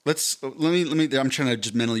 Let me. I'm trying to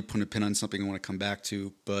just mentally put a pin on something I want to come back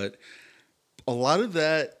to, but a lot of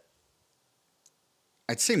that,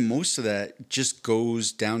 I'd say most of that, just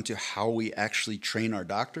goes down to how we actually train our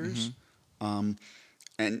doctors. And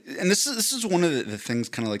this is one of the things,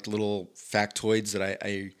 kind of like little factoids that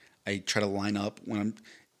I try to line up when I'm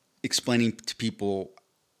explaining to people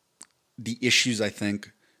the issues I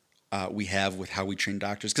think we have with how we train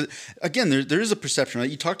doctors. Because again, there is a perception, right?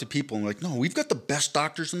 You talk to people and like, no, we've got the best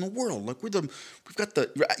doctors in the world. Like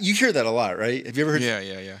you hear that a lot, right? Have you ever heard?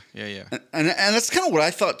 Yeah. And that's kind of what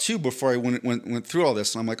I thought too before I went through all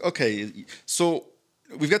this. And I'm like, okay, so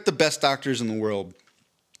we've got the best doctors in the world.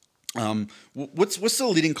 What's the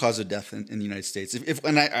leading cause of death in the United States?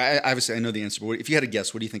 I obviously I know the answer, but if you had to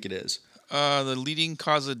guess, what do you think it is? The leading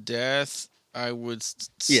cause of death, I would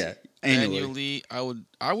Yeah, annually.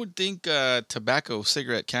 I would think tobacco,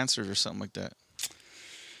 cigarette, cancers, or something like that.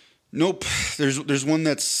 Nope. There's one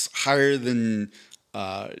that's higher than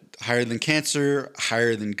cancer,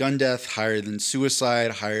 higher than gun death, higher than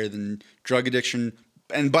suicide, higher than drug addiction,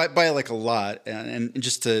 and by like a lot. And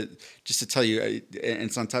just to tell you, and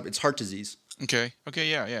it's on top. It's heart disease. Okay. Okay.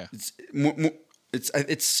 Yeah. Yeah.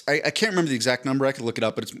 I can't remember the exact number. I could look it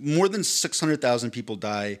up, but it's more than 600,000 people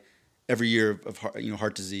die every year of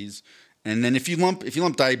heart disease. And then if you lump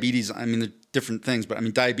diabetes, I mean, they're different things, but I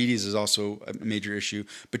mean, diabetes is also a major issue.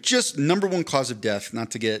 But just number one cause of death,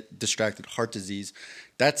 not to get distracted, heart disease.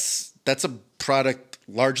 That's a product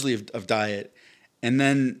largely of diet. And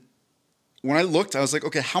then when I looked, I was like,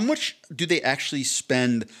 okay, how much do they actually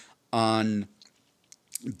spend on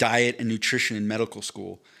diet and nutrition in medical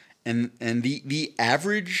school? And the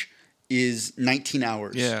average is 19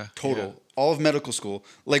 hours total. Yeah. All of medical school.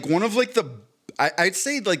 Like one of like I'd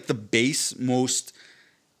say like the base most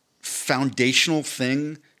foundational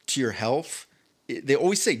thing to your health. They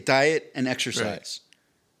always say diet and exercise. Right.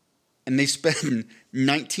 And they spend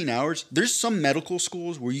 19 hours. There's some medical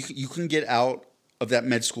schools where you can get out of that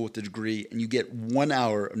med school with a degree and you get 1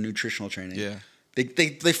 hour of nutritional training. Yeah.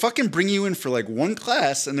 They fucking bring you in for like one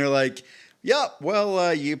class and they're like, yeah,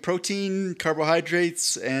 well, you eat protein,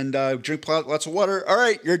 carbohydrates, and drink lots of water. All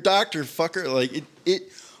right, you're a doctor, fucker. Like,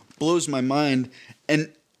 it blows my mind.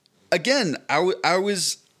 And again, I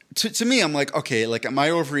was, to me, I'm like, okay, like, am I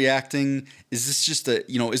overreacting? Is this just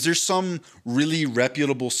is there some really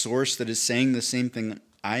reputable source that is saying the same thing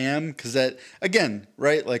I am? Because that, again,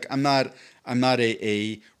 right, like, I'm not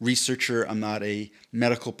a researcher. I'm not a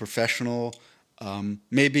medical professional.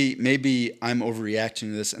 Maybe I'm overreacting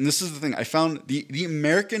to this. And this is the thing. I found the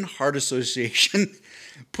American Heart Association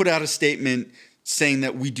put out a statement saying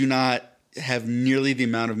that we do not have nearly the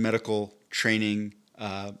amount of medical training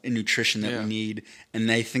in nutrition that we need.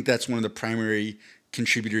 And I think that's one of the primary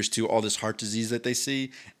contributors to all this heart disease that they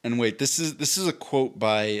see. And wait, this is a quote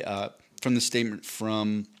from the statement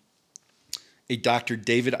from a Dr.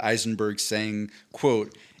 David Eisenberg saying,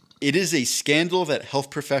 quote, "It is a scandal that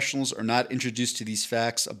health professionals are not introduced to these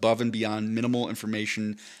facts above and beyond minimal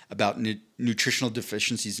information about nutritional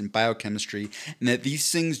deficiencies in biochemistry, and that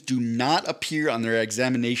these things do not appear on their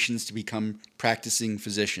examinations to become practicing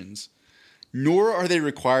physicians. Nor are they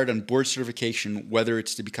required on board certification, whether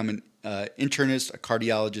it's to become an internist, a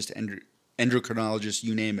cardiologist, endocrinologist,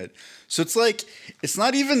 you name it." So it's like it's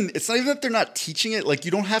not even that they're not teaching it. Like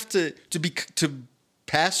you don't have to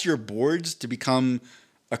pass your boards to become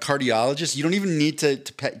a cardiologist. You don't even need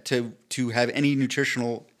to have any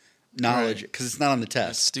nutritional knowledge because it's not on the test.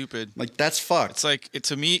 That's stupid. Like that's fucked. It's like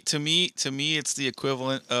to me, it's the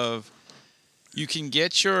equivalent of you can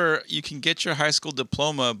get your high school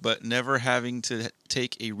diploma, but never having to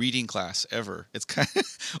take a reading class ever. It's kind of,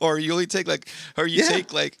 or you only take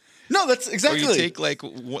no, that's exactly. Or you take like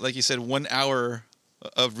you said 1 hour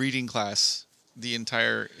of reading class the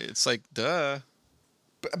entire. It's like duh.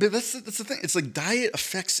 But that's the thing. It's like diet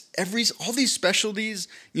affects all these specialties.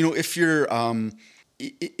 You know, if you're a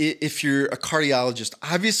cardiologist,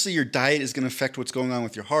 obviously your diet is going to affect what's going on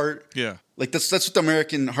with your heart. Yeah. Like that's what the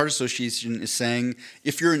American Heart Association is saying.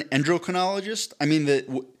 If you're an endocrinologist, I mean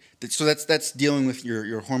so that's dealing with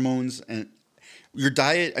your hormones and your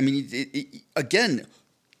diet. I mean, again,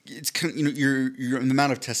 it's your the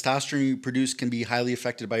amount of testosterone you produce can be highly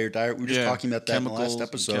affected by your diet. We were just talking about that in the last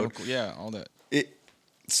episode. All that.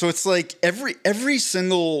 So it's like every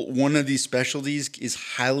single one of these specialties is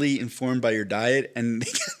highly informed by your diet, and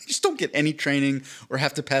they just don't get any training or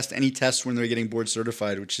have to pass any tests when they're getting board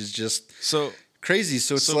certified, which is just so crazy.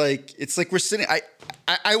 So it's like we're sitting.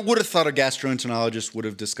 I would have thought a gastroenterologist would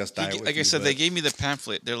have discussed diet. Like I said, they gave me the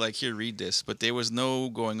pamphlet. They're like, here, read this, but there was no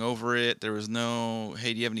going over it. There was no,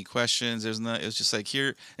 hey, do you have any questions? It was just like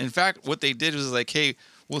here. In fact, what they did was like, hey,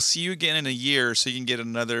 we'll see you again in a year, so you can get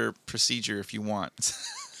another procedure if you want.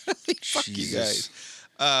 Fuck you guys.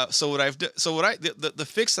 So what the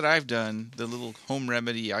fix that I've done, the little home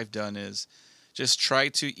remedy I've done is just try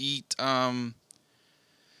to eat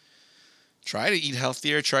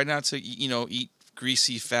healthier. Try not to eat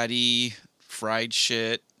greasy, fatty, fried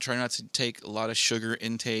shit. Try not to take a lot of sugar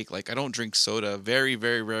intake. Like I don't drink soda. Very,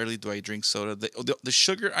 very rarely do I drink soda. The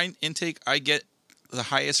sugar intake I get the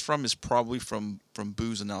highest from is probably from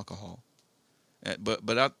booze and alcohol.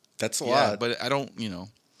 But that's a lot. But I don't,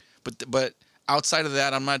 But outside of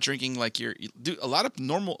that, I'm not drinking like a lot of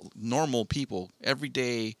normal people,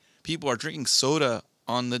 everyday people are drinking soda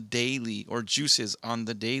on the daily or juices on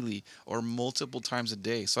the daily or multiple times a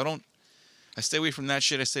day. So I stay away from that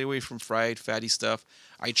shit. I stay away from fried, fatty stuff.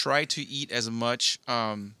 I try to eat as much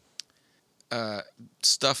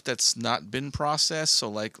stuff that's not been processed. So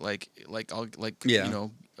I'll Yeah.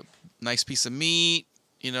 a nice piece of meat,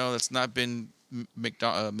 that's not been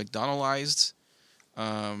McDonaldized.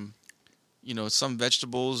 Um, some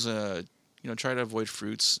vegetables. Try to avoid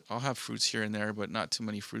fruits. I'll have fruits here and there, but not too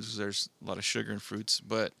many fruits. 'Cause there's a lot of sugar in fruits.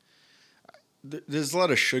 But There's a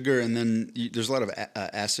lot of sugar, and then there's a lot of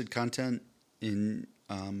acid content in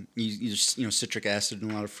citric acid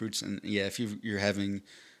in a lot of fruits, and yeah, if you're having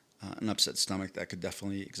an upset stomach, that could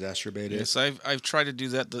definitely exacerbate it. yes, I've tried to do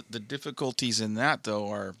that. The difficulties in that though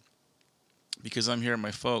are because I'm here at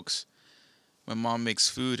my folks. My mom makes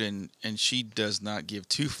food and she does not give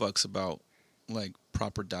two fucks about like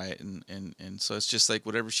proper diet and so it's just like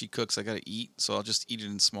whatever she cooks I gotta eat. So I'll just eat it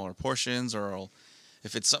in smaller portions or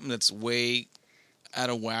if it's something that's way out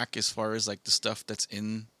of whack as far as like the stuff that's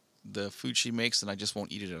in the food she makes, then I just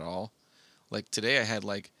won't eat it at all. Like today I had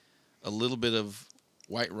like a little bit of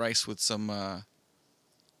white rice with some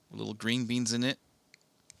little green beans in it.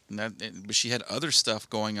 But she had other stuff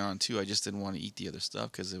going on too. I just didn't want to eat the other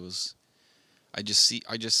stuff because it was. I just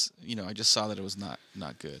saw that it was not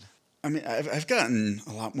good. I mean, I've gotten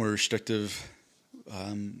a lot more restrictive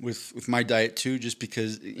with my diet too, just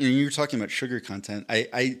because you were talking about sugar content.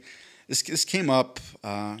 This came up.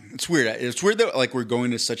 It's weird. It's weird that like we're going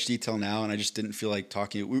into such detail now, and I just didn't feel like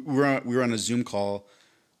talking. We were on a Zoom call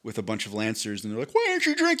with a bunch of Lancers, and they're like, "Why aren't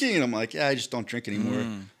you drinking?" And I'm like, "Yeah, I just don't drink anymore."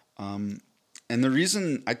 And the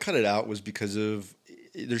reaand I cut it out was because of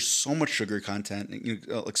there's so much sugar content,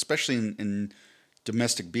 especially in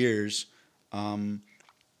domestic beers.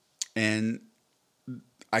 And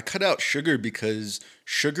I cut out sugar because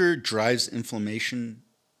sugar drives inflammation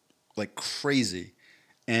like crazy.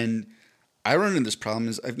 And I run into this problem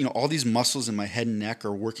is all these muscles in my head and neck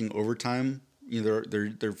are working overtime.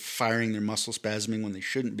 They're firing their muscle spasming when they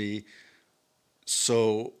shouldn't be.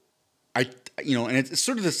 So and it's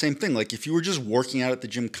sort of the same thing. Like if you were just working out at the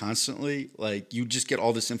gym constantly, like you just get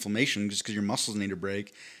all this inflammation just because your muscles need a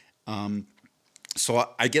break.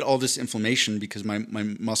 So I get all this inflammation because my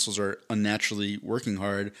muscles are unnaturally working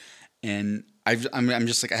hard, and I'm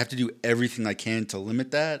just like I have to do everything I can to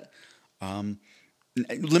limit that.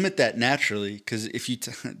 Limit that naturally, because if you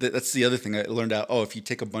that's the other thing I learned out. Oh, if you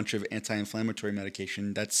take a bunch of anti-inflammatory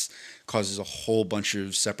medication, that's causes a whole bunch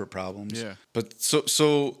of separate problems. Yeah. But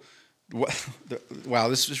wow,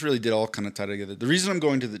 this just really did all kind of tie together. The reason I'm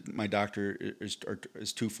going to my doctor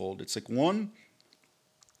is twofold. It's like one,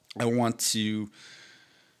 I want to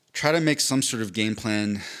try to make some sort of game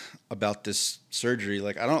plan about this surgery.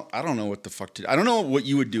 Like I don't know what the fuck to do. I don't know what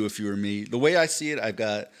you would do if you were me. The way I see it, I've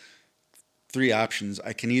got three options.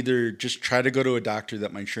 I can either just try to go to a doctor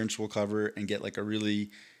that my insurance will cover and get like a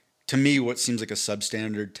really, to me, what seems like a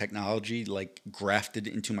substandard technology like grafted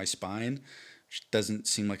into my spine, which doesn't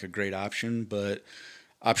seem like a great option. But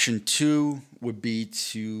option two would be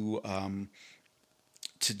to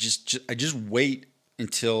just wait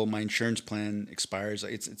until my insurance plan expires.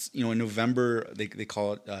 It's in November they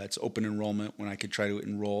call it it's open enrollment when I could try to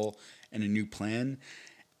enroll in a new plan.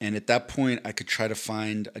 And at that point, I could try to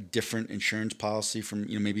find a different insurance policy from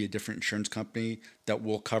maybe a different insurance company that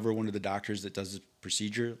will cover one of the doctors that does the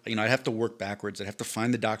procedure. I'd have to work backwards. I'd have to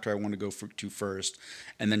find the doctor I want to go to first,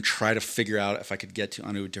 and then try to figure out if I could get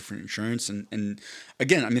onto a different insurance. And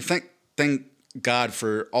again, I mean, thank God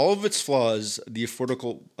for all of its flaws, the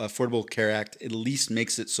Affordable Care Act at least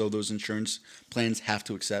makes it so those insurance plans have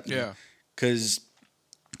to accept me. Yeah. Because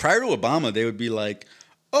prior to Obama, they would be like,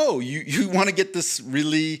 oh, you want to get this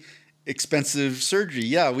really expensive surgery?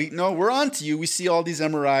 Yeah, we're on to you. We see all these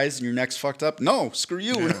MRIs and your neck's fucked up. No, screw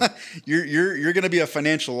you. Yeah. We're not, you're going to be a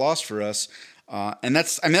financial loss for us. And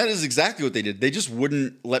that is exactly what they did. They just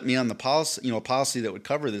wouldn't let me on the policy, a policy that would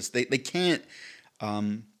cover this. They can't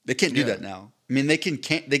do that now. I mean, they could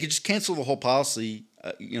just cancel the whole policy,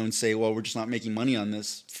 and say, well, we're just not making money on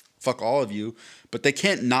this. Fuck all of you. But they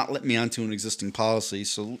can't not let me onto an existing policy.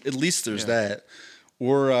 So at least there's that.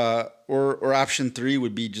 Or option three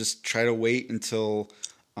would be just try to wait until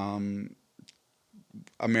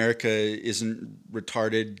America isn't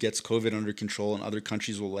retarded, gets COVID under control, and other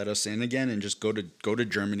countries will let us in again, and just go to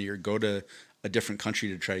Germany or go to a different country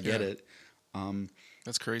to try to get it.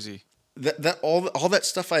 That's crazy. That all that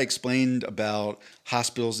stuff I explained about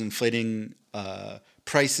hospitals inflating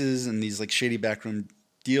prices and these like shady backroom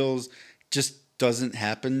deals just doesn't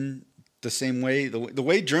happen the same way. The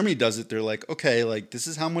way Germany does it, they're like, okay, like this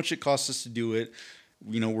is how much it costs us to do it.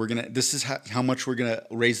 This is how much we're gonna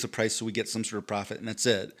raise the price so we get some sort of profit, and that's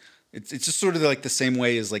it. It's just sort of like the same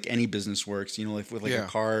way as like any business works, you know, like with like a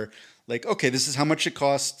car. Like, okay, this is how much it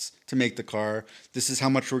costs to make the car. This is how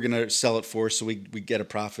much we're gonna sell it for, so we get a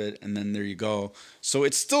profit, and then there you go. So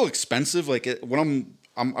it's still expensive. Like what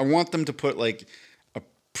I want them to put like a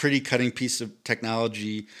pretty cutting piece of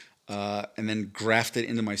technology, and then graft it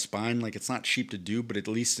into my spine. Like it's not cheap to do, but at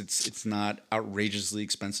least it's not outrageously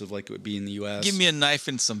expensive like it would be in the U.S. Give me a knife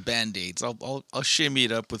and some band-aids. I'll shimmy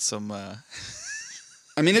it up with some.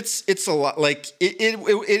 I mean, it's a lot. Like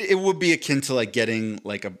it would be akin to like getting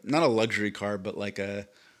like not a luxury car, but like a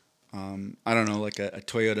I don't know, like a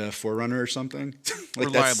Toyota 4Runner or something. Like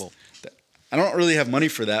reliable. I don't really have money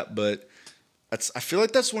for that, but I feel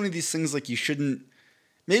like that's one of these things like you shouldn't.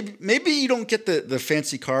 Maybe you don't get the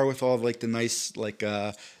fancy car with all of like the nice like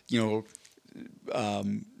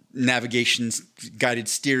navigation guided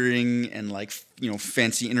steering and like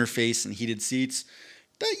fancy interface and heated seats.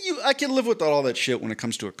 I can live with all that shit when it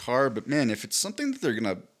comes to a car, but man, if it's something that they're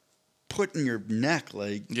gonna put in your neck,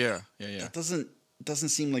 like that doesn't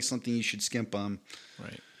seem like something you should skimp on.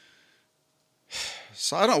 Right.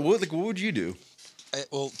 So I don't know. What would you do?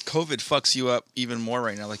 Well, COVID fucks you up even more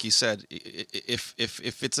right now, like you said. If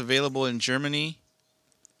it's available in Germany,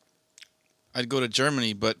 I'd go to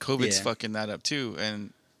Germany, but COVID's fucking that up too,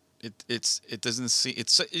 and it doesn't seem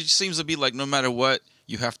it seems to be like no matter what,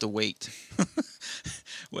 you have to wait.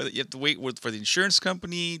 Whether you have to wait for the insurance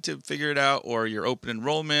company to figure it out, or your open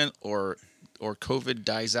enrollment, or COVID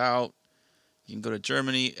dies out, you can go to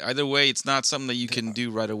Germany. Either way, it's not something that you can do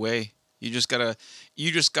right away. You just gotta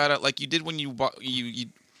like you did when you bought you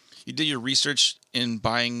did your research in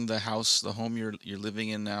buying the house, the home you're living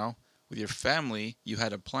in now with your family. You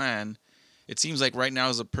had a plan. It seems like right now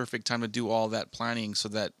is a perfect time to do all that planning, so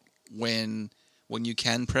that when you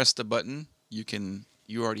can press the button, you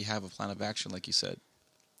already have a plan of action, like you said.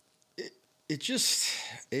 It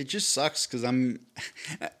just sucks because I'm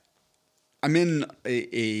in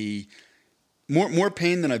a more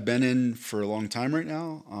pain than I've been in for a long time right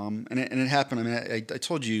now. And it happened. I mean, I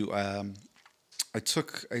told you I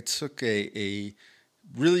took a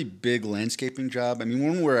really big landscaping job. I mean,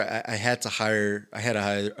 one where I had to hire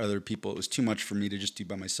other people. It was too much for me to just do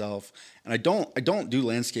by myself. And I don't do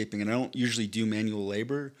landscaping, and I don't usually do manual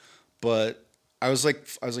labor, but I was like,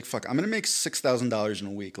 fuck, I'm gonna make $6,000 in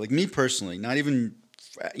a week. Like me personally, not even,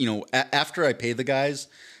 after I pay the guys,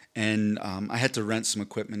 and I had to rent some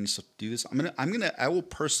equipment and stuff to do this. I will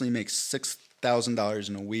personally make $6,000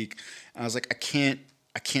 in a week. And I was like, I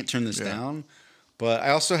can't turn this down. But I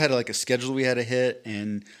also had like a schedule we had to hit,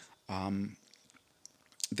 and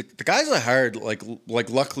the guys I hired, like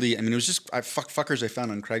luckily, I mean, it was just fuckers I found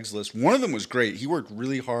on Craigslist. One of them was great. He worked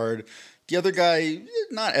really hard. The other guy,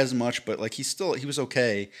 not as much, but like he was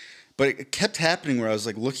okay. But it kept happening where I was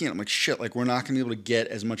like looking at him like shit, like we're not gonna be able to get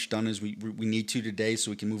as much done as we need to today, so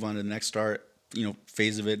we can move on to the next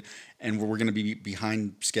phase of it, and we're gonna be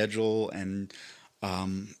behind schedule. And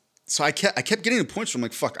so I kept getting to points where I'm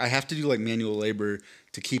like, fuck, I have to do like manual labor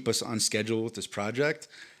to keep us on schedule with this project.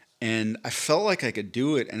 And I felt like I could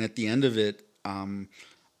do it, and at the end of it,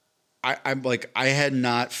 I had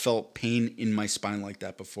not felt pain in my spine like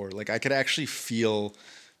that before. Like I could actually feel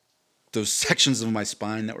those sections of my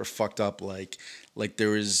spine that were fucked up. Like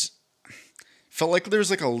felt like there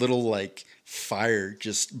was like a little like fire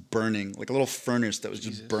just burning, like a little furnace that was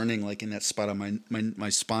just burning like in that spot on my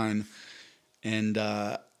spine. And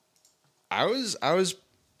I was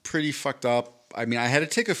pretty fucked up. I mean, I had to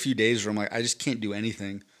take a few days where I'm like, I just can't do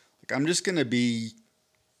anything. Like I'm just gonna be,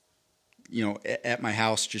 at my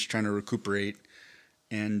house just trying to recuperate.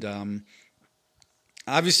 And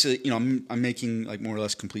obviously, I'm making like more or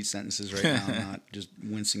less complete sentences right now. I'm not just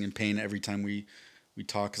wincing in pain every time we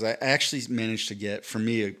talk, because I actually managed to get, for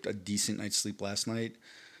me, a decent night's sleep last night.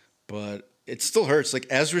 But it still hurts. Like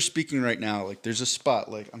as we're speaking right now, like there's a spot,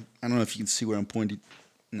 like I don't know if you can see where I'm pointing.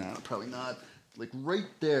 No, probably not. Like right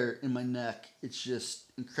there in my neck, it's just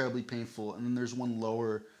incredibly painful. And then there's one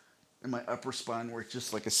lower in my upper spine where it's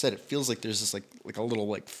just, like I said, it feels like there's this like a little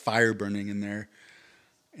like fire burning in there.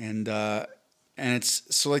 And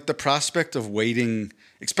it's so like the prospect of waiting,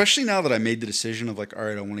 especially now that I made the decision of like, all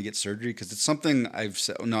right, I want to get surgery, because it's something I've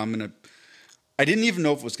said, no, I didn't even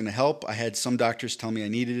know if it was going to help. I had some doctors tell me I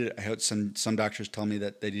needed it. I had some doctors tell me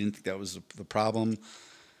that they didn't think that was the problem.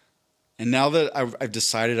 And now that I've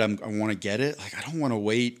decided I want to get it, like I don't want to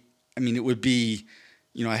wait. I mean, it would be,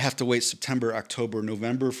 I have to wait September, October,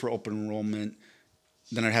 November for open enrollment.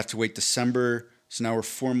 Then I'd have to wait December. So now we're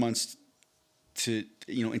 4 months to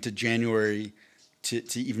into January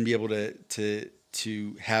to even be able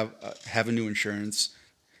to have a new insurance.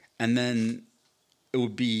 And then it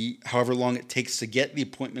would be however long it takes to get the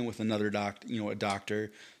appointment with another a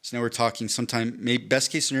doctor. So now we're talking sometime, maybe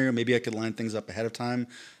best case scenario, maybe I could line things up ahead of time.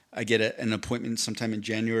 I get an appointment sometime in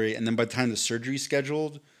January, and then by the time the surgery's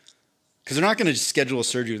scheduled, because they're not going to just schedule a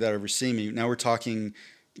surgery without ever seeing me. Now we're talking,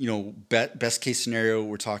 best case scenario,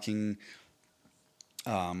 we're talking,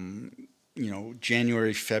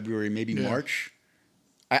 January, February, maybe March.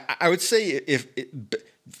 I would say if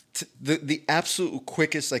the absolute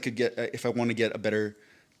quickest I could get, if I want to get a better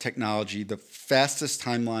technology, the fastest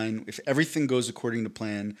timeline, if everything goes according to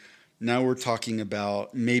plan, now we're talking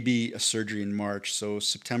about maybe a surgery in March. So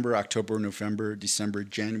September, October, November, December,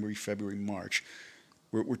 January, February, March.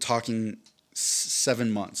 We're talking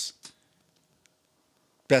 7 months.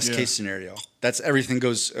 Best case scenario. That's everything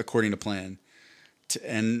goes according to plan.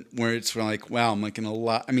 And where it's like, wow, I'm like in a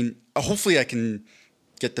lot. I mean, hopefully I can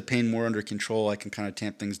get the pain more under control. I can kind of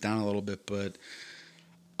tamp things down a little bit, but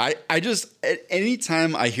I just, at any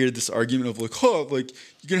time I hear this argument of like,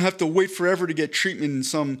 you're going to have to wait forever to get treatment in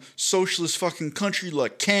some socialist fucking country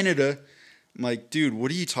like Canada. I'm like, dude, what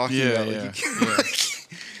are you talking about?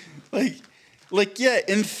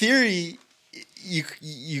 In theory, you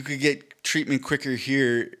could get treatment quicker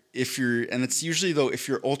here and it's usually though if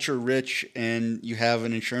you're ultra rich and you have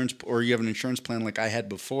an insurance plan like I had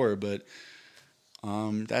before, but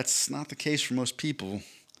that's not the case for most people.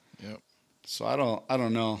 Yep. So I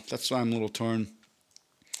don't know. That's why I'm a little torn.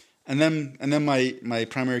 And then my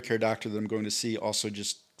primary care doctor that I'm going to see also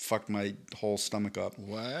just fucked my whole stomach up.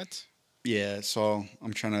 What? Yeah. So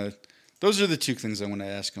I'm trying to. Those are the two things I want to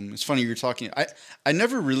ask him. It's funny you're talking. I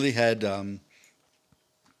never really had. I've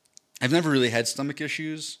never really had stomach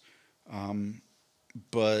issues,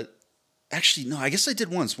 but. Actually, no, I guess I did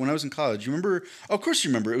once when I was in college. You remember? Oh, of course you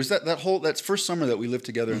remember. It was that first summer that we lived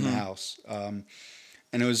together in the house. And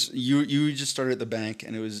it was you just started at the bank,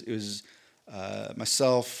 and it was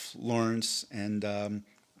myself, Lawrence, and I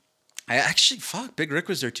actually Big Rick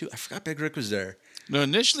was there too. I forgot Big Rick was there. No,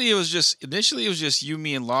 initially it was just you,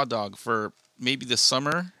 me, and Law Dog for maybe the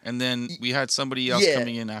summer, and then we had somebody else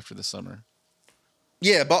coming in after the summer.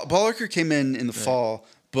 Yeah, Bolliker came in the fall.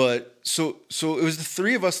 But so it was the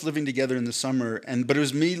three of us living together in the summer, but it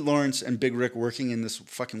was me, Lawrence, and Big Rick working in this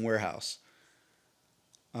fucking warehouse.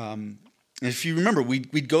 And if you remember,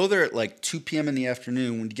 we'd go there at like 2 p.m. in the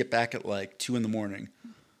afternoon. We'd get back at like 2 in the morning.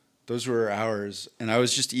 Those were our hours, and I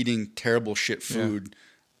was just eating terrible shit food,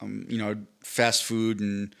 fast food,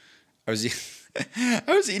 and I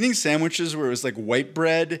was eating sandwiches where it was like white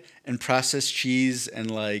bread and processed cheese and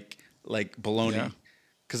like bologna. Yeah.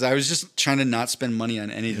 Because I was just trying to not spend money on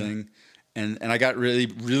anything, and I got really,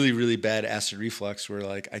 really, really bad acid reflux where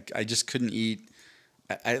like I just couldn't eat.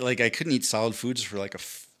 I couldn't eat solid foods for like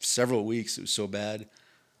several weeks. It was so bad.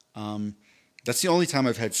 That's the only time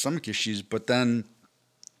I've had stomach issues. But then,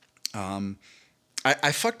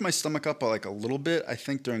 I fucked my stomach up like a little bit. I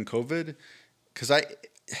think during COVID, because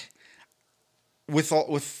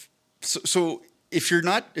so if you're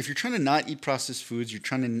trying to not eat processed foods, you're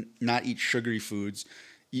trying to not eat sugary foods.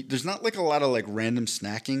 There's not like a lot of like random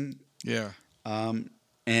snacking. Yeah.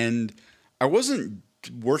 And I wasn't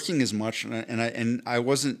working as much, and I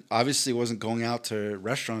wasn't going out to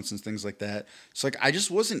restaurants and things like that. So like I just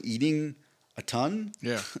wasn't eating a ton.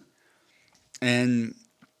 Yeah. And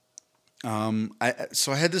I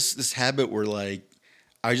had this habit where like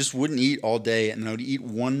I just wouldn't eat all day, and I would eat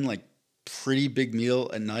one like pretty big meal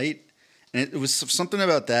at night, and it was something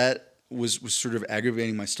about that was sort of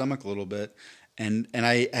aggravating my stomach a little bit. And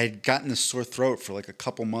I had gotten a sore throat for like a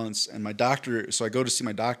couple months, and my doctor. So I go to see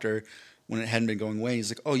my doctor when it hadn't been going away. He's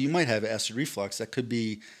like, "Oh, you might have acid reflux. That could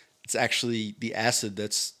be. It's actually the acid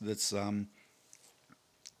that's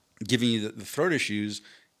giving you the throat issues."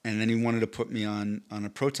 And then he wanted to put me on a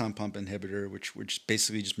proton pump inhibitor, which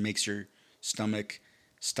basically just makes your stomach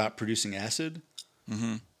stop producing acid.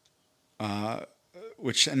 Mm-hmm. And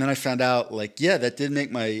then I found out that did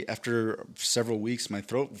make after several weeks my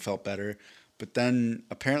throat felt better. But then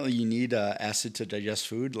apparently you need acid to digest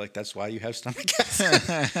food. Like that's why you have stomach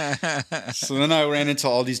acid. So then I ran into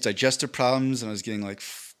all these digestive problems, and I was getting like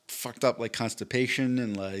fucked up like constipation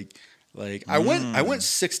and like I went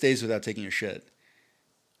 6 days without taking a shit.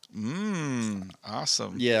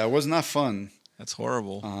 Awesome. Yeah, it was not fun. That's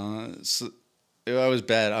horrible. So it was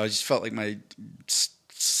bad. I just felt like my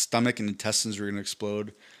stomach and intestines were gonna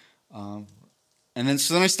explode. And then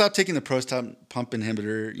I stopped taking the proton pump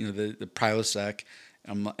inhibitor, the Prilosec,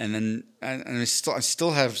 and I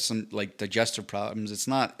still have some like digestive problems. It's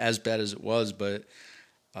not as bad as it was, but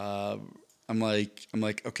I'm like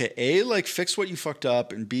okay, A, like fix what you fucked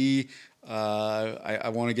up, and B, I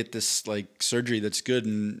want to get this like surgery that's good,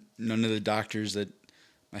 and none of the doctors that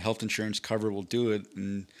my health insurance cover will do it,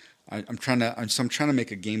 and I'm trying to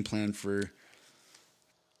make a game plan for.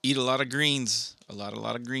 Eat a lot of greens. A lot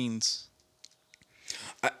of greens.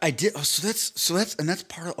 I did. Oh, that's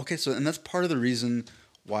part of that's part of the reason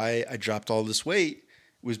why I dropped all this weight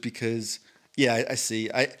was because I see.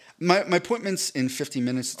 My appointment's in 50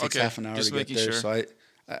 minutes. It takes half an hour to get there. Sure. So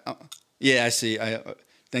I see.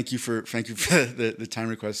 Thank you for the time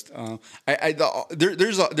request.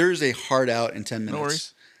 There's a hard out in 10 minutes. No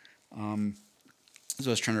worries. So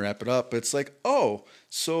I was trying to wrap it up, but it's like,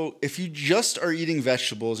 so if you just are eating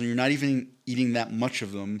vegetables and you're not even eating that much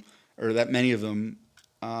of them or that many of them,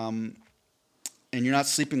 and you're not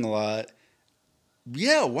sleeping a lot,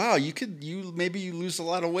 wow, maybe you lose a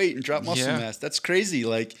lot of weight and drop muscle mass. That's crazy.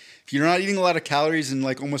 Like if you're not eating a lot of calories and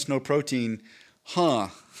like almost no protein,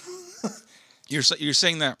 You're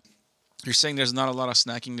saying there's not a lot of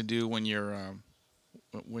snacking to do when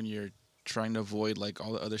you're trying to avoid like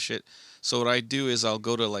all the other shit. So what I do is I'll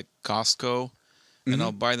go to like Costco and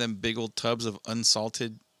I'll buy them big old tubs of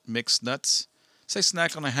unsalted mixed nuts. So I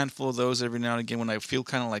snack on a handful of those every now and again when I feel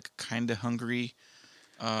kind of hungry.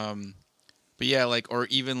 But yeah, like or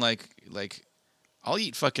even like I'll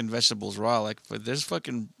eat fucking vegetables raw. Like if there's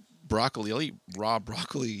fucking broccoli, I'll eat raw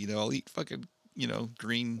broccoli. I'll eat fucking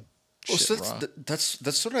green. Well, so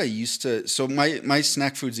that's what I used to. So my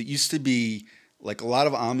snack foods, it used to be like a lot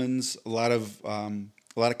of almonds, a lot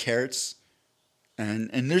of carrots, and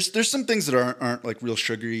there's some things that aren't like real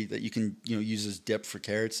sugary that you can use as dip for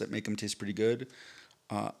carrots that make them taste pretty good.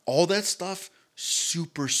 All that stuff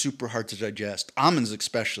super hard to digest. Almonds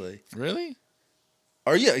especially. Really?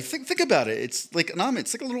 Or yeah, think about it. It's like an almond.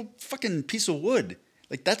 It's like a little fucking piece of wood.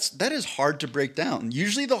 Like that is hard to break down.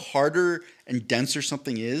 Usually, the harder and denser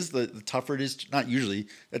something is, the tougher it is. Not usually.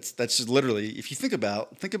 That's just literally. If you think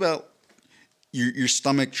about your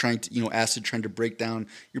stomach trying to acid trying to break down.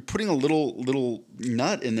 You're putting a little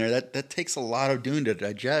nut in there that takes a lot of doing to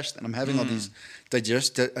digest. And I'm having all these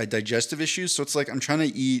digestive issues. So it's like I'm trying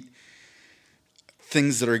to eat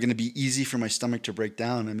things that are going to be easy for my stomach to break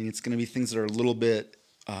down. I mean, it's going to be things that are a little bit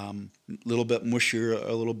mushier,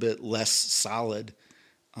 a little bit less solid.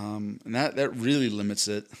 And that really limits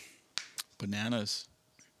it. Bananas.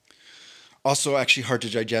 Also, actually hard to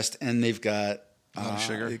digest, and they've got a lot of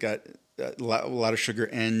sugar. They've got a lot of sugar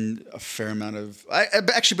and a fair amount of.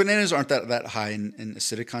 Actually, bananas aren't that high in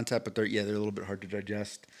acidic content, but they're a little bit hard to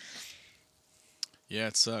digest. Yeah,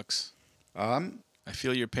 it sucks. I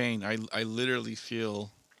feel your pain. I literally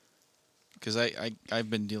feel because I've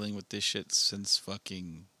been dealing with this shit since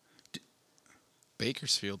fucking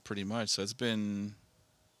Bakersfield, pretty much. So it's been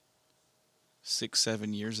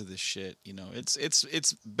 6-7 years of this shit.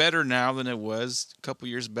 It's better now than it was a couple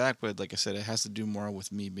years back, but like I said, it has to do more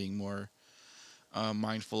with me being more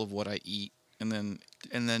mindful of what I eat, and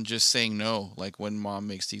then just saying no. Like when mom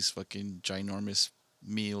makes these fucking ginormous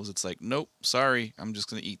meals, it's like, nope, sorry, I'm just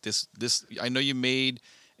gonna eat this. I know you made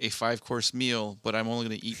a 5-course meal, but I'm only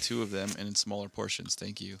gonna eat 2 of them and in smaller portions.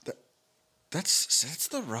 Thank you. That's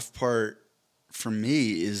the rough part for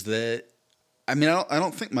me is that I mean I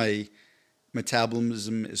don't think my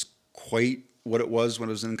metabolism is quite what it was when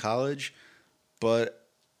I was in college, but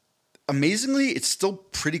amazingly, it's still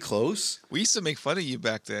pretty close. We used to make fun of you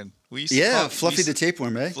back then. Fluffy the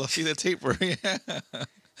tapeworm, eh? Fluffy the tapeworm, yeah.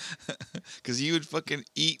 Because you would fucking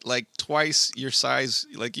eat like twice your size.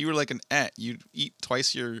 Like you were like an ant. You'd eat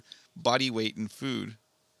twice your body weight in food.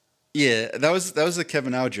 Yeah, that was a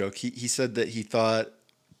Kevin Au joke. He said that he thought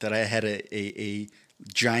that I had a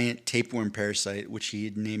giant tapeworm parasite, which he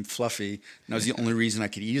had named Fluffy. And that was the only reason I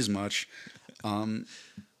could eat as much. And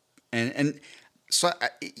so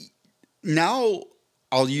now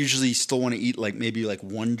I'll usually still want to eat like maybe like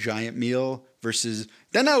one giant meal versus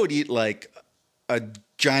then I would eat like a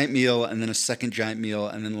giant meal and then a second giant meal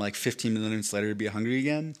and then like 15 minutes later to be hungry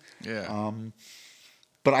again. Yeah.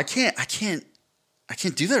 But I can't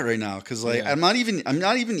do that right now because like I'm not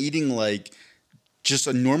even eating like just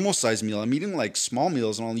a normal size meal. I'm eating like small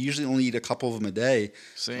meals, and I'll usually only eat a couple of them a day.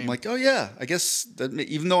 Same. I'm like, oh yeah, I guess that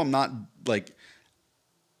even though I'm not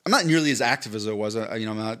nearly as active as I was.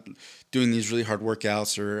 I'm not doing these really hard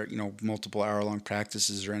workouts or multiple hour-long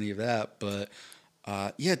practices or any of that. But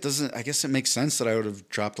it doesn't. I guess it makes sense that I would have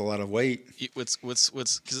dropped a lot of weight. What's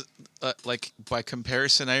because like by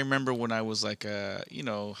comparison, I remember when I was like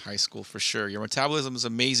high school for sure. Your metabolism is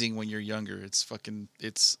amazing when you're younger.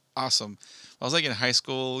 It's awesome. I was like in high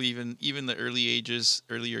school, even the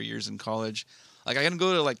earlier years in college. Like I can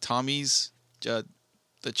go to like Tommy's, the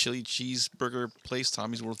chili cheeseburger place,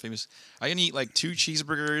 Tommy's world famous. I can eat like 2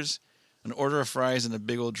 cheeseburgers, an order of fries, and a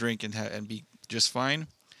big old drink and be just fine.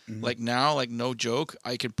 Like now, like no joke,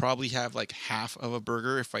 I could probably have like half of a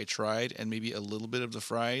burger if I tried, and maybe a little bit of the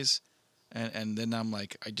fries, and then I'm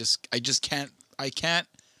like, I just can't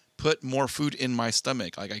put more food in my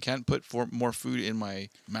stomach. Like I can't put more food in my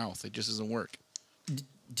mouth. It just doesn't work.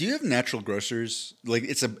 Do you have Natural Grocers? Like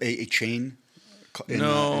it's a chain.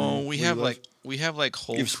 No, we where you have live? like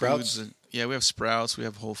Whole You have Foods. Sprouts? And, yeah, we have Sprouts. We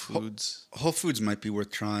have Whole Foods. Whole Foods might be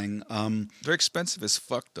worth trying. They're expensive as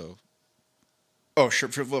fuck though. Oh, sure,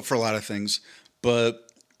 for a lot of things,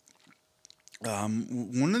 but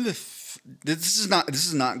one of the this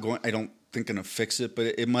is not going. I don't think gonna fix it, but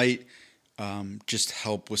it might just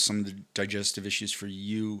help with some of the digestive issues for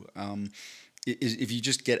you. If you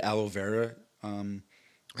just get aloe vera, I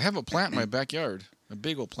have a plant in my backyard, a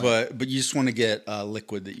big old plant. but you just want to get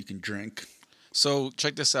liquid that you can drink. So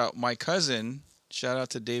check this out. My cousin, shout out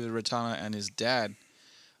to David Ratana and his dad.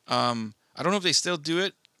 I don't know if they still do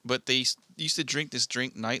it, but they used to drink this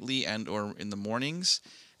drink nightly and or in the mornings,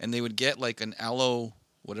 and they would get like an aloe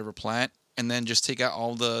whatever plant, and then just take out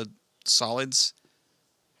all the solids,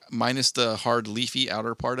 minus the hard leafy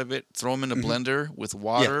outer part of it. Throw them in a blender with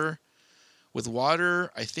water. Yeah. With water,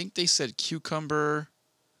 I think they said cucumber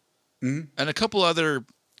and a couple other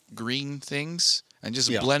green things, and just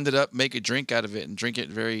blend it up, make a drink out of it, and drink it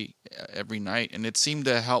every night. And it seemed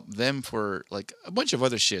to help them for like a bunch of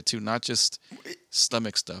other shit too, not just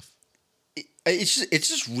stomach stuff. It's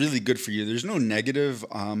just really good for you. There's no negative.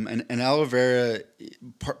 And aloe vera,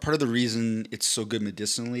 part of the reason it's so good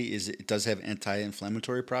medicinally is it does have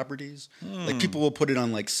anti-inflammatory properties. Like people will put it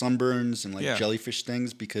on like sunburns and like jellyfish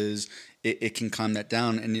stings because it can calm that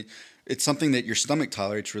down. And it's something that your stomach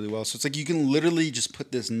tolerates really well. So it's like you can literally just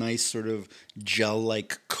put this nice sort of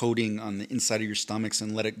gel-like coating on the inside of your stomachs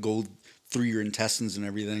and let it go through your intestines and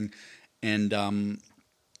everything. And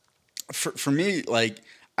for me, like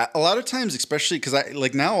a lot of times, especially because I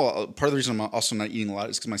like now, part of the reason I'm also not eating a lot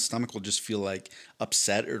is because my stomach will just feel like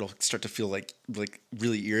upset, or it'll start to feel like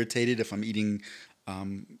really irritated if I'm eating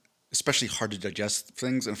especially hard to digest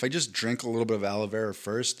things. And if I just drink a little bit of aloe vera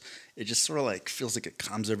first, it just sort of like feels like it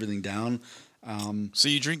calms everything down. So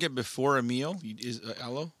you drink it before a meal? Is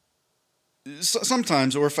aloe?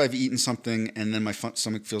 Sometimes, or if I've eaten something and then my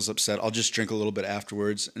stomach feels upset, I'll just drink a little bit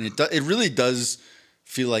afterwards, and it really does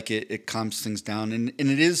feel like it calms things down, and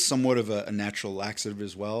it is somewhat of a natural laxative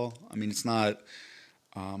as well. I mean, it's not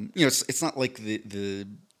it's not like the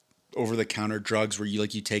over the counter drugs where you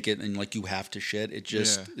take it and like you have to shit. It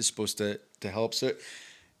just is supposed to help. So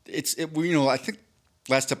I think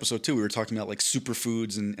last episode too we were talking about like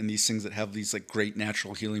superfoods and these things that have these like great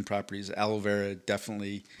natural healing properties. Aloe vera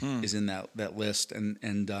definitely is in that list,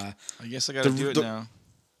 and I guess I got to do it now.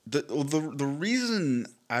 The reason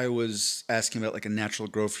I was asking about like a Natural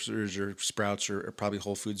Grocers or Sprouts or probably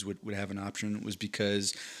Whole Foods would have an option was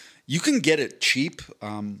because you can get it cheap.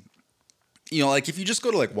 Like if you just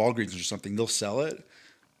go to like Walgreens or something, they'll sell it,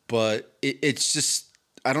 but it's just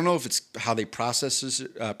I don't know if it's how they process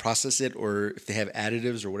it or if they have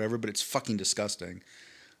additives or whatever, but it's fucking disgusting.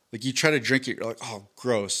 Like you try to drink it, you're like, oh,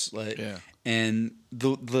 gross. And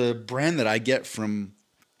the brand that I get from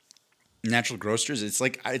Natural Grocers,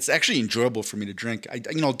 it's actually enjoyable for me to drink.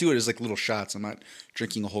 I'll do it as like little shots. I'm not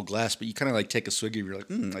drinking a whole glass, but you kind of like take a swig and you're like,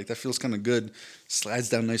 like that feels kind of good. Slides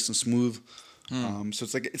down nice and smooth. So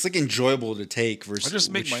it's like enjoyable to take versus. I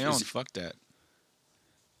just make my own. Fuck that.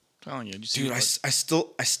 I'm telling you, dude. I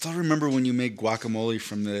still remember when you made guacamole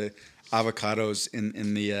from the avocados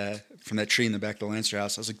in the from that tree in the back of the Lancer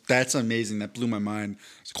house. I was like, that's amazing. That blew my mind.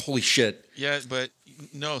 I was like, holy shit. Yeah, but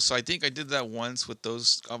no. So I think I did that once with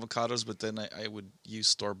those avocados, but then I would use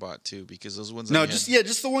store-bought too because those ones.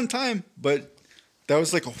 Just the one time. But that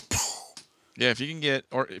was like yeah, if you can get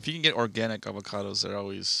organic avocados, they're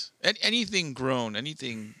always anything grown,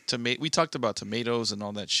 anything we talked about tomatoes and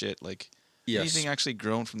all that shit. Like anything actually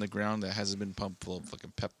grown from the ground that hasn't been pumped full of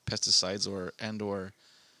fucking pesticides or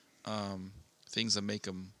things that make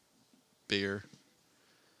them bigger.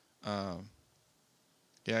 Yeah,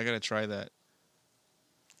 I gotta try that.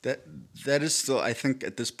 That is still, I think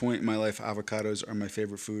at this point in my life, avocados are my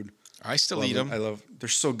favorite food. I still eat them. They're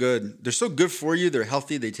so good. They're so good for you. They're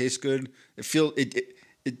healthy. They taste good. It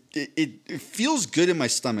feels good in my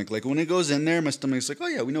stomach. Like when it goes in there, my stomach's like, oh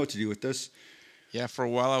yeah, we know what to do with this. Yeah, for a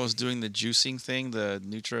while I was doing the juicing thing, the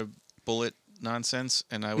NutriBullet nonsense,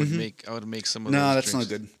 and I would make some of those. No, that's drinks.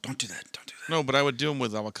 not good. Don't do that. No, but I would do them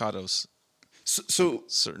with avocados. So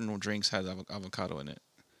certain drinks had avocado in it.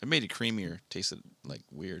 It made it creamier. Tasted like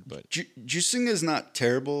weird, but juicing is not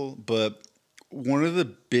terrible. But one of the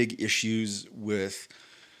big issues with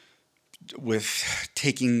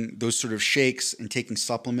taking those sort of shakes and taking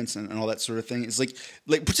supplements and all that sort of thing is like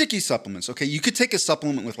particularly supplements. Okay, you could take a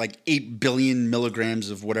supplement with like 8 billion milligrams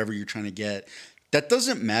of whatever you're trying to get. That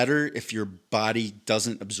doesn't matter if your body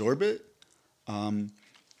doesn't absorb it.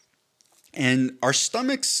 And our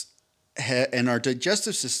stomachs and our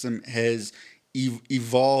digestive system has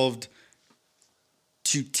evolved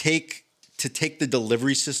to take the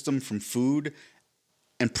delivery system from food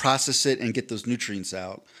and process it and get those nutrients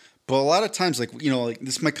out. But a lot of times, like, you know, like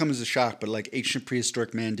this might come as a shock, but like ancient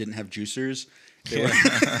prehistoric man didn't have juicers.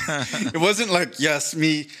 It wasn't like, yes,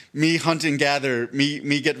 me hunt and gather,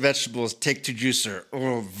 me get vegetables, take to juicer.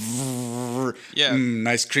 Oh, yeah,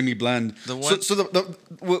 nice creamy blend.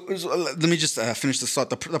 Let me just finish this thought.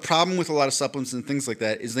 The problem with a lot of supplements and things like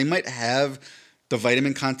that is they might have the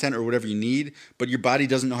vitamin content or whatever you need, but your body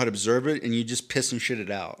doesn't know how to absorb it, and you just piss and shit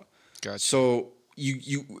it out. Gotcha. So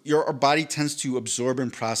your body tends to absorb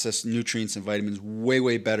and process nutrients and vitamins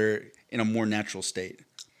way better in a more natural state.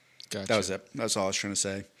 Gotcha. That was it. That's all I was trying to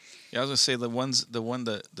say. Yeah, I was gonna say the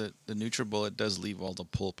NutriBullet does leave all the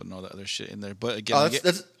pulp and all that other shit in there. But again,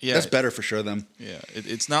 that's better for sure. Then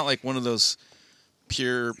it's not like one of those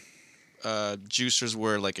pure juicers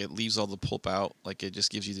where like it leaves all the pulp out. Like it just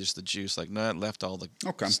gives you just the juice. Like no, it left all the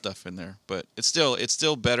stuff in there. But it's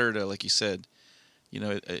still better to, like you said, you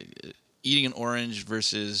know, eating an orange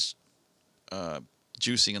versus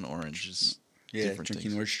juicing an orange is different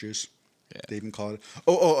drinking things. orange juice. Yeah. They even call it.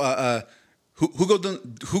 Jugo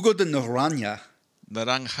de naranja.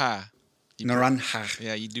 Naranja. Naranja.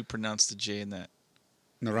 Yeah, you do pronounce the J in that.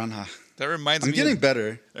 Naranja. That reminds me. I'm getting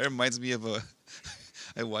better. That reminds me of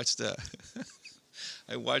I watched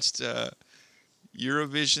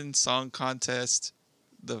Eurovision Song Contest,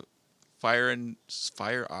 the Fire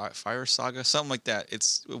Saga, something like that.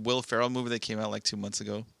 It's a Will Ferrell movie that came out like 2 months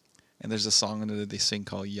ago, and there's a song in it that they sing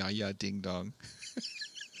called "Ya Ya Ding Dong."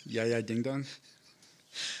 Ya Ya Ding Dong.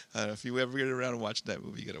 I don't know if you ever get around to watching that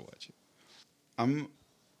movie, you gotta watch it.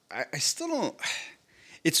 I still don't.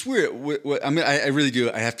 It's weird. I mean, I really do.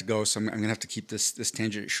 I have to go, so I'm gonna have to keep this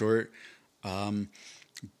tangent short.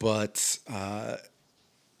 But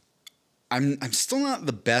I'm still not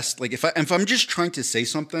the best. Like if I'm just trying to say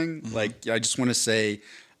something, like I just want to say,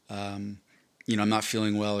 you know, I'm not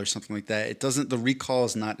feeling well or something like that. The recall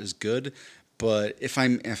is not as good. But if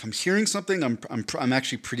I'm hearing something, I'm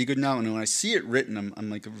actually pretty good now. And when I see it written, I'm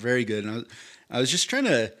like very good. And I was trying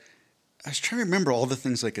to remember all the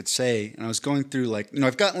things I could say. And I was going through like, you know,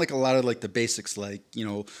 I've gotten like a lot of like the basics, like, you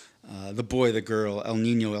know, the boy, the girl, el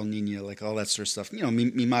niño, like all that sort of stuff. You know,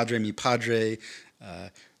 mi madre, mi padre,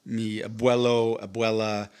 mi abuelo,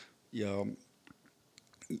 abuela. You know,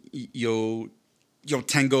 yo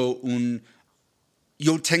tengo una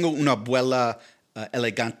abuela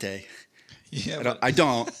elegante. Yeah, I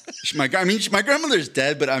don't. My grandmother's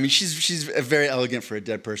dead, but I mean, she's very elegant for a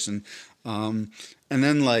dead person. And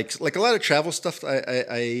then like a lot of travel stuff,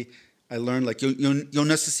 I learned like yo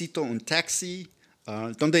necesito un taxi.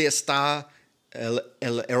 ¿Dónde está el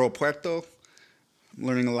aeropuerto? I'm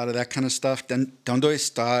learning a lot of that kind of stuff. Then ¿dónde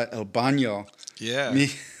está el baño? Yeah.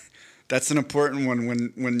 That's an important one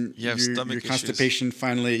when your constipation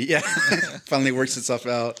finally finally works itself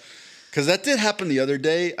out. Because that did happen the other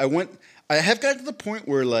day. I have gotten to the point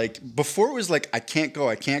where, like, before it was like, I can't go.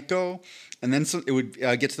 And then it would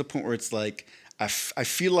get to the point where it's like, I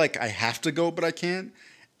feel like I have to go, but I can't.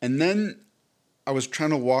 And then I was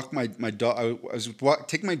trying to walk my dog. I was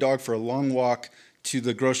taking my dog for a long walk to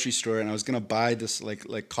the grocery store, and I was going to buy this,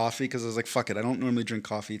 like coffee, because I was like, fuck it. I don't normally drink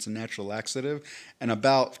coffee. It's a natural laxative. And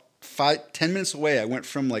about 10 minutes away, I went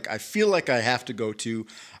from, like, I feel like I have to go to,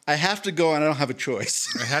 I have to go and I don't have a choice.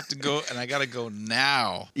 I have to go and I gotta go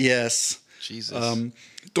now. Yes. Jesus.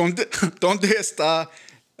 ¿Dónde está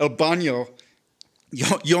el baño?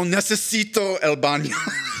 Yo necesito el baño.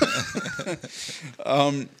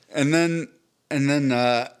 And then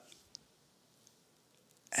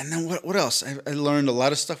what else? I learned a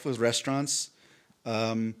lot of stuff with restaurants.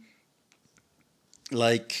 Hold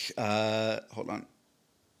on.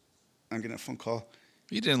 I'm getting a phone call.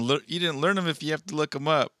 You didn't learn them if you have to look them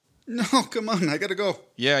up. No, come on, I gotta go.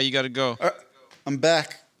 Yeah, you gotta go. I'm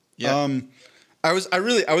back. Yeah. I was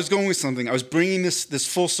going with something. I was bringing this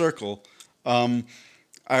full circle. I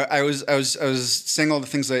was saying all the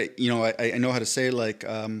things that I know how to say, like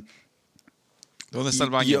 ¿Dónde está el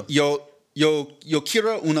baño? Yo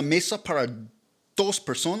quiero una mesa para 2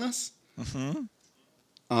 personas. Mm-hmm.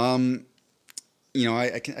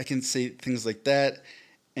 I can say things like that,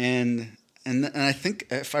 and I think,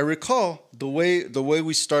 if I recall, the way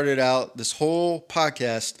we started out this whole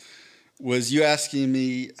podcast was you asking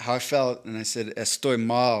me how I felt, and I said estoy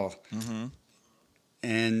mal. Mm-hmm.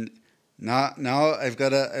 and now I've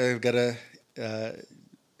gotta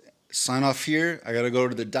sign off here. I gotta go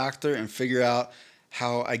to the doctor and figure out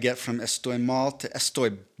how I get from estoy mal to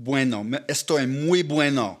estoy bueno. Estoy muy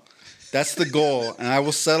bueno. That's the goal, and I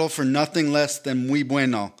will settle for nothing less than muy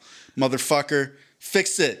bueno. Motherfucker,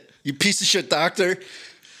 fix it, you piece of shit doctor.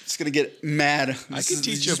 It's gonna get mad. I can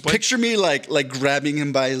teach you. Picture me like grabbing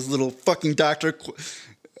him by his little fucking doctor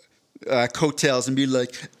coattails and be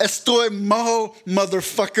like, "Estoy mal,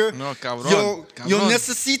 motherfucker. No, cabrón. Yo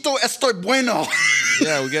necesito estoy bueno."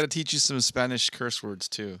 Yeah, we gotta teach you some Spanish curse words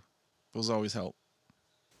too. Those always help.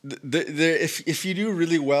 If you do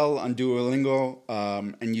really well on Duolingo,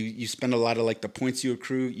 and you spend a lot of like the points you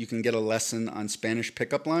accrue, you can get a lesson on Spanish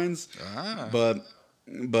pickup lines.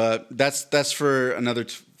 But that's for another.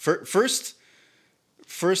 First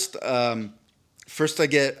I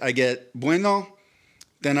get bueno,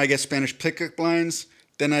 then I get Spanish pickup lines,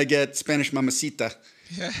 then I get Spanish mamacita.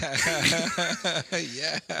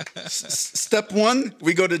 Yeah. Step one,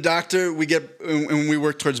 we go to doctor, we get and we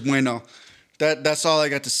work towards bueno. That's all I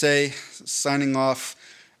got to say. Signing off.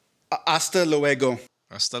 Hasta luego.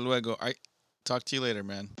 Hasta luego. I talk to you later,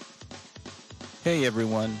 man. Hey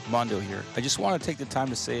everyone, Mondo here. I just want to take the time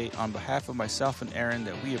to say on behalf of myself and Aaron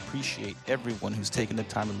that we appreciate everyone who's taken the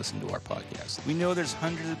time to listen to our podcast. We know there's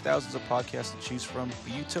hundreds of thousands of podcasts to choose from,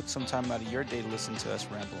 but you took some time out of your day to listen to us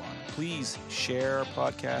ramble on. Please share our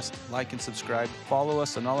podcast, like and subscribe, follow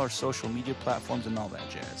us on all our social media platforms and all that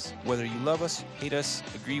jazz. Whether you love us, hate us,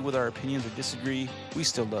 agree with our opinions or disagree, we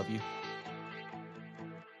still love you.